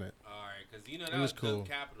wasn't haunted. Alright, because you know that It was was cool. the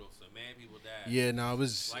capital, so mad people died. Yeah, no, it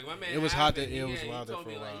was. Like my man, It was hot. Ivan, It was he wild there told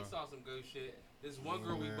for a me like he while. saw some ghost shit. This one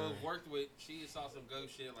girl we man. both worked with, she saw some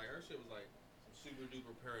ghost shit. Like her shit was like some super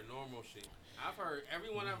duper paranormal shit. I've heard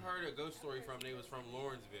everyone I've heard a ghost story from, they was from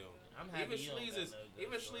Lawrenceville. I'm happy Even you don't got Schleeze's, no ghost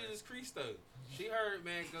even story. Schleeze's Cristo. She heard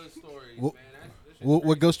man ghost stories, What- man. That shit's What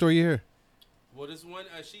crazy. ghost story you hear? Well, this one,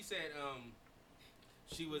 she said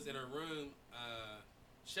she was in her room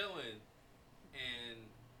chilling, and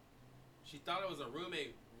she thought it was a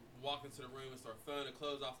roommate walked into the room and started throwing the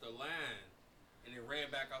clothes off the line, and then ran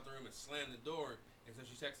back out the room and slammed the door. And so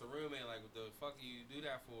she texted the roommate like, "What the fuck you do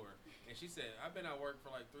that for?" And she said, "I've been at work for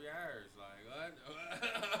like 3 hours." Like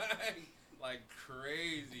what? Like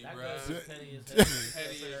crazy, That bro. ghost is petty as hell.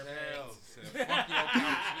 Petty as hell. Said, "Fuck your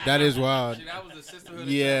couch." That is wild. Shit, that was the sisterhood. of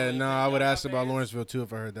Yeah, family. no, Man, I would y'all ask got about fans? Lawrenceville too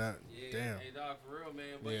if I heard that. Yeah, Damn. hey dog, for real,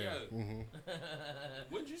 man. But Yeah. yo,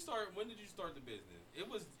 Mm-hmm. when did you start the business? It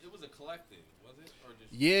was a collective, was it, or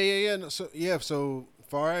just? Yeah. No, so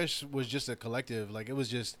farESH was just a collective. Like it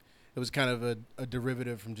was kind of a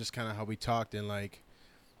derivative from just kind of how we talked and like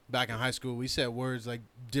back in high school we said words like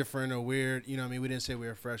different or weird. You know what I mean? We didn't say we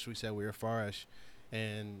were fresh. We said we were farESH,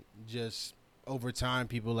 and just over time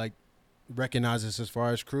people like recognize us as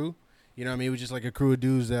farESH crew. You know what I mean? It was just like a crew of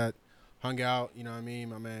dudes that hung out. You know what I mean?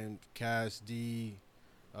 My man Cass, D,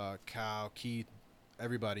 Kyle, Keith,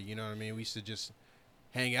 everybody. You know what I mean? We used to just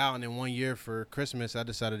hang out, and then one year for Christmas, I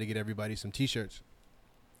decided to get everybody some T-shirts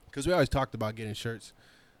because we always talked about getting shirts,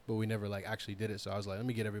 but we never like actually did it. So I was like, let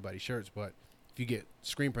me get everybody shirts. But if you get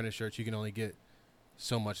screen printed shirts, you can only get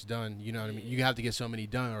so much done. You know what I mean? You have to get so many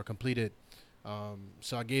done or completed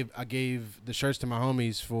So I gave the shirts to my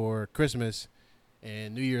homies for Christmas,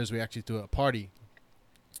 and New Year's we actually threw a party.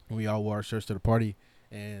 We all wore our shirts to the party,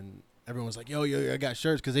 and everyone was like, yo, I got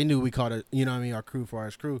shirts, because they knew we called it, you know what I mean, our crew,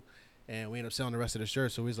 farESH crew. And we ended up selling the rest of the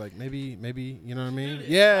shirts. So we was like, maybe, you know what I mean?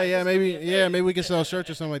 Maybe we can sell shirts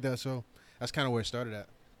or something like that. So that's kind of where it started at.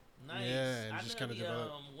 Nice. Yeah, and I just know kind of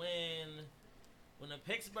developed. when the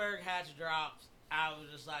Pittsburgh hatch dropped, I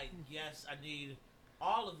was just like, yes, I need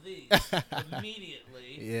all of these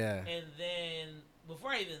immediately. Yeah. And then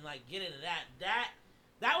before I even like get into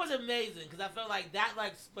that was amazing, because I felt like that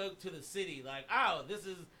like spoke to the city, like, oh, this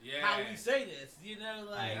is how we say this, you know,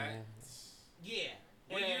 like, yeah.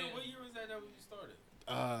 What year was that when you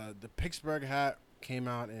started? The Pittsburgh hat came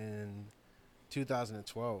out in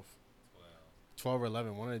 2012. 12 or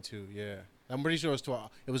 11, one of the two, yeah. I'm pretty sure it was 12.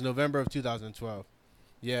 It was November of 2012.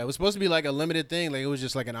 Yeah, it was supposed to be like a limited thing. Like, it was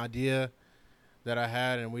just like an idea that I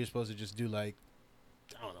had, and we were supposed to just do like,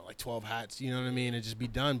 I don't know, like 12 hats, you know what I mean, and just be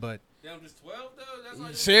done. But Damn, just 12 though? That's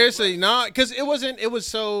like seriously, no, because it was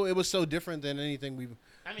so different than anything we've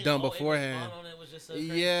done beforehand. It was just so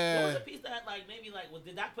crazy. Yeah. What was the piece that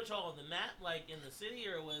did that put y'all on the map, like in the city,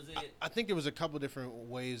 or was it? I think there was a couple different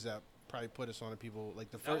ways that probably put us on to people. Like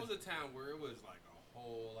the first. That was a time where it was like a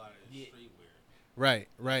whole lot of streetwear. Right,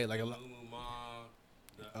 like a lot.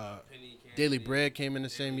 Penny Candy, Daily Bread came in the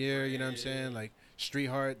same year. You know what I'm saying? Like Street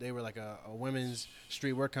Heart, they were like a women's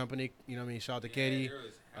streetwear company. You know what I mean? Shout out to Katie.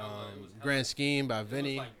 Grand Scheme by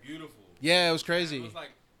Vinny. It was like beautiful. Yeah, it was crazy. It was like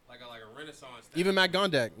a Renaissance. Even Matt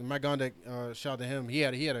Gondek, shout out to him. He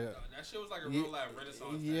had a. That shit was like a real life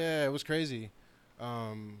Renaissance. Yeah, it was crazy.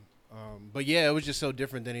 But yeah, it was just so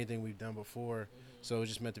different than anything we've done before. Mm-hmm. So it was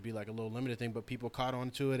just meant to be like a little limited thing, but people caught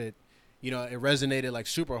on to it. It resonated like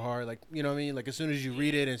super hard. Like, you know what I mean? Like as soon as you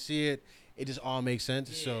read it and see it, it just all makes sense.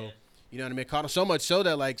 Yeah. So, you know what I mean? Caught on so much so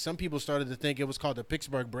that like some people started to think it was called the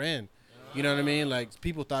Pittsburgh brand. You know what I mean? Like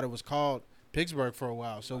people thought it was called Pittsburgh for a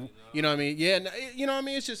while. So, you know what I mean? Yeah, you know what I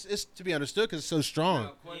mean? It's to be understood because it's so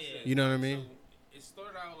strong. You know what I mean? So it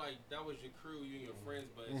started out like that was your crew, you and your friends,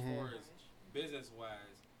 but as far as business-wise,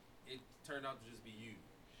 it turned out to just be you.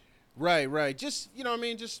 Right. Just, you know what I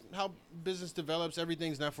mean? Just how business develops.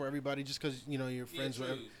 Everything's not for everybody. Just because, you know, you're friends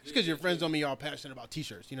with. Just because you're friends don't mean y'all passionate about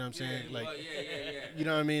T-shirts. You know what I'm saying? Yeah. You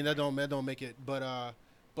know what I mean? That don't make it.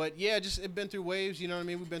 But yeah, just it been through waves. You know what I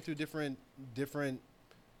mean? We've been through different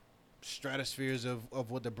stratospheres of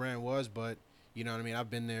what the brand was. But you know what I mean? I've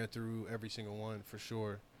been there through every single one for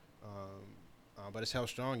sure. But it's held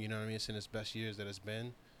strong. You know what I mean? It's in its best years that it's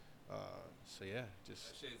been. So yeah, just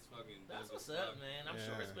that shit's fucking. That's what's up, man. I'm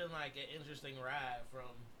sure it's been like an interesting ride from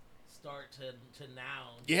start to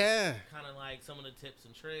now. Yeah. Kind of like some of the tips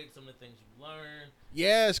and tricks, some of the things you learned.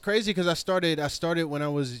 Yeah, it's crazy because I started when I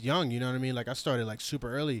was young. You know what I mean? Like I started like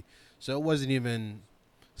super early, so it wasn't even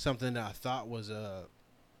something that I thought was a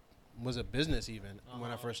business even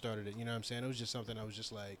when I first started it. You know what I'm saying? It was just something I was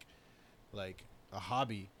just like a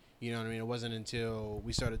hobby. You know what I mean? It wasn't until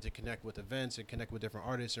we started to connect with events and connect with different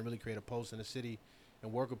artists and really create a pulse in the city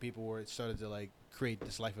and work with people where it started to like create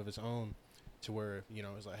this life of its own to where, you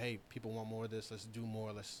know, it's like, hey, people want more of this. Let's do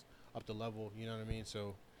more. Let's up the level. You know what I mean?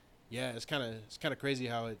 So, yeah, it's kind of crazy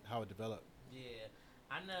how it developed. Yeah.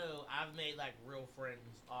 I know I've made like real friends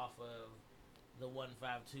off of the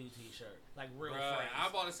 152 T-shirt, like real friends. I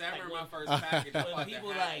bought a sample in my first package. When people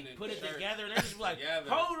like put it together and they're just like,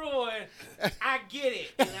 hold on, I get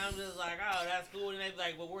it, and I'm just like, oh, that's cool. And they be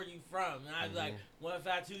like, well, where are you from? And I was like,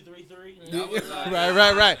 15233.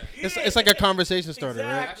 Right. It's like a conversation starter,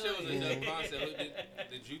 exactly. Right? That shit was a dope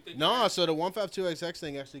concept. Did you think? No, so the 152XX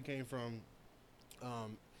thing actually came from,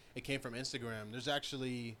 Instagram. There's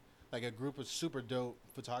actually like a group of super dope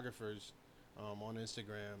photographers on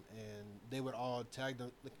Instagram, and they would all tag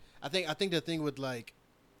them. I think the thing with like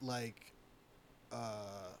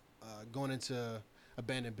going into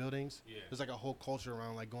abandoned buildings, there's like a whole culture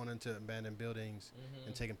around like going into abandoned buildings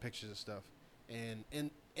and taking pictures of stuff. And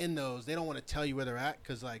in those, they don't want to tell you where they're at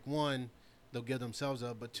because like one, they'll give themselves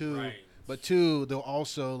up, but two, they'll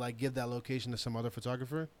also like give that location to some other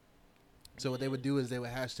photographer. So what they would do is they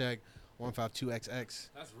would hashtag 152XX.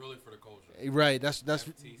 That's really for the culture. Right. That's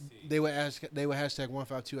FTC. They would hashtag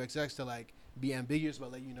 152XX to like be ambiguous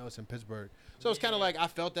but let you know it's in Pittsburgh. So it's kind of like I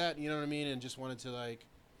felt that, you know what I mean, and just wanted to like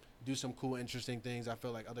do some cool, interesting things. I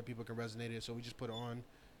felt like other people could resonate it, so we just put it on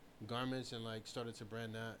garments and like started to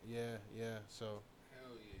brand that. Yeah. So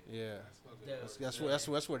hell yeah. That's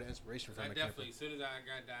where the inspiration from it came from. As soon as I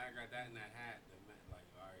got that in that hat, like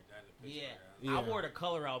all right, that's a picture. Yeah. I wore the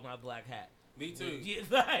color out my black hat. Me too. Yeah,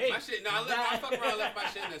 like, my shit. No, I fuck around, left my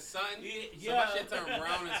shit in the sun. So my shit turned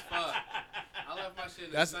brown as fuck. I I left my shit in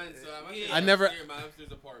the That's- sun, so my yeah. shit I never- in my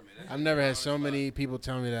upstairs apartment. That I've shit never had hard so as many fuck. people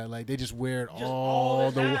tell me that. Like, they just wear it Just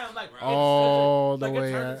all the way. time. Like, all the like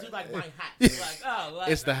way it out. turns into like my hat. It's like, oh,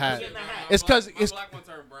 like, It's the I'm hat. getting the hat. It's 'cause my it's- black one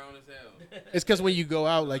turned brown as hell. It's because when you go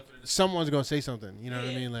out, like, someone's going to say something. You know what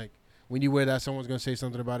I Yeah. mean? Like, when you wear that, someone's going to say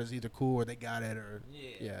something about it. It's either cool or they got it or,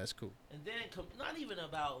 yeah, it's cool. And then not even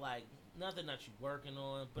about like nothing that you're working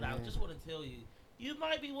on, but I Mhm. just want to tell you, you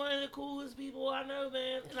might be one of the coolest people I know,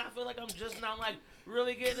 man. And I feel like I'm just not like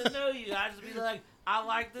really getting to know you. I just be like, I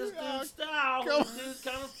like this dude's style. Come This dude's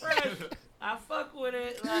kind of fresh. I fuck with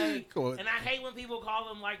it. Like, Cool. and I hate when people call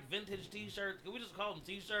them like vintage T-shirts. Can we just call them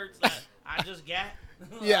T-shirts? Like, I just got.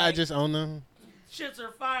 Yeah, I Like, just own them. shits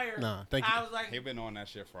are fire. Nah, thank you. I was like, He been on that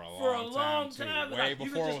shit for a For a long long too. time, Way like, you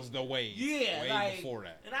before could it just- was the wave. yeah, Way like, before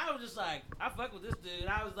that. and I was just like, I fuck with this dude.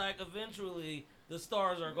 I was like, eventually the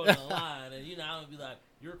stars are going to align, and I'm gonna be like,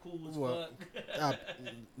 you're cool as Well, fuck.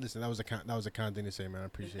 Listen, that was a kind thing to say, man. I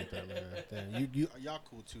appreciate that, man. Damn, y'all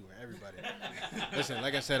cool too, man. Everybody. Listen,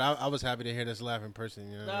 like I said, I was happy to hear this laugh in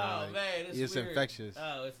person. You know, No, like, man, it's weird. infectious.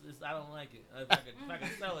 Oh, it's I don't like it. If I can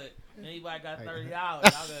sell it, anybody got $30, I'll go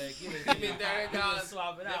ahead give it. Give me $30.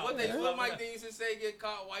 Swap it out. What they Swap what it Mike out. Dean used to say, get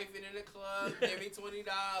caught wifing in the club, give me $20.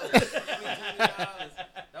 Give me $20.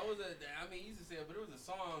 That was he used to say it, but it was a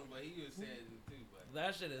song, but he was saying it too. But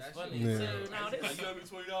That shit is that funny. shit- Yeah. So now this, like, you owe me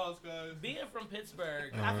 $20, guys. being from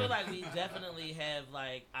Pittsburgh, I feel like we definitely have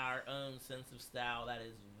like our own sense of style that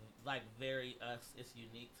is like very us. It's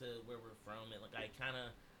unique to where we're from. It like kind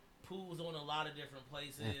of pools on a lot of different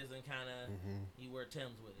places and kind of you wear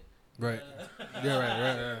Tim's with it. Right. Yeah,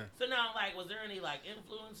 right. So now, like, was there any like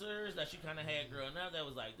influencers that you kind of had growing up that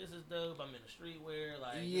was like, this is dope. I'm in the streetwear,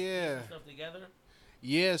 like, let's put Yeah. some stuff together.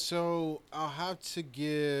 Yeah, so I'll have to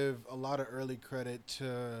give a lot of early credit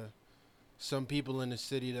to some people in the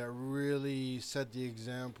city that really set the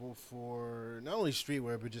example for not only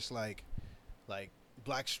streetwear but just like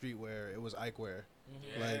black streetwear. It was Ikewear.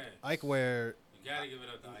 Mm-hmm. Yeah. Like Ikewear, You gotta give it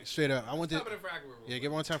up to Ike. straight up. I went to Top of the frag real yeah, quick.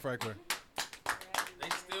 give one time for Ikewear. They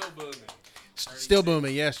still booming. Still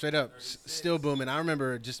booming, yeah, straight up, 36. still booming. I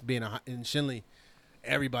remember just being in Shinley,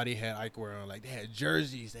 everybody had Ikewear on. Like they had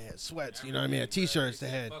jerseys, they had sweats, you know what I mean? T-shirts, they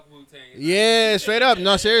had. Fuck Wu-Tang. Yeah, straight up.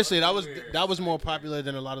 No, seriously, that was more popular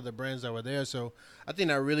than a lot of the brands that were there. So I think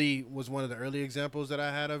that really was one of the early examples that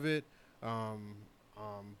I had of it.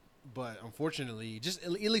 But unfortunately, just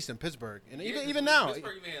at least in Pittsburgh, and Yeah, even now,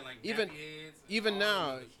 Pittsburgh even had, like, even- nappy heads and even all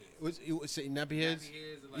now, that shit. it was nappy heads. Nappy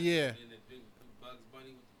heads and, like, Yeah. and the big Bugs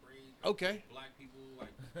Bunny with the braids. Okay. Black people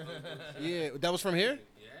like. Yeah, that was from here.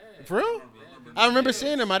 Yeah. For real? Yeah. I remember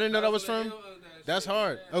seeing them. I didn't know that was Bugs from. Bunny, that That's shit.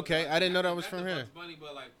 hard. Yeah, Okay, I didn't know that not was from the here. Bugs Bunny,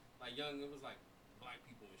 but like young, it was like black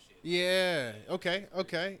people and shit. Yeah. Okay.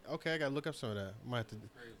 I gotta look up some of that. Might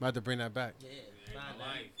have to bring that back. Yeah, Yeah, find my out.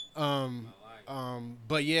 life. Um. My life.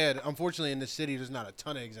 But yeah, unfortunately in the city, there's not a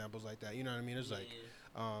ton of examples like that. You know what I mean? It's like,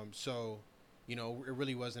 Yeah. so, you know, it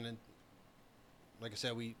really wasn't. Like I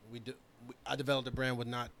said, I developed a brand with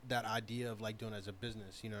not that idea of like doing it as a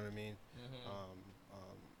business. You know what I mean? Mhm.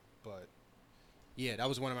 But yeah, that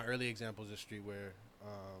was one of my early examples of streetwear.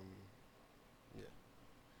 Yeah.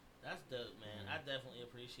 That's dope, man. I definitely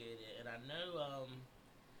appreciate it, and I know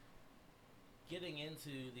getting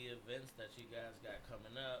into the events that you guys got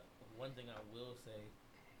coming up. One thing I will say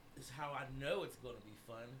is how I know it's going to be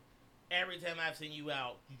fun. Every time I've seen you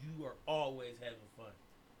out, you are always having fun.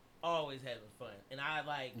 Always having fun, and I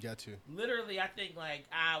like. Got to. Literally, I think like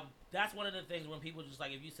that's one of the things when people just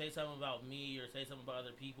like if you say something about me or say something about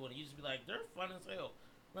other people and you just be like they're fun as hell.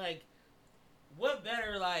 Like, what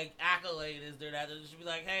better like accolade is there that to just be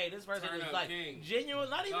like, hey, this person Turn is up like king.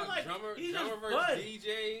 genuine, not even Dog, like drummer he's versus just fun.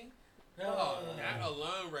 DJ. Oh, that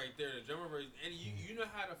alone right there, the drummer versus, and you know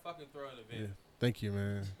how to fucking throw an Yeah. event. Thank you,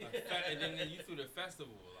 man. And then you threw the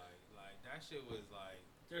festival, like that shit was like.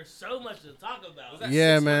 There's so much to talk about. Was that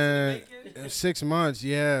Yeah, 6 months in the man. making? It was 6 months.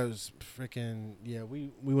 Yeah, it was freaking. Yeah, we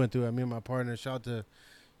went through it. Me and my partner. Shout out to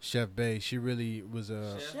Chef Bay. She really was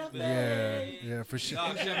a. Chef Yeah, Bay. yeah, for sure.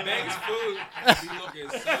 Dog, Chef Bay's food be looking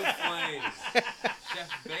so flame. Chef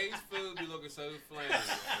Bay's food be looking so flame.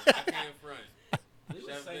 I can't front. We was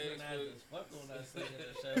Chef singing Bay's as food. as fuck on us singing the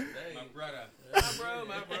Chef Bay. My brother. My bro. I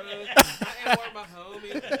am one my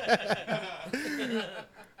homie.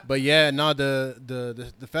 But yeah, no,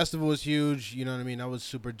 the festival was huge. You know what I mean? That was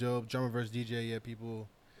super dope. Drummer versus DJ. Yeah, people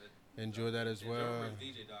enjoy that as The well. drummer versus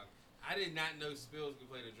DJ, dog. I did not know Spills could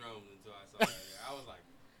play the drums until I saw that. I was like,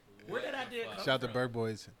 Where did what that the idea fuck? come Shout out to from? Berg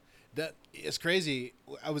Boys. That it's crazy.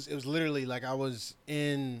 It was literally like I was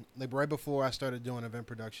in like right before I started doing event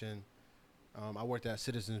production. I worked at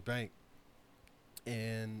Citizens Bank,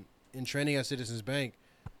 and in training at Citizens Bank,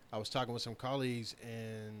 I was talking with some colleagues,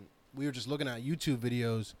 and we were just looking at YouTube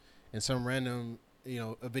videos, and some random,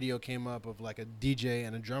 a video came up of like a DJ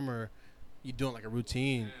and a drummer, you doing like a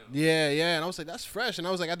routine. Damn. Yeah, and I was like, that's fresh. And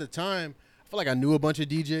I was like, at the time, I feel like I knew a bunch of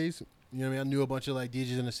DJs. You know what I mean? I knew a bunch of like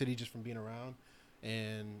DJs in the city just from being around,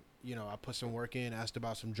 and I put some work in, asked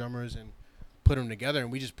about some drummers, and put them together,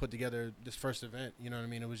 and we just put together this first event. You know what I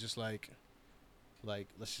mean? It was just like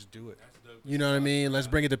let's just do it. That's dope. You know what I mean? Let's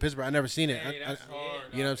bring it to Pittsburgh. I never seen it. Hey, that's hard.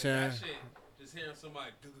 you know what I'm saying? That shit, just hearing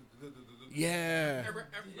somebody. Yeah.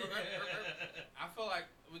 I feel like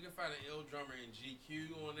we can find an ill drummer in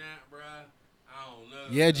GQ on that, bruh. I don't know.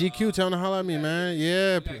 Yeah, GQ, tell them to holler at me, man.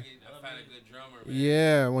 Yeah. We gotta find a good drummer, man.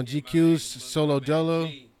 Yeah, when Get my GQ's man, solo my man dolo.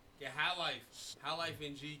 G. Get High Life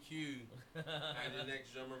in GQ. And the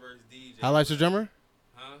next drummer versus DJ. Highlights a drummer?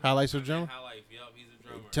 Huh? Highlights a My man drummer? High Life, yup, he's a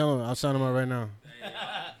drummer. Tell him, I'll sign him up right now. Hey,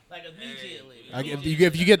 Like immediately.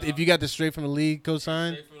 If you got the straight from the league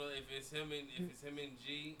co-sign, if it's him and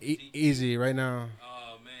G, easy right now.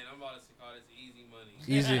 Oh man, I'm about to call this easy money.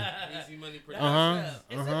 Easy. Easy money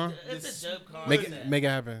Uh-huh. It's a dope concept. Make it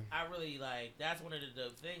happen. I really like. That's one of the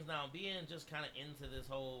dope things. Now being just kind of into this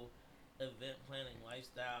whole event planning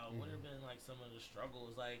lifestyle. What have been like some of the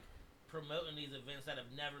struggles, like promoting these events that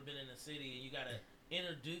have never been in the city, and you got to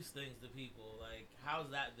introduce things to people. Like, how's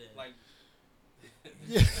that been? Like,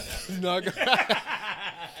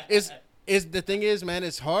 it's the thing is, man,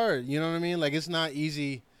 it's hard. You know what I mean? Like, it's not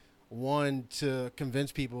easy, one, to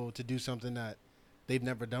convince people to do something that they've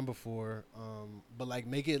never done before, but like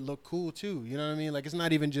make it look cool too. You know what I mean? Like, it's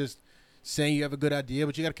not even just saying you have a good idea,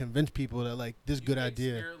 but you got to convince people that like this good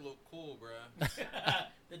idea. Spirit look cool, bro.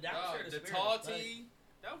 the tall tea,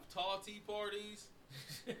 them tall tea parties.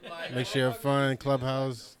 Like, Make sure you're fun,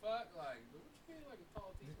 clubhouse. Fuck, like, what you mean, like a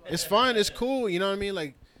tall tea party? It's fun. It's cool. You know what I mean?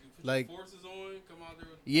 You put Like. your forces on, come out there.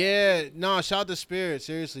 Yeah, no, shout out to Spirit.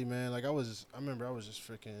 Seriously, man. Like, I remember I was just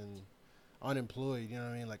freaking unemployed, you know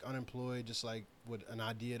what I mean? Like, unemployed, just like with an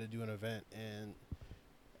idea to do an event. And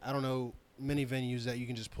I don't know, many venues that you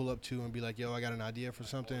can just pull up to and be like, yo, I got an idea for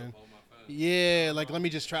something. On my phone. Yeah, like, let me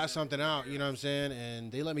just try something out, you know what I'm saying?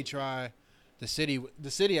 And they let me try the city.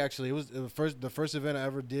 The city, actually, it was the first event I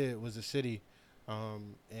ever did was the city.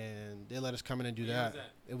 And they let us come in and do What year that. was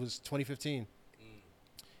that? It was 2015.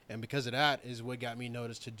 And because of that is what got me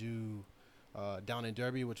noticed to do Down in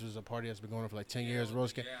Derby, which was a party that's been going on for like 10 years.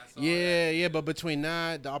 Rose Ca- I saw yeah. But between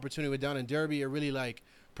that, the opportunity with Down in Derby, it really like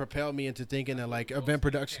propelled me into thinking that like event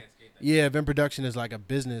production. Yeah, event production is like a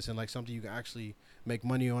business and like something you can actually make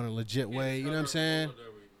money on in a legit way. You know what I'm saying?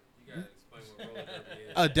 You gotta explain what roller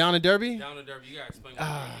derby is. Down in Derby? Down in Derby, you gotta explain what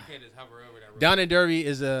you can't just hover over that roller. Down in Derby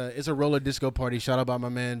is a roller disco party. Shout out by my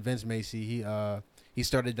man Vince Macy. He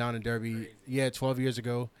started Down in Derby, Crazy. 12 years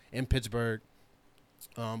ago in Pittsburgh.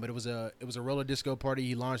 But it was a roller disco party.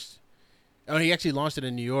 He actually launched it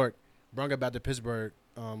in New York, brought it back to Pittsburgh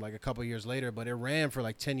like a couple years later. But it ran for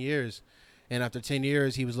like 10 years, and after 10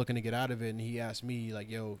 years, he was looking to get out of it, and he asked me like,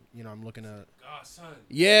 "Yo, I'm looking to." God, son.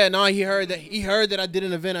 Yeah, no, he heard that I did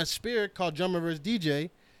an event at Spirit called Drummer vs. DJ.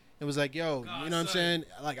 It was like, yo, God, you know what I'm son. saying?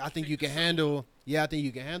 Like, I think you can Take handle. Yeah, I think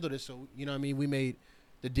you can handle this. So, you know what I mean? We made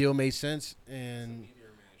the deal made sense, and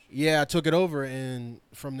yeah, I took it over, and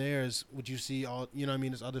from there is what you see all. You know what I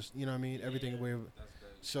mean? There's others. You know what I mean? Everything where. That's dope.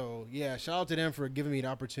 So yeah, shout out to them for giving me the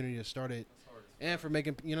opportunity to start it, That's hard as fuck. and for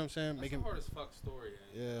making. You know what I'm saying? That's Making. a hard as fuck story.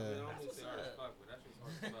 Yeah. I mean, I don't That's want to say what's hard as up. fuck, but that's just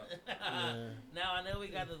hard as fuck. Yeah. Now I know we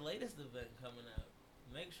got the latest event coming up.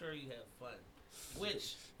 Make sure you have fun.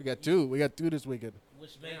 Which We got two this weekend.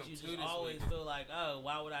 makes Damn, you two just this always weekend. feel like, oh,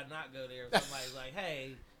 why would I not go there? If somebody's like,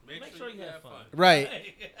 hey, make sure you have fun. Right.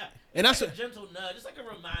 Like And that's a what. gentle nudge, just like a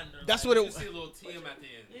reminder. That's like, what You it. see a little TM at the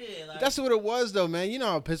end. Yeah, like, That's what it was, though, man. You know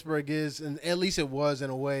how Pittsburgh is, and at least it was in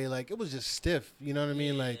a way. Like, it was just stiff. You know what I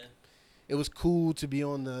mean? yeah. Like, it was cool to be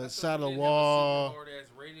on the That's side of why the we didn't wall. have a super hard-ass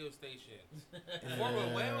radio station. Before when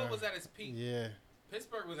Whammo was at its peak, Yeah.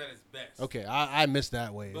 Pittsburgh was at its best. Okay, I missed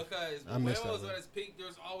that wave. Because I when missed Whammo that was one. at its peak,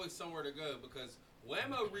 there's always somewhere to go. Because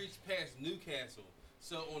Whammo reached past Newcastle.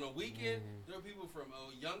 So on a weekend, there are people from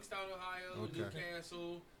Youngstown, Ohio, Okay.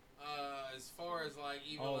 Newcastle, as far as like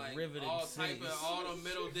even All like riveting all type cities. of all the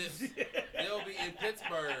middle dips. They'll be in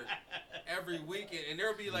Pittsburgh every weekend, and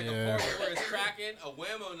there'll be like Yeah. a party where it's cracking, a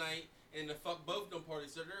Whammo night, and the fuck both them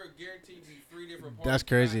parties. So there are guaranteed to be 3 different parties. That's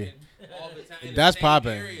crazy. cracking all the time. in the That's same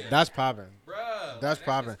popping. area. That's popping. Bruh, That's just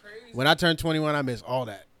popping. crazy. When I turned 21, I missed all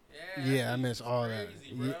that. Yeah, Yeah, that I shit missed is all that.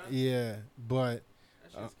 crazy, bruh. Yeah, but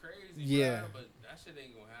That shit's crazy, yeah. bruh, but that shit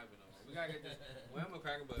ain't gonna happen no more. We gotta get this. Well, I'm gonna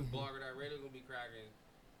cracking, but Blogger.radio gonna be cracking.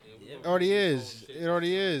 And we Yeah. gonna it already do this is. whole shit It already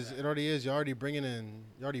just is. like It that. already is. You're already bringing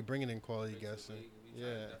in quality Fix it, guests. we try to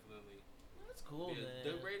Yeah. definitely. That's cool, Be a man.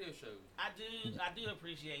 dope radio show. I do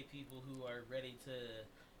appreciate people who are ready to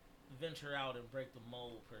venture out and break the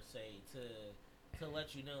mold per se to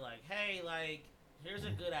let you know like, hey, like here's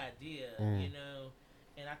a good idea, you know.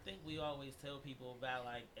 And I think we always tell people about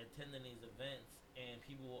like attending these events, and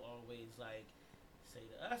people will always like say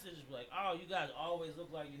to us, it's just be like, oh, you guys always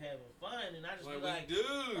look like you having fun, and I just be like, we do.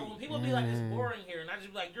 oh, when people be like, it's boring here, and I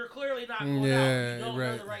just be like, you're clearly not going out. You don't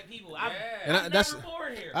know the right people. I'm that's never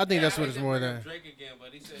bored here. I think that's what I it's hate to more bring than. up Drake again,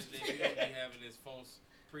 but he says they don't be having this false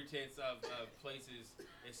pretense of places.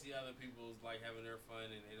 They see other people's like having their fun,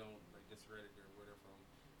 and they don't like discredit or where they're from.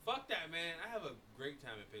 Fuck that, man. I have a great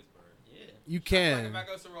time in Pittsburgh. Yeah. You Like, can. if I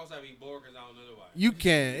go somewhere else, I'd be bored because I don't know nobody. You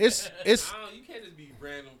can. It's. You can't just be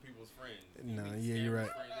random people's friends. No, You be yeah, you're right.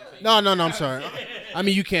 friends. They No, say- I'm sorry. I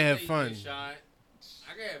mean, you can have they say fun. you get shot.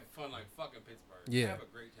 I can have fun like fucking Pittsburgh. Yeah. I have a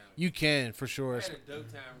great time. You can for sure. I had a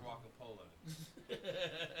dope time rocking polo.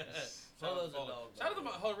 Polo's a dog. Shout out to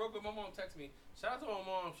my hold on, real quick. My mom texted me. Shout out to my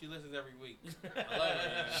mom. She listens every week. I love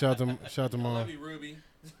her. Man. Shout out to I mom. love you, Ruby.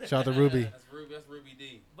 Shout out to Ruby. That's Ruby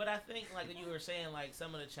D. But I think, like you were saying, like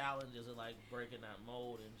some of the challenges are like breaking that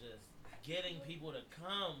mold and just getting people to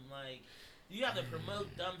come. Like, do you have to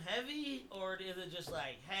promote Dumb Heavy, or is it just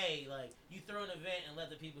like, hey, like you throw an event and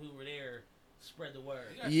let the people who were there spread the word?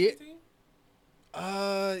 You got a Yeah. street team?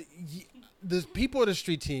 The people of the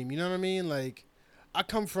street team. You know what I mean? Like, I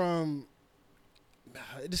come from.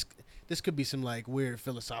 This could be some like weird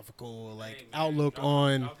philosophical like Hey, man, outlook drop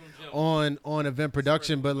on them gems. event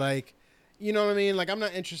production, but like, you know what I mean? Like, I'm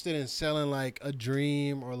not interested in selling like a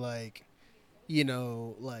dream or like, you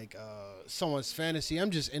know, like someone's fantasy.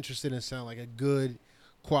 I'm just interested in selling like a good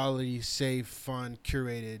quality, safe, fun,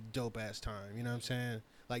 curated, dope ass time. You know what I'm saying?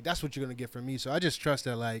 Like, that's what you're gonna get from me. So I just trust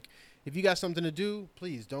that, like, if you got something to do,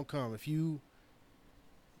 please don't come. If you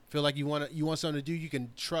feel like you want something to do, you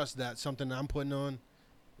can trust that something that I'm putting on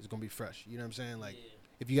is gonna be fresh. You know what I'm saying? Like, Yeah.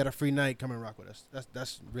 if you got a free night, come and rock with us.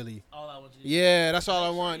 That's really. All I want you to Yeah, that's all I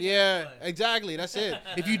Make sure want. you Yeah, have fun. exactly. That's it.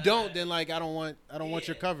 If you don't, then like I don't want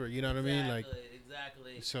your Yeah. cover. You know what I mean? Like,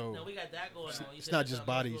 exactly. so- no, we got that going on. You it's said not there's just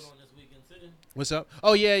something else bodies. going on this weekend too? what's up?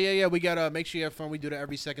 Oh yeah. We got make sure you have fun. We do that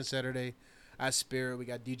every second Saturday. At Spirit, we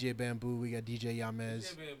got DJ Bamboo, we got DJ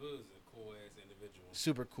Yamez. DJ Bamboo is a cool ass individual.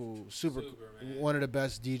 Super cool, super man. one of the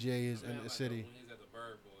best DJs Man, in the like city. When he was at the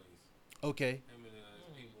Bird Boys, Okay. him and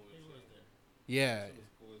his people and He was shit. there. Yeah. He was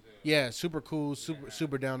cool as hell. Yeah, super cool,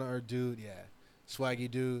 super down to earth dude. Yeah,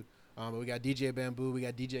 swaggy dude. But we got DJ Bamboo, we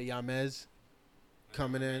got DJ Yamez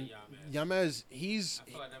coming in. Yamez, he's I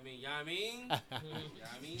feel like that mean Yamin.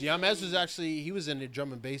 Yamez was actually he was in the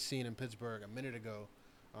drum and bass scene in Pittsburgh a minute ago,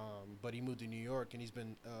 but he moved to New York and he's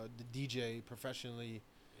been the DJ professionally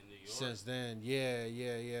in New York. since then. Yeah,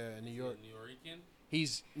 in New York. New Yorican.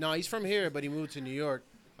 He's from here, but he moved to New York.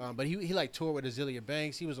 But he like toured with Azealia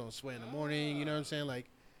Banks. He was on Sway in the Morning. You know what I'm saying? Like,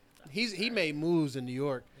 he made moves in New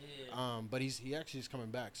York. Yeah. But he actually is coming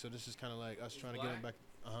back. So this is kind of like us trying to get him back.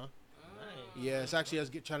 Oh. Yeah, it's actually us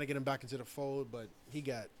trying to get him back into the fold. But he.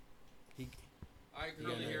 I ain't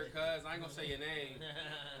curly hair, cuz I ain't gonna say your name,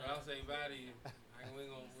 but I'll say body. We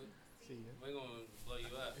ain't gonna blow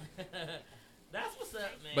you up. That's what's up,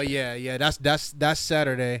 man. But yeah, that's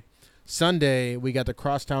Saturday. Sunday we got the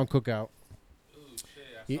Crosstown Cookout. Ooh, shit,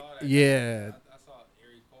 I saw that. Yeah. I saw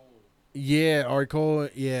Ari Cole. Yeah, Ari Cole.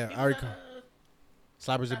 Yeah, He Ari was Cole. at,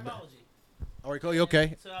 Slappers. Typology. Ari Cole, you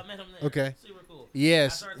okay? So I met him there. Okay. Super cool.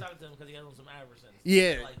 Yes. I started talking to him because he had on some Iversons.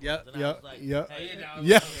 Yeah. Like Yep. ones, and I was Yep. like, Yep. hey,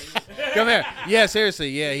 Yeah. Come here. Yeah, seriously.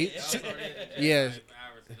 Yeah. Yeah.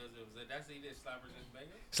 That's he did Slappers and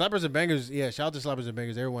Bangers. Slappers and Bangers. Yeah. Shout out to Slappers and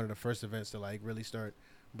Bangers. They were one of the first events to like really start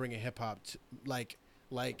bringing hip hop like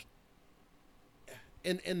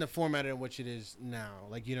in the format in which it is now.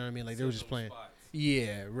 Like, you know what I mean? Like they were just playing. Spots.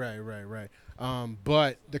 Yeah. Right.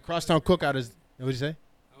 But the Crosstown Cookout is. What'd you say?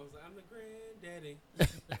 I was like, I'm the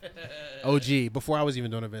granddaddy. OG. Before I was even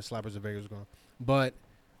doing events, Slappers and Bangers was going. But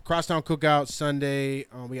Crosstown Cookout Sunday.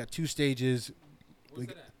 We got 2 stages. Where's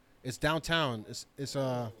it at? It's downtown. It's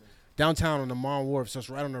downtown on the Marne Wharf, so it's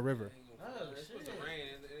right on the river. Oh, It's supposed to shit. rain.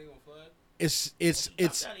 It ain't gonna flood.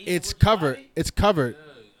 It's covered. It's covered.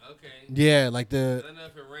 Okay. Yeah, like the I know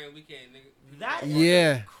if it rain, we can't. Nigga. That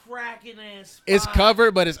Yeah. cracking ass spot. it's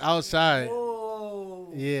covered, but it's outside.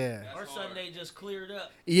 Whoa. Yeah, Our That's hard. Sunday just cleared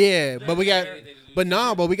up. yeah, but we got, They do but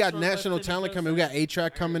shit. we got So national let's finish talent those coming. We got things.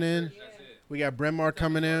 A-Track coming in. That's it. We got Bryn Mawr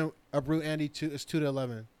coming in. Uproot Andy 2. It's 2 to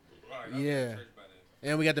 11. Right, Yeah.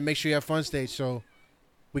 And we got to make sure you have fun stage. So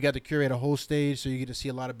we got to curate a whole stage so you get to see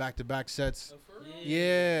a lot of back-to-back sets.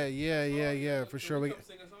 Yeah, for sure. We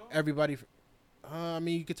everybody. I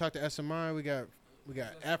mean, you could talk to SMI. We got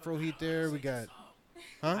Afro Heat there. We got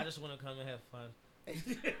Huh? I just want to come and have fun.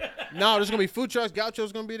 No, there's gonna be food trucks.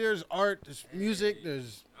 Gaucho's gonna be there. There's art. There's music.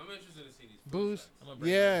 There's I'm interested to see these food booze. trucks. I'm gonna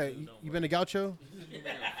bring Yeah, my food, you don't been to Gaucho? You been to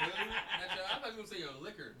food? I thought you were gonna say your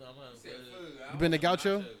liquor. No, I'm gonna You said food. food. I You been to want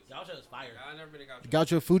some Gaucho? nachos. Gaucho is fire. I never been to Gaucho.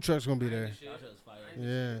 Gaucho food truck's gonna be there. Gaucho is fire.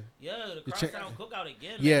 Yeah. Yo, the The Crosstown Cookout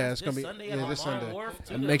again. Yeah, man. it's gonna be- Sunday yeah, at this Lamar Sunday. Wharf,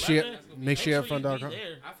 2 And to make sure 11. make sure you have fun, you dog. be Huh?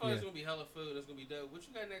 there. I thought it Yeah. was gonna be hella food. That's gonna be dope. What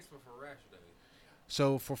you got next for farESH Day?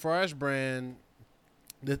 So for farESH brand,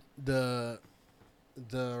 the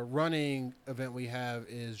running event we have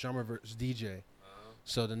is drummer versus DJ.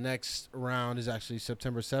 So the next round is actually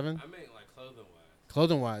September 7th. I mean, like clothing wise.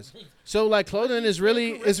 Clothing wise. So like clothing is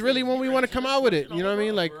really when we want to come out with it. You know what I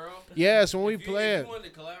mean? Like Bro, yeah, so when we if play if it. you wanted to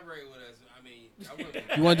collaborate with us, I mean, I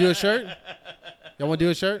wouldn't. You want to do a shirt? Y'all want to do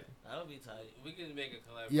a shirt? That would be tight. We can make a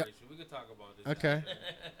collaboration. We can talk about this. Okay.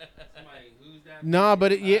 Somebody, who's that? Nah,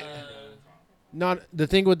 but it, yeah. Uh, No, the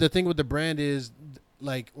thing with the brand is,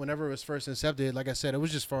 like, whenever it was first incepted, like I said, it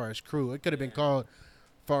was just farESH Crew. It could have been called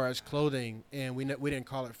farESH Clothing, and we didn't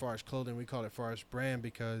call it farESH Clothing. We called it farESH Brand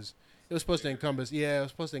because it was supposed to encompass. Yeah, it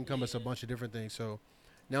was supposed to encompass a bunch of different things. So,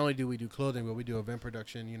 not only do we do clothing, but we do event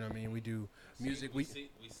production. You know what I mean? We do music. We see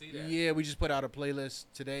that. Yeah, we just put out a playlist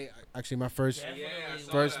today. Actually, my first Definitely I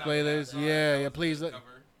saw First that. playlist. I saw that. Yeah, That yeah, was a please good look- cover.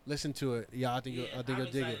 listen to it. Yeah, I think yeah, you'll dig it.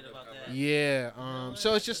 excited about that. Yeah. You know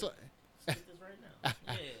So what? it's just like. Skip this right now.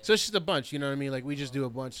 Yeah. So it's just a bunch, you know what I mean? Like we just do a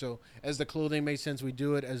bunch. So as the clothing makes sense, we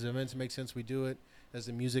do it. As the events make sense, we do it. As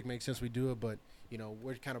the music makes sense, we do it. But you know,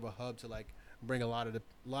 we're kind of a hub to like bring a lot of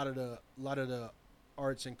the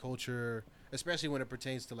arts and culture, especially when it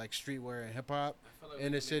pertains to like streetwear and hip hop. I feel like in we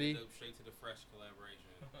the can city. make a dope straight to the fresh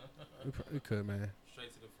collaboration. We could, man.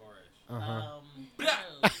 Straight to the farESH.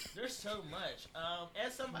 No, there's so much.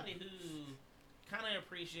 As somebody who kind of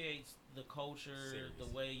appreciates the culture, the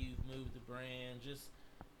way you've moved the brand, just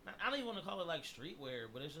I don't even want to call it like streetwear,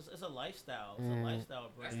 but it's a lifestyle. It's a lifestyle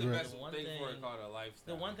brand. That's the best one thing for it called a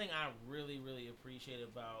lifestyle. The one thing I really, really appreciate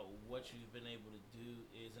about what you've been able to do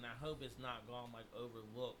is, and I hope it's not gone like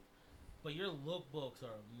overlooked, but your lookbooks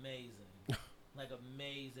are amazing, like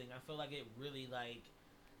amazing. I feel like it really like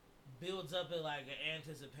builds up in like an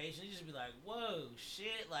anticipation. You just be like, whoa,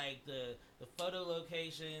 shit! Like the photo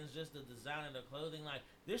locations, just the design of the clothing. Like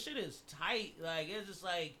this shit is tight. Like it's just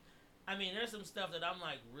like, I mean, there's some stuff that I'm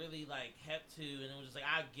like really like hep to, and it was just like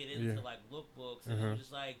I get into like lookbooks, and it was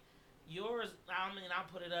just like yours. I mean, I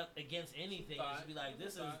put it up against anything. Just be like,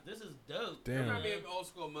 this is dope. Damn. Remind me of old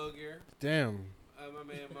school Mo Gear. Damn. My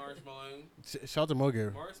man Morris Malone. Shout out to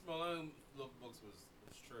Mogear. Morris Malone lookbooks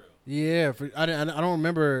was true. Yeah, I don't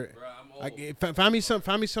remember. Bro, I'm old. Find me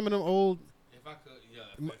some of them old. If I could,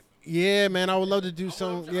 yeah. Yeah, man, I would love to do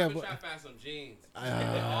some. Yeah, I'm but trying to find some jeans. no.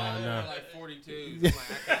 They're like 42s. I'm like,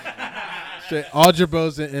 I can't. Straight, all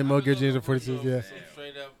Jabros and I'm Mogear jeans are looking for 42s. some- Yeah. Some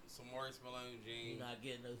straight up, some Morris Malone You're jeans. not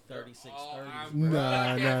getting no 36, Oh, 30s. I'm- Nah,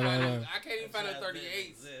 I can't nah, find nah, no- nah. I can't even find no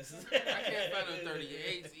 38s. I can't find no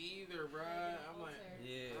 38s either, bro. I'm like,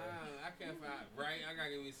 Yeah. I can't find. Right? I gotta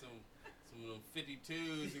give me some of them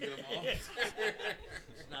 52s to get them all.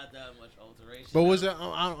 It's not that much alteration. But was it?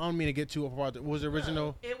 I don't mean to get too apart. Was the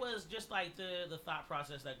original? It was just like the thought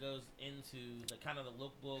process that goes into the kind of the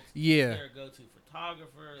lookbooks. Yeah. Their go-to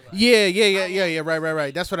photographer. Like, Yeah.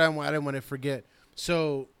 Right. That's what I didn't want to forget.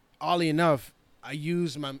 So, oddly enough, I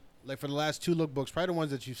use my for the last two lookbooks, probably the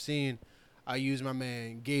ones that you've seen. I use my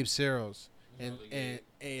man Gabe Searles, and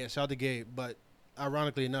shout out to Gabe. But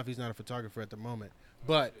ironically enough, he's not a photographer at the moment.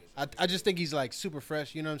 But I just think he's like super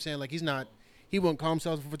fresh. You know what I'm saying? Like he wouldn't call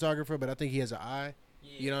himself a photographer, but I think he has an eye.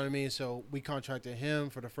 Yeah. You know what I mean? So we contracted him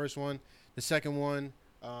for the first one. The second one,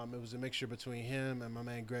 it was a mixture between him and my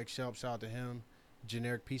man Greg Shelp. Shout out to him.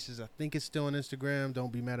 Generic Pieces. I think it's still on Instagram.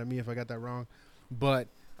 Don't be mad at me if I got that wrong. But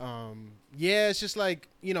yeah, it's just like,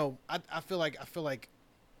 you know, I feel like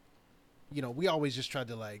you know, we always just tried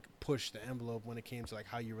to like push the envelope when it came to like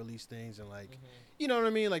how you release things and like you know what I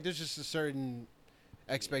mean? Like there's just a certain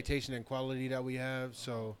expectation and quality that we have.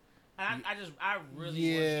 So I really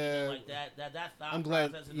Yeah. want you to like that thought I'm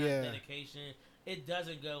glad- process and yeah. that dedication. It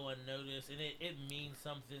doesn't go unnoticed, and it means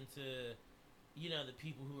something to, you know, the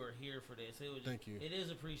people who are here for this. It was Thank you. It is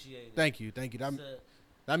appreciated. Thank you.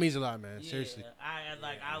 That means a lot, man. Yeah, Seriously.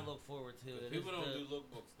 I look forward to it. People It's don't the- do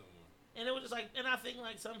lookbooks no more. And it was just like, and I think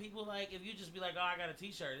like some people like, if you just be like, oh, I got a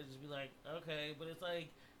T-shirt, it just be like, okay, but it's like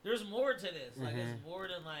there's more to this. Like it's more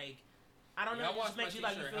than like, I don't know. I It watched just my makes you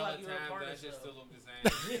like you t-shirt feel hella like you're a times, part that of shit stuff. still look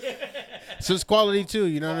the same. So it's quality too,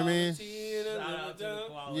 you know what I mean? Shout out to the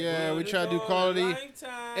quality. Yeah, we try to do quality.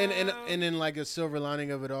 And then like a silver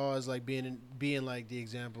lining of it all is like being like the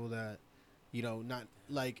example that you know, not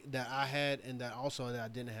like that I had and that also that I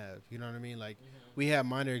didn't have. You know what I mean? Like we have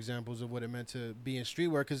minor examples of what it meant to be in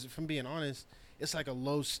streetwear. Because from being honest, it's like a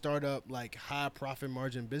low startup, like high profit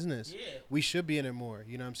margin business. Yeah. We should be in it more.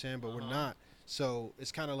 You know what I'm saying? But we're not. So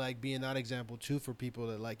it's kind of like being that example too for people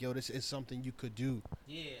that like, yo, this is something you could do.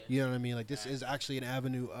 Yeah. You know what I mean? Like this is actually an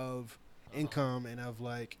avenue of income and of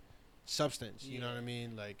like substance. You know what I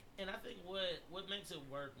mean? Like. And I think what makes it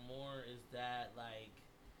work more is that like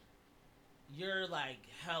you're like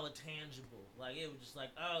hella tangible. Like it was just like,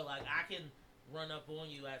 oh, like I can run up on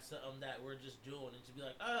you at something that we're just doing and to be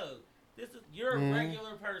like, oh, this is you're a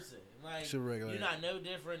regular person. Like you're not no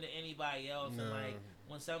different than anybody else. No. And like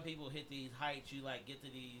when some people hit these heights, you like get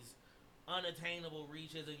to these unattainable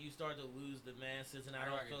reaches and you start to lose the masses. And I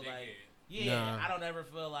don't feel like I don't ever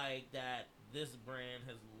feel like that this brand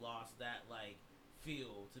has lost that like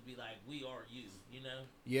feel to be like we are you know.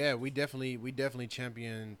 Yeah, we definitely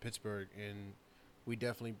champion Pittsburgh, and we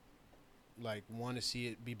definitely like want to see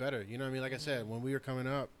it be better. You know what I mean? Like I said, when we were coming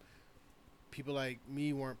up, people like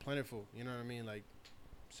me weren't plentiful. You know what I mean? Like,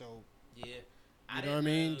 so yeah, you know what I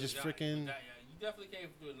mean? Just freaking. You definitely came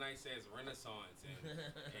through a nice ass renaissance,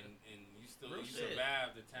 and you still Real shit.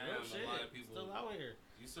 survived the time. Real a lot of people still out here.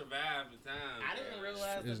 You survived the time. I didn't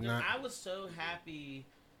realize that. I was so happy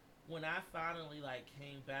when I finally like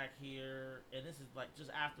came back here, and this is like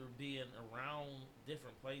just after being around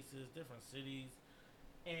different places, different cities,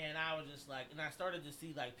 and I was just like, and I started to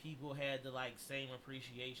see like people had the like same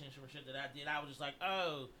appreciation for shit that I did. I was just like,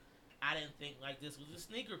 oh, I didn't think like this was a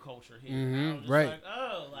sneaker culture here. I was just like,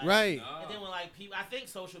 oh, like, right. And then when like people, I think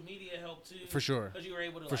social media helped too, for sure, because you were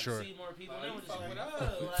able to see more people. And it was just like,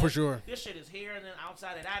 oh, like, for sure, this shit is here. And then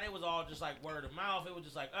outside of that, it was all just like word of mouth. It was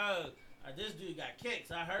just like, oh. This dude got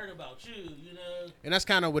kicks. I heard about you, you know. And that's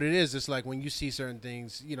kind of what it is. It's like when you see certain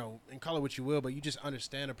things, you know, and call it what you will, but you just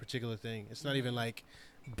understand a particular thing. It's not even like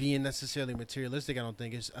being necessarily materialistic. I don't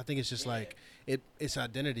think I think it's just like it's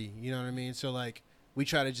identity. You know what I mean? So like we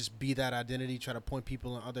try to just be that identity. Try to point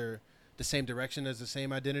people in the same direction as the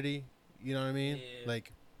same identity. You know what I mean? Yeah.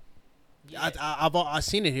 Like. Yeah. I've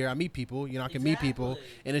seen it here. I meet people. You know, I can meet people,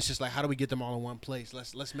 and it's just like, how do we get them all in one place?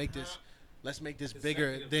 Let's make this. Let's make this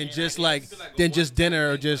bigger than just just dinner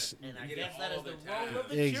or just. And I guess that is the role of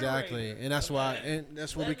the exactly, curator. and that's why, and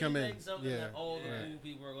that's where we come in. Yeah, that all the cool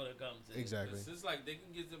people are gonna come to. Exactly. It's like they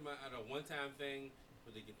can get them at a one-time thing,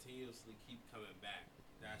 but they continuously keep coming back.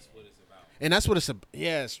 That's what it's about. And that's what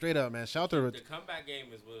it's straight up, man. Shout out to the comeback game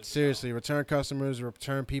is what it's seriously about. Return customers,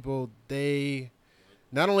 return people. They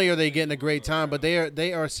not only are they getting a great time, but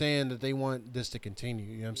they are saying that they want this to continue.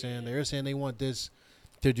 You know what I'm saying? They're saying they want this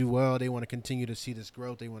to do well. They want to continue to see this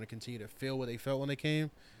growth. They want to continue to feel what they felt when they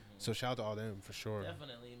came. So shout out to all them for sure.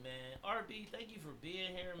 Definitely, man. RB, thank you for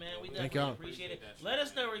being here, man. We Thank definitely y'all. appreciate it. Let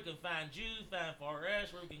us know where we can find you, find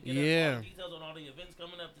farESH, where we can get all the details on all the events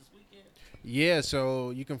coming up this weekend. Yeah,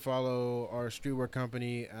 so you can follow our streetwear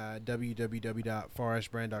company at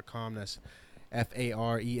www.fareshbrand.com. That's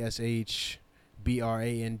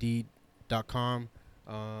FARESHBRAND.com.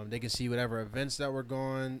 They can see whatever events that we're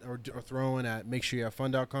going or throwing at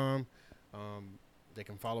makesure-you-have-fun.com. They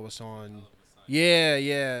can follow us on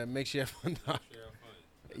make sure you have fun.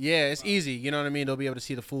 Yeah, it's easy. You know what I mean? They'll be able to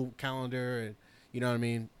see the full calendar, and you know what I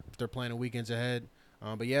mean, if they're planning weekends ahead.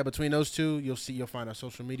 But yeah, between those two, you'll find our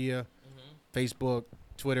social media, Facebook,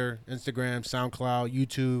 Twitter, Instagram, SoundCloud,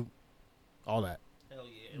 YouTube, all that. Hell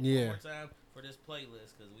yeah. And one more time for this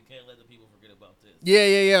playlist, because we can't let the people forget about this.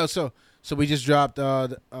 Yeah. So we just dropped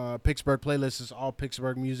Pittsburgh playlist. It's all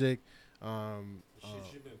Pittsburgh music.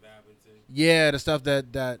 Yeah, the stuff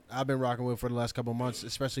that I've been rocking with for the last couple of months,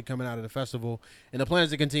 especially coming out of the festival. And the plan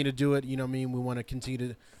is to continue to do it. You know what I mean? We want to continue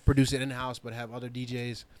to produce it in-house, but have other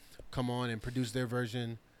DJs come on and produce their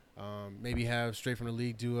version. Maybe have Straight from the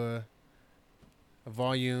League do a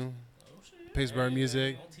volume. Pittsburgh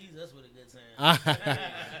music. Don't tease us with a good time.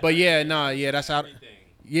 But that's how.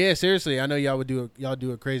 Yeah, seriously, I know y'all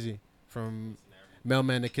do it crazy from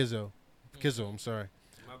Mailman to Kizzo, I'm sorry.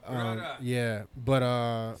 Yeah, but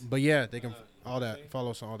yeah, they can all that.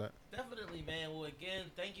 Follow us on all that. Definitely, man. Well, again,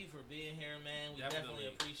 thank you for being here, man. We definitely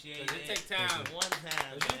appreciate it. It takes time. One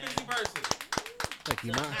time. You're a busy person. Thank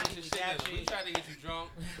you, man. We try to get you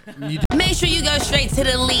drunk. Make sure you go straight to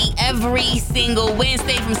the league every single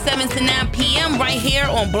Wednesday from 7 to 9 p.m. right here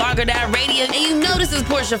on Blogger Radio. And you know this is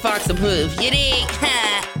Portia Fox approved. You dig?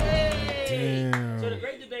 So the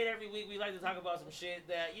great debate every week, we like to talk about some shit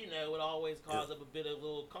that, you know, would always cause up a bit of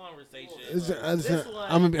little conversation.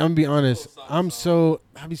 I'm gonna be honest. I'll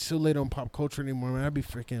be so late on pop culture anymore, man. I be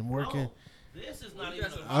freaking working. This is not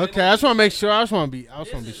even okay, I just want to make sure. I just want to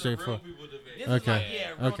be straightforward. This Okay. is like, yeah,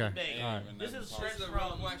 real Okay. debate. All right. This is This stretch is a real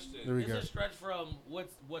from question. There we this go. is stretch from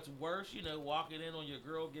what's worse, you know, walking in on your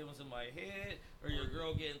girl giving somebody head, or your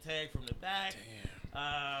girl getting tagged from the back.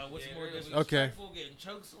 What's Yeah, more really. disrespectful, getting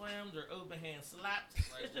choke slammed or open hand slapped?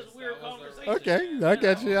 Like, It's just what's weird that? What's the- conversation. Okay, I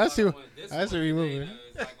got you. I see. This I see where one you today, moving. though,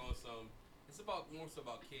 It's like on some. It's about more so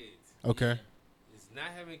about kids. Okay. Is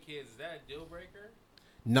not having kids, is that a deal breaker?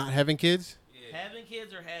 Not having kids. Yeah. Having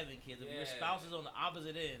kids or having kids, if your Yeah. spouse is on the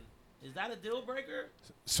opposite end, is that a deal breaker?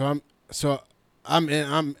 If I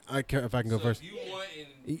can go So first. if you want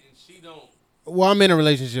and she don't. Well, I'm in a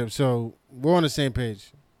relationship, so we're on the same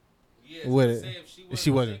page. Yeah. With so it. say if she If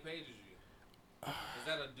she wasn't wasn't. on the same page as you, is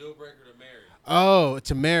that a deal breaker to marry? Oh,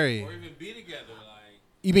 to marry. Or even be together? Like,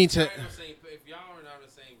 You mean if y'all to? ain't on the same, if y'all aren't on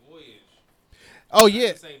the same voyage. Oh not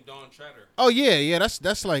yeah. The same Dawn Treader. Oh yeah.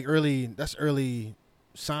 That's like early. That's early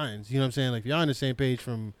signs. You know what I'm saying? Like if y'all on the same page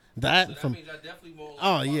from that. So that From means I definitely won't.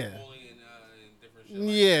 Oh, like, yeah. Only in different shit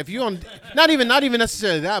like yeah. If you on, not even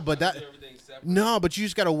necessarily that, but that. that. Do everything separate. No, but you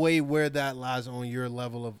just gotta weigh where that lies on your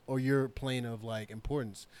level of or your plane of like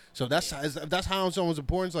importance. So if that's how someone's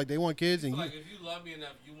importance, like they want kids, and So you like if you love me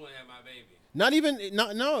enough, you wouldn't have my baby. not even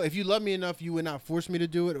no. If you love me enough, you would not force me to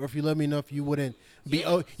do it, or if you love me enough, you wouldn't be. Yeah,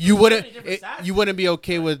 Oh, so you there's wouldn't. so many different sides You to wouldn't be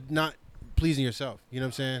okay with not pleasing yourself. You know what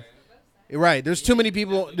I'm saying? Right. There's too many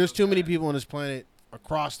people. There's too many people on this planet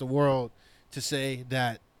across the world to say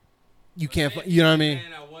that you But can't. say if You know what I you're a mean?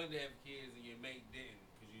 Man, I wanted to have kids and your mate didn't.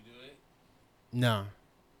 Could you do it? No.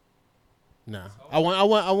 No. I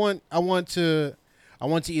want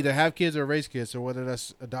to either have kids or raise kids. So whether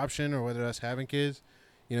that's adoption or whether that's having kids,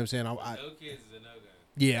 you know what I'm saying? No kids is a no go.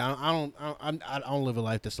 Yeah, I don't live a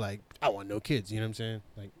life that's like I want no kids. You know what I'm saying?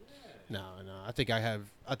 Like, no.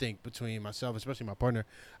 I think between myself, especially my partner,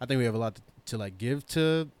 I think we have a lot to like give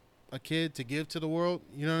to a kid, to give to the world.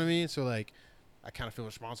 You know what I mean? So like, I kind of feel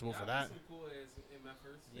responsible for that. Some cool ass in my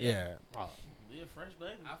first. Yeah. Oh, Be a fresh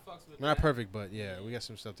baby. I fucks with not that. perfect, but yeah, we got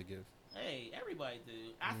some stuff to give. Hey, everybody do.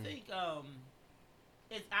 I think I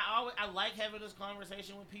like having this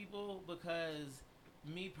conversation with people because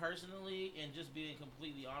me personally, and just being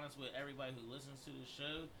completely honest with everybody who listens to the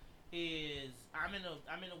show, is I'm in a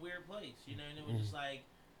weird place, you know, and it was just like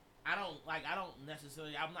I don't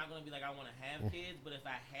necessarily, I'm not gonna be like I want to have kids, but if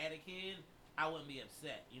I had a kid, I wouldn't be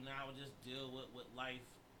upset, you know. I would just deal with what life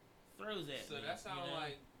throws at me. So that sounds you know?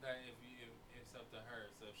 like that if it's up to her.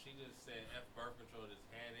 So if she just said F birth control, just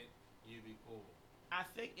had it, you'd be cool. I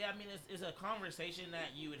think, I mean, it's a conversation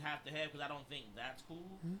that you would have to have because I don't think that's cool.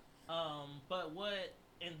 But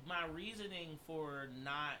and my reasoning for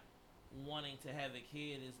not wanting to have a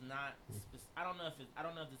kid is not, I don't know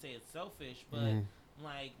if to say it's selfish, but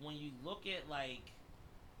like when you look at like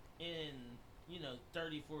in,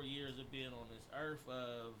 34 years of being on this earth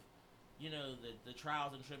of, the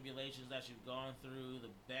trials and tribulations that you've gone through,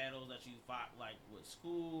 the battles that you fought like with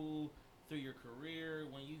school, through your career,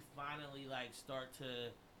 when you finally like start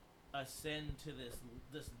to ascend to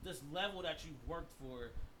this level that you've worked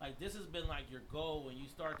for, like this has been like your goal, and you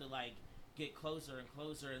start to like get closer and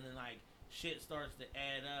closer, and then like shit starts to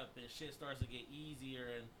add up and shit starts to get easier,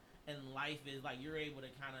 and life is like you're able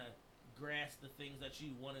to kind of grasp the things that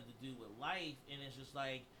you wanted to do with life, and it's just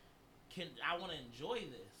like I want to enjoy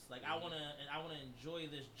this, like I want to enjoy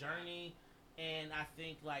this journey. And I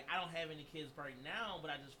think, like, I don't have any kids right now,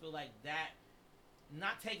 but I just feel like that,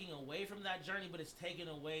 not taking away from that journey, but it's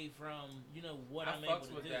taking away from, what I'm able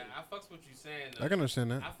to do. That. I fucks what you saying. I can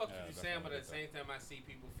understand that. I fucks what you saying, but at the same time, I see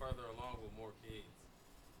people further along with more kids.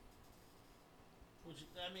 Which,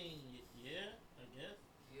 I mean, yeah, I guess.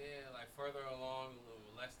 Yeah, like further along,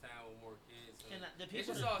 less time with more kids. So And the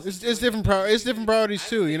people It's different. It's different priorities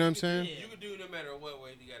too. You know what I'm saying? You can do no matter what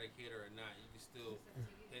way you got a kid or not. You can still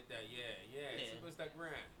hit that. Yeah. It's that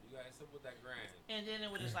grind. You got to simple that grind. And then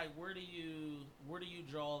it was just like, where do you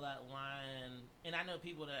draw that line? And I know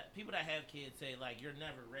people that have kids say like, you're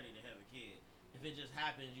never ready to have a kid. If it just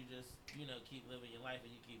happens, you just keep living your life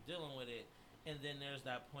and you keep dealing with it. And then there's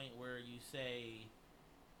that point where you say,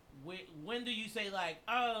 when do you say like,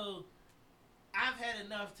 oh, I've had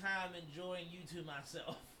enough time enjoying you to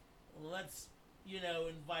myself. Let's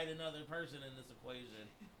invite another person in this equation.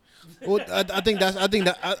 Well, I think that.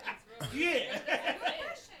 Yeah.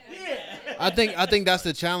 I think that's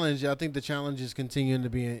the challenge. I think the challenge is continuing to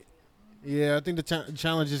be. Yeah, I think the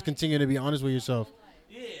challenge is continuing to be honest with yourself.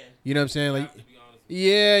 Yeah. You know what I'm saying? Like,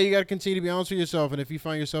 yeah, you gotta continue to be honest with yourself. And if you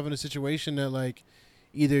find yourself in a situation that like,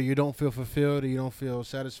 either you don't feel fulfilled or you don't feel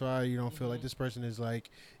satisfied, you don't feel like this person is like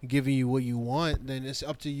giving you what you want, then it's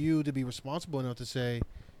up to you to be responsible enough to say,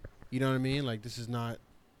 you know what I mean? Like, this is not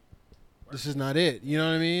it. You know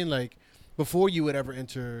what I mean? Like, before you would ever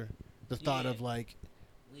enter the thought Yeah. of like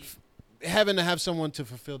We- having to have someone to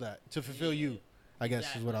fulfill Yeah. you. I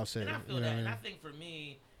guess is what I'll say. And I feel you know that, what I and I mean? think for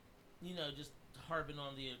me, just harping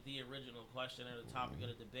on the original question or the topic of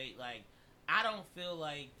the debate, like I don't feel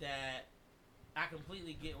like that. I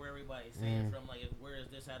completely get where everybody's saying from, like, where is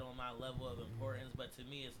this at on my level of importance? But to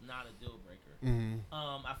me, it's not a deal breaker.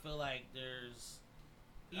 I feel like there's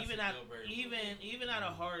even at a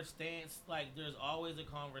hard stance, like there's always a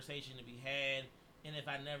conversation to be had. And if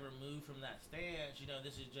I never move from that stance,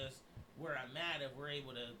 this is just where I'm at. If we're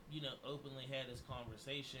able to, openly have this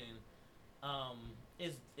conversation,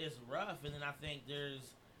 it's rough. And then I think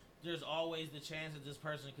there's always the chance that this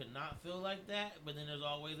person could not feel like that, but then there's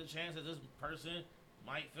always a chance that this person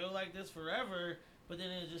might feel like this forever. But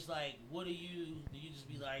then it's just like, what do you just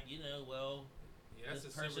be like, well, that's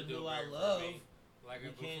this a super person deal who I breaker for love, me. Like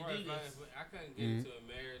you before, can't do if this. I couldn't get into a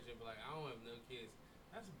marriage and be like, I don't have no kids.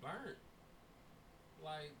 That's burnt.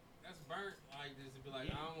 Like that's burnt. Like just to be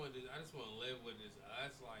like, I don't want to. I just want to live with this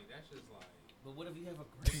us. Like that's just like. But what if you have a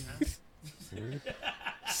great time?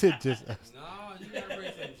 Sit just. No, you gotta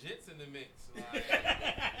bring some jits in the mix. Like,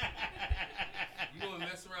 you gonna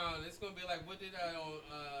mess around. It's gonna be like, what did I on?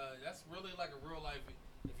 That's really like a real life.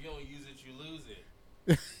 If you don't use it, you lose it.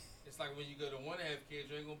 It's like when you go to want to have kids,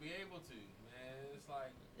 you ain't gonna be able to. Man, it's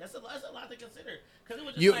like that's a lot to consider. Because it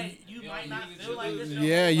was just you you might don't not use it, feel you like lose this. it.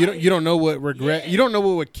 Yeah, you don't know what regret. Yeah. You don't know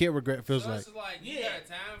what kid regret feels so like. it's like you got a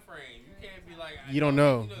time frame. You can't be like You don't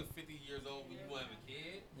know. You know, 50 years old when you want to have a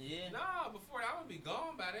kid. Yeah. Nah, before that, I would be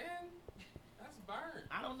gone by then. That's burnt.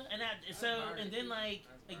 I don't know, and then like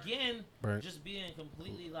again, Burnt. just being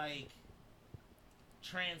completely like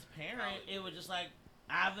transparent. It was just like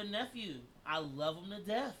I have a nephew. I love him to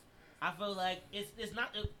death. I feel like it's not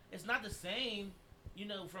the same,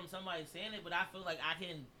 from somebody saying it, but I feel like I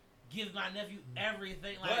can give my nephew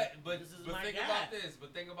everything. Like, But this is but my think guy. about this. But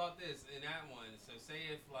think about this in that one. So say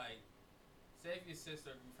if your sister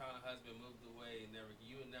found a husband, moved away, and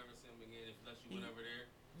you would never see him again unless you went over there.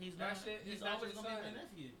 He's That not. shit He's is not always your gonna be son. my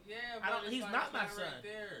nephew. Yeah, I but don't. it's He's like, not it's my son. Right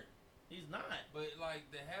there. He's not. But like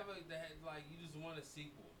like you just want a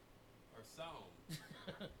sequel or something.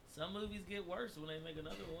 Some movies get worse when they make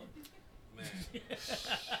another one. Man,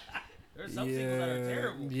 There's some sequels that are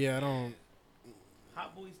terrible. Yeah, I don't.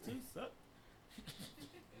 Hot Boys 2 suck.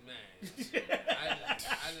 man,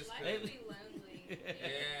 I just Life couldn't. would be lonely.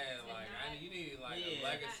 Yeah, like you need like Yeah. a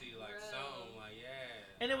legacy, like Bro. something, like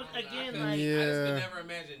And it was, I again, couldn't- like- I just Yeah. could never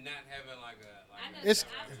imagine not having like a. I know. It's-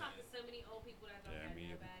 I've talked to so many old people that don't Yeah, have me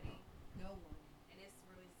either. nobody. No one. And it's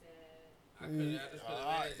really sad. I just couldn't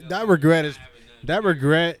imagine, that like, regret not is having nothing that to do.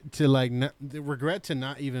 regret to like not, the regret to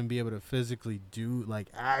not even be able to physically do like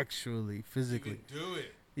actually You physically. can do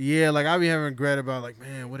it. Yeah, like I be having regret about like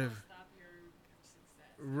man, what if Stop your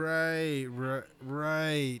success. right. Work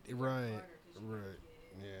harder 'cause you have a Right.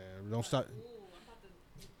 kid. Yeah, don't stop. Ooh, I'm about to.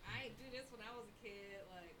 I ain't do this when I was a kid.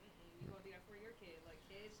 Like, you gonna do that for your kid? Like,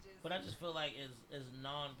 kids just. But I just feel like as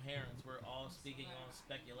non-parents, we're all speaking on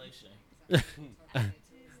speculation.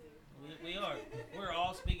 We are. We're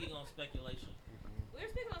all speaking on speculation. We're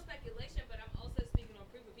speaking on speculation, but I'm also speaking on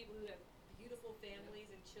proof of people who have beautiful families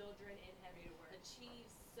and children and have achieved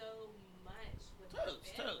so much with their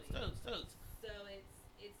families. Totes. So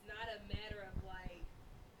it's not a matter of like,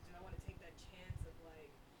 do I want to take that chance of like.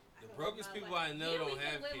 The can brokest live my people life. I know Yeah, don't we can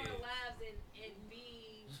have live kids. our lives and be.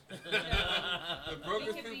 The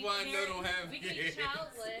brokest we can people I know don't have we can be kids.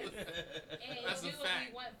 childless and That's do a what fact.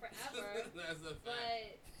 we want forever. That's a fact.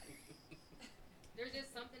 But there's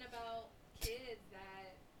just something about kids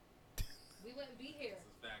that we wouldn't be here.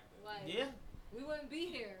 That's a fact. though. Like Yeah. we wouldn't be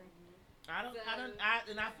here.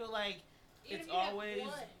 And I feel like Even it's if you have always, one,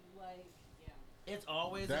 like it's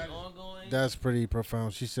always That- an ongoing. That's pretty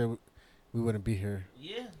profound. She said we wouldn't be here.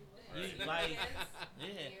 Yeah. You, like, yeah.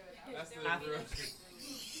 That's the I- real.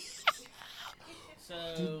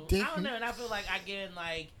 So I don't know, and I feel like again,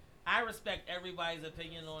 like I respect everybody's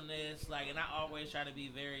opinion on this, like, and I always try to be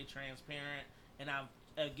very transparent. And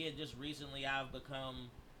just recently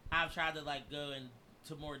I've tried to like go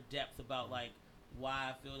into more depth about like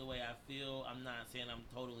why I feel the way I feel. I'm not saying I'm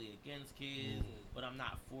totally against kids, but I'm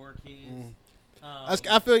not for kids.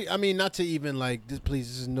 I feel. I mean, not to even like this. Please,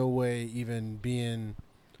 this is no way even being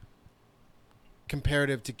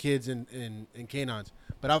comparative to kids and canines.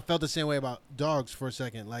 But I felt the same way about dogs for a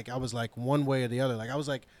second. Like I was like one way or the other. Like I was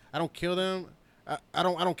like, I don't kill them. I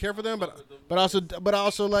don't care for them. But I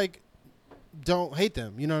also like don't hate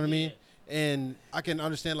them. You know what I mean? And I can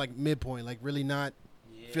understand like midpoint, like really not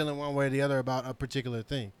feeling one way or the other about a particular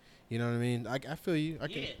thing. You know what I mean? I feel you.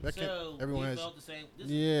 So everyone we has. felt the same.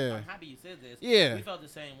 Yeah. I'm happy you said this. Yeah. We felt the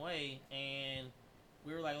same way, and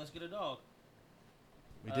we were like, let's get a dog.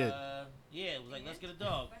 We did. Yeah, it was like, let's get a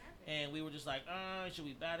dog. And we were just like, should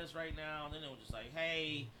we buy this right now? And then it was just like,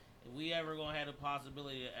 hey, if we ever gonna have the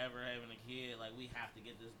possibility of ever having a kid, like we have to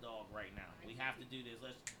get this dog right now. We have to do this.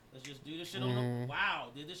 Let's just do this shit on the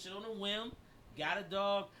did this shit on a whim. Got a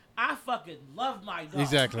dog. I fucking love my dog.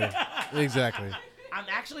 Exactly. I'm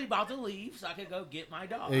actually about to leave so I can go get my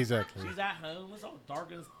dog. Exactly. She's at home. It's all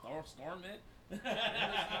dark and stormy.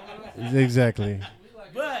 Exactly.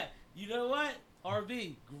 But you know what?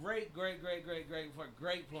 RB, great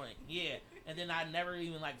point. Yeah. And then I never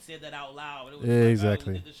even like said that out loud. It was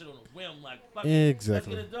exactly. Like, we did this shit on a whim, like fuck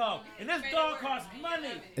exactly. Let's get a dog. And this dog costs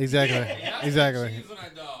money. Exactly. Yeah. Exactly. Oh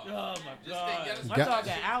my god. My dog got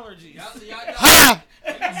allergies. Ha!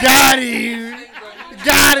 Got him.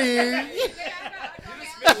 Got him. You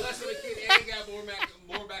just spent less on a kid and got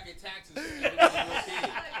more back in taxes than you did on your kid.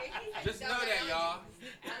 Just know that, y'all.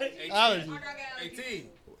 Hey, T,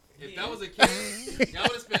 if that was a kid, y'all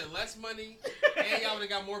would have spent less money and y'all would have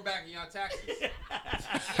got more back in y'all taxes. Y'all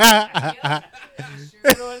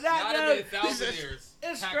would have been thousandaires.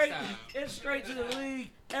 It's straight to the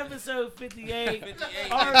league. Episode 58. 58. Get the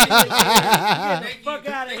fuck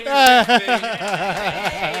out of here.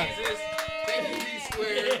 Thank you,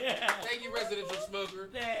 D-Squared. Thank you, Residential Smoker.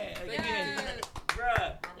 Yeah. Thank you.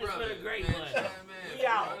 Bruh, it's been a great one.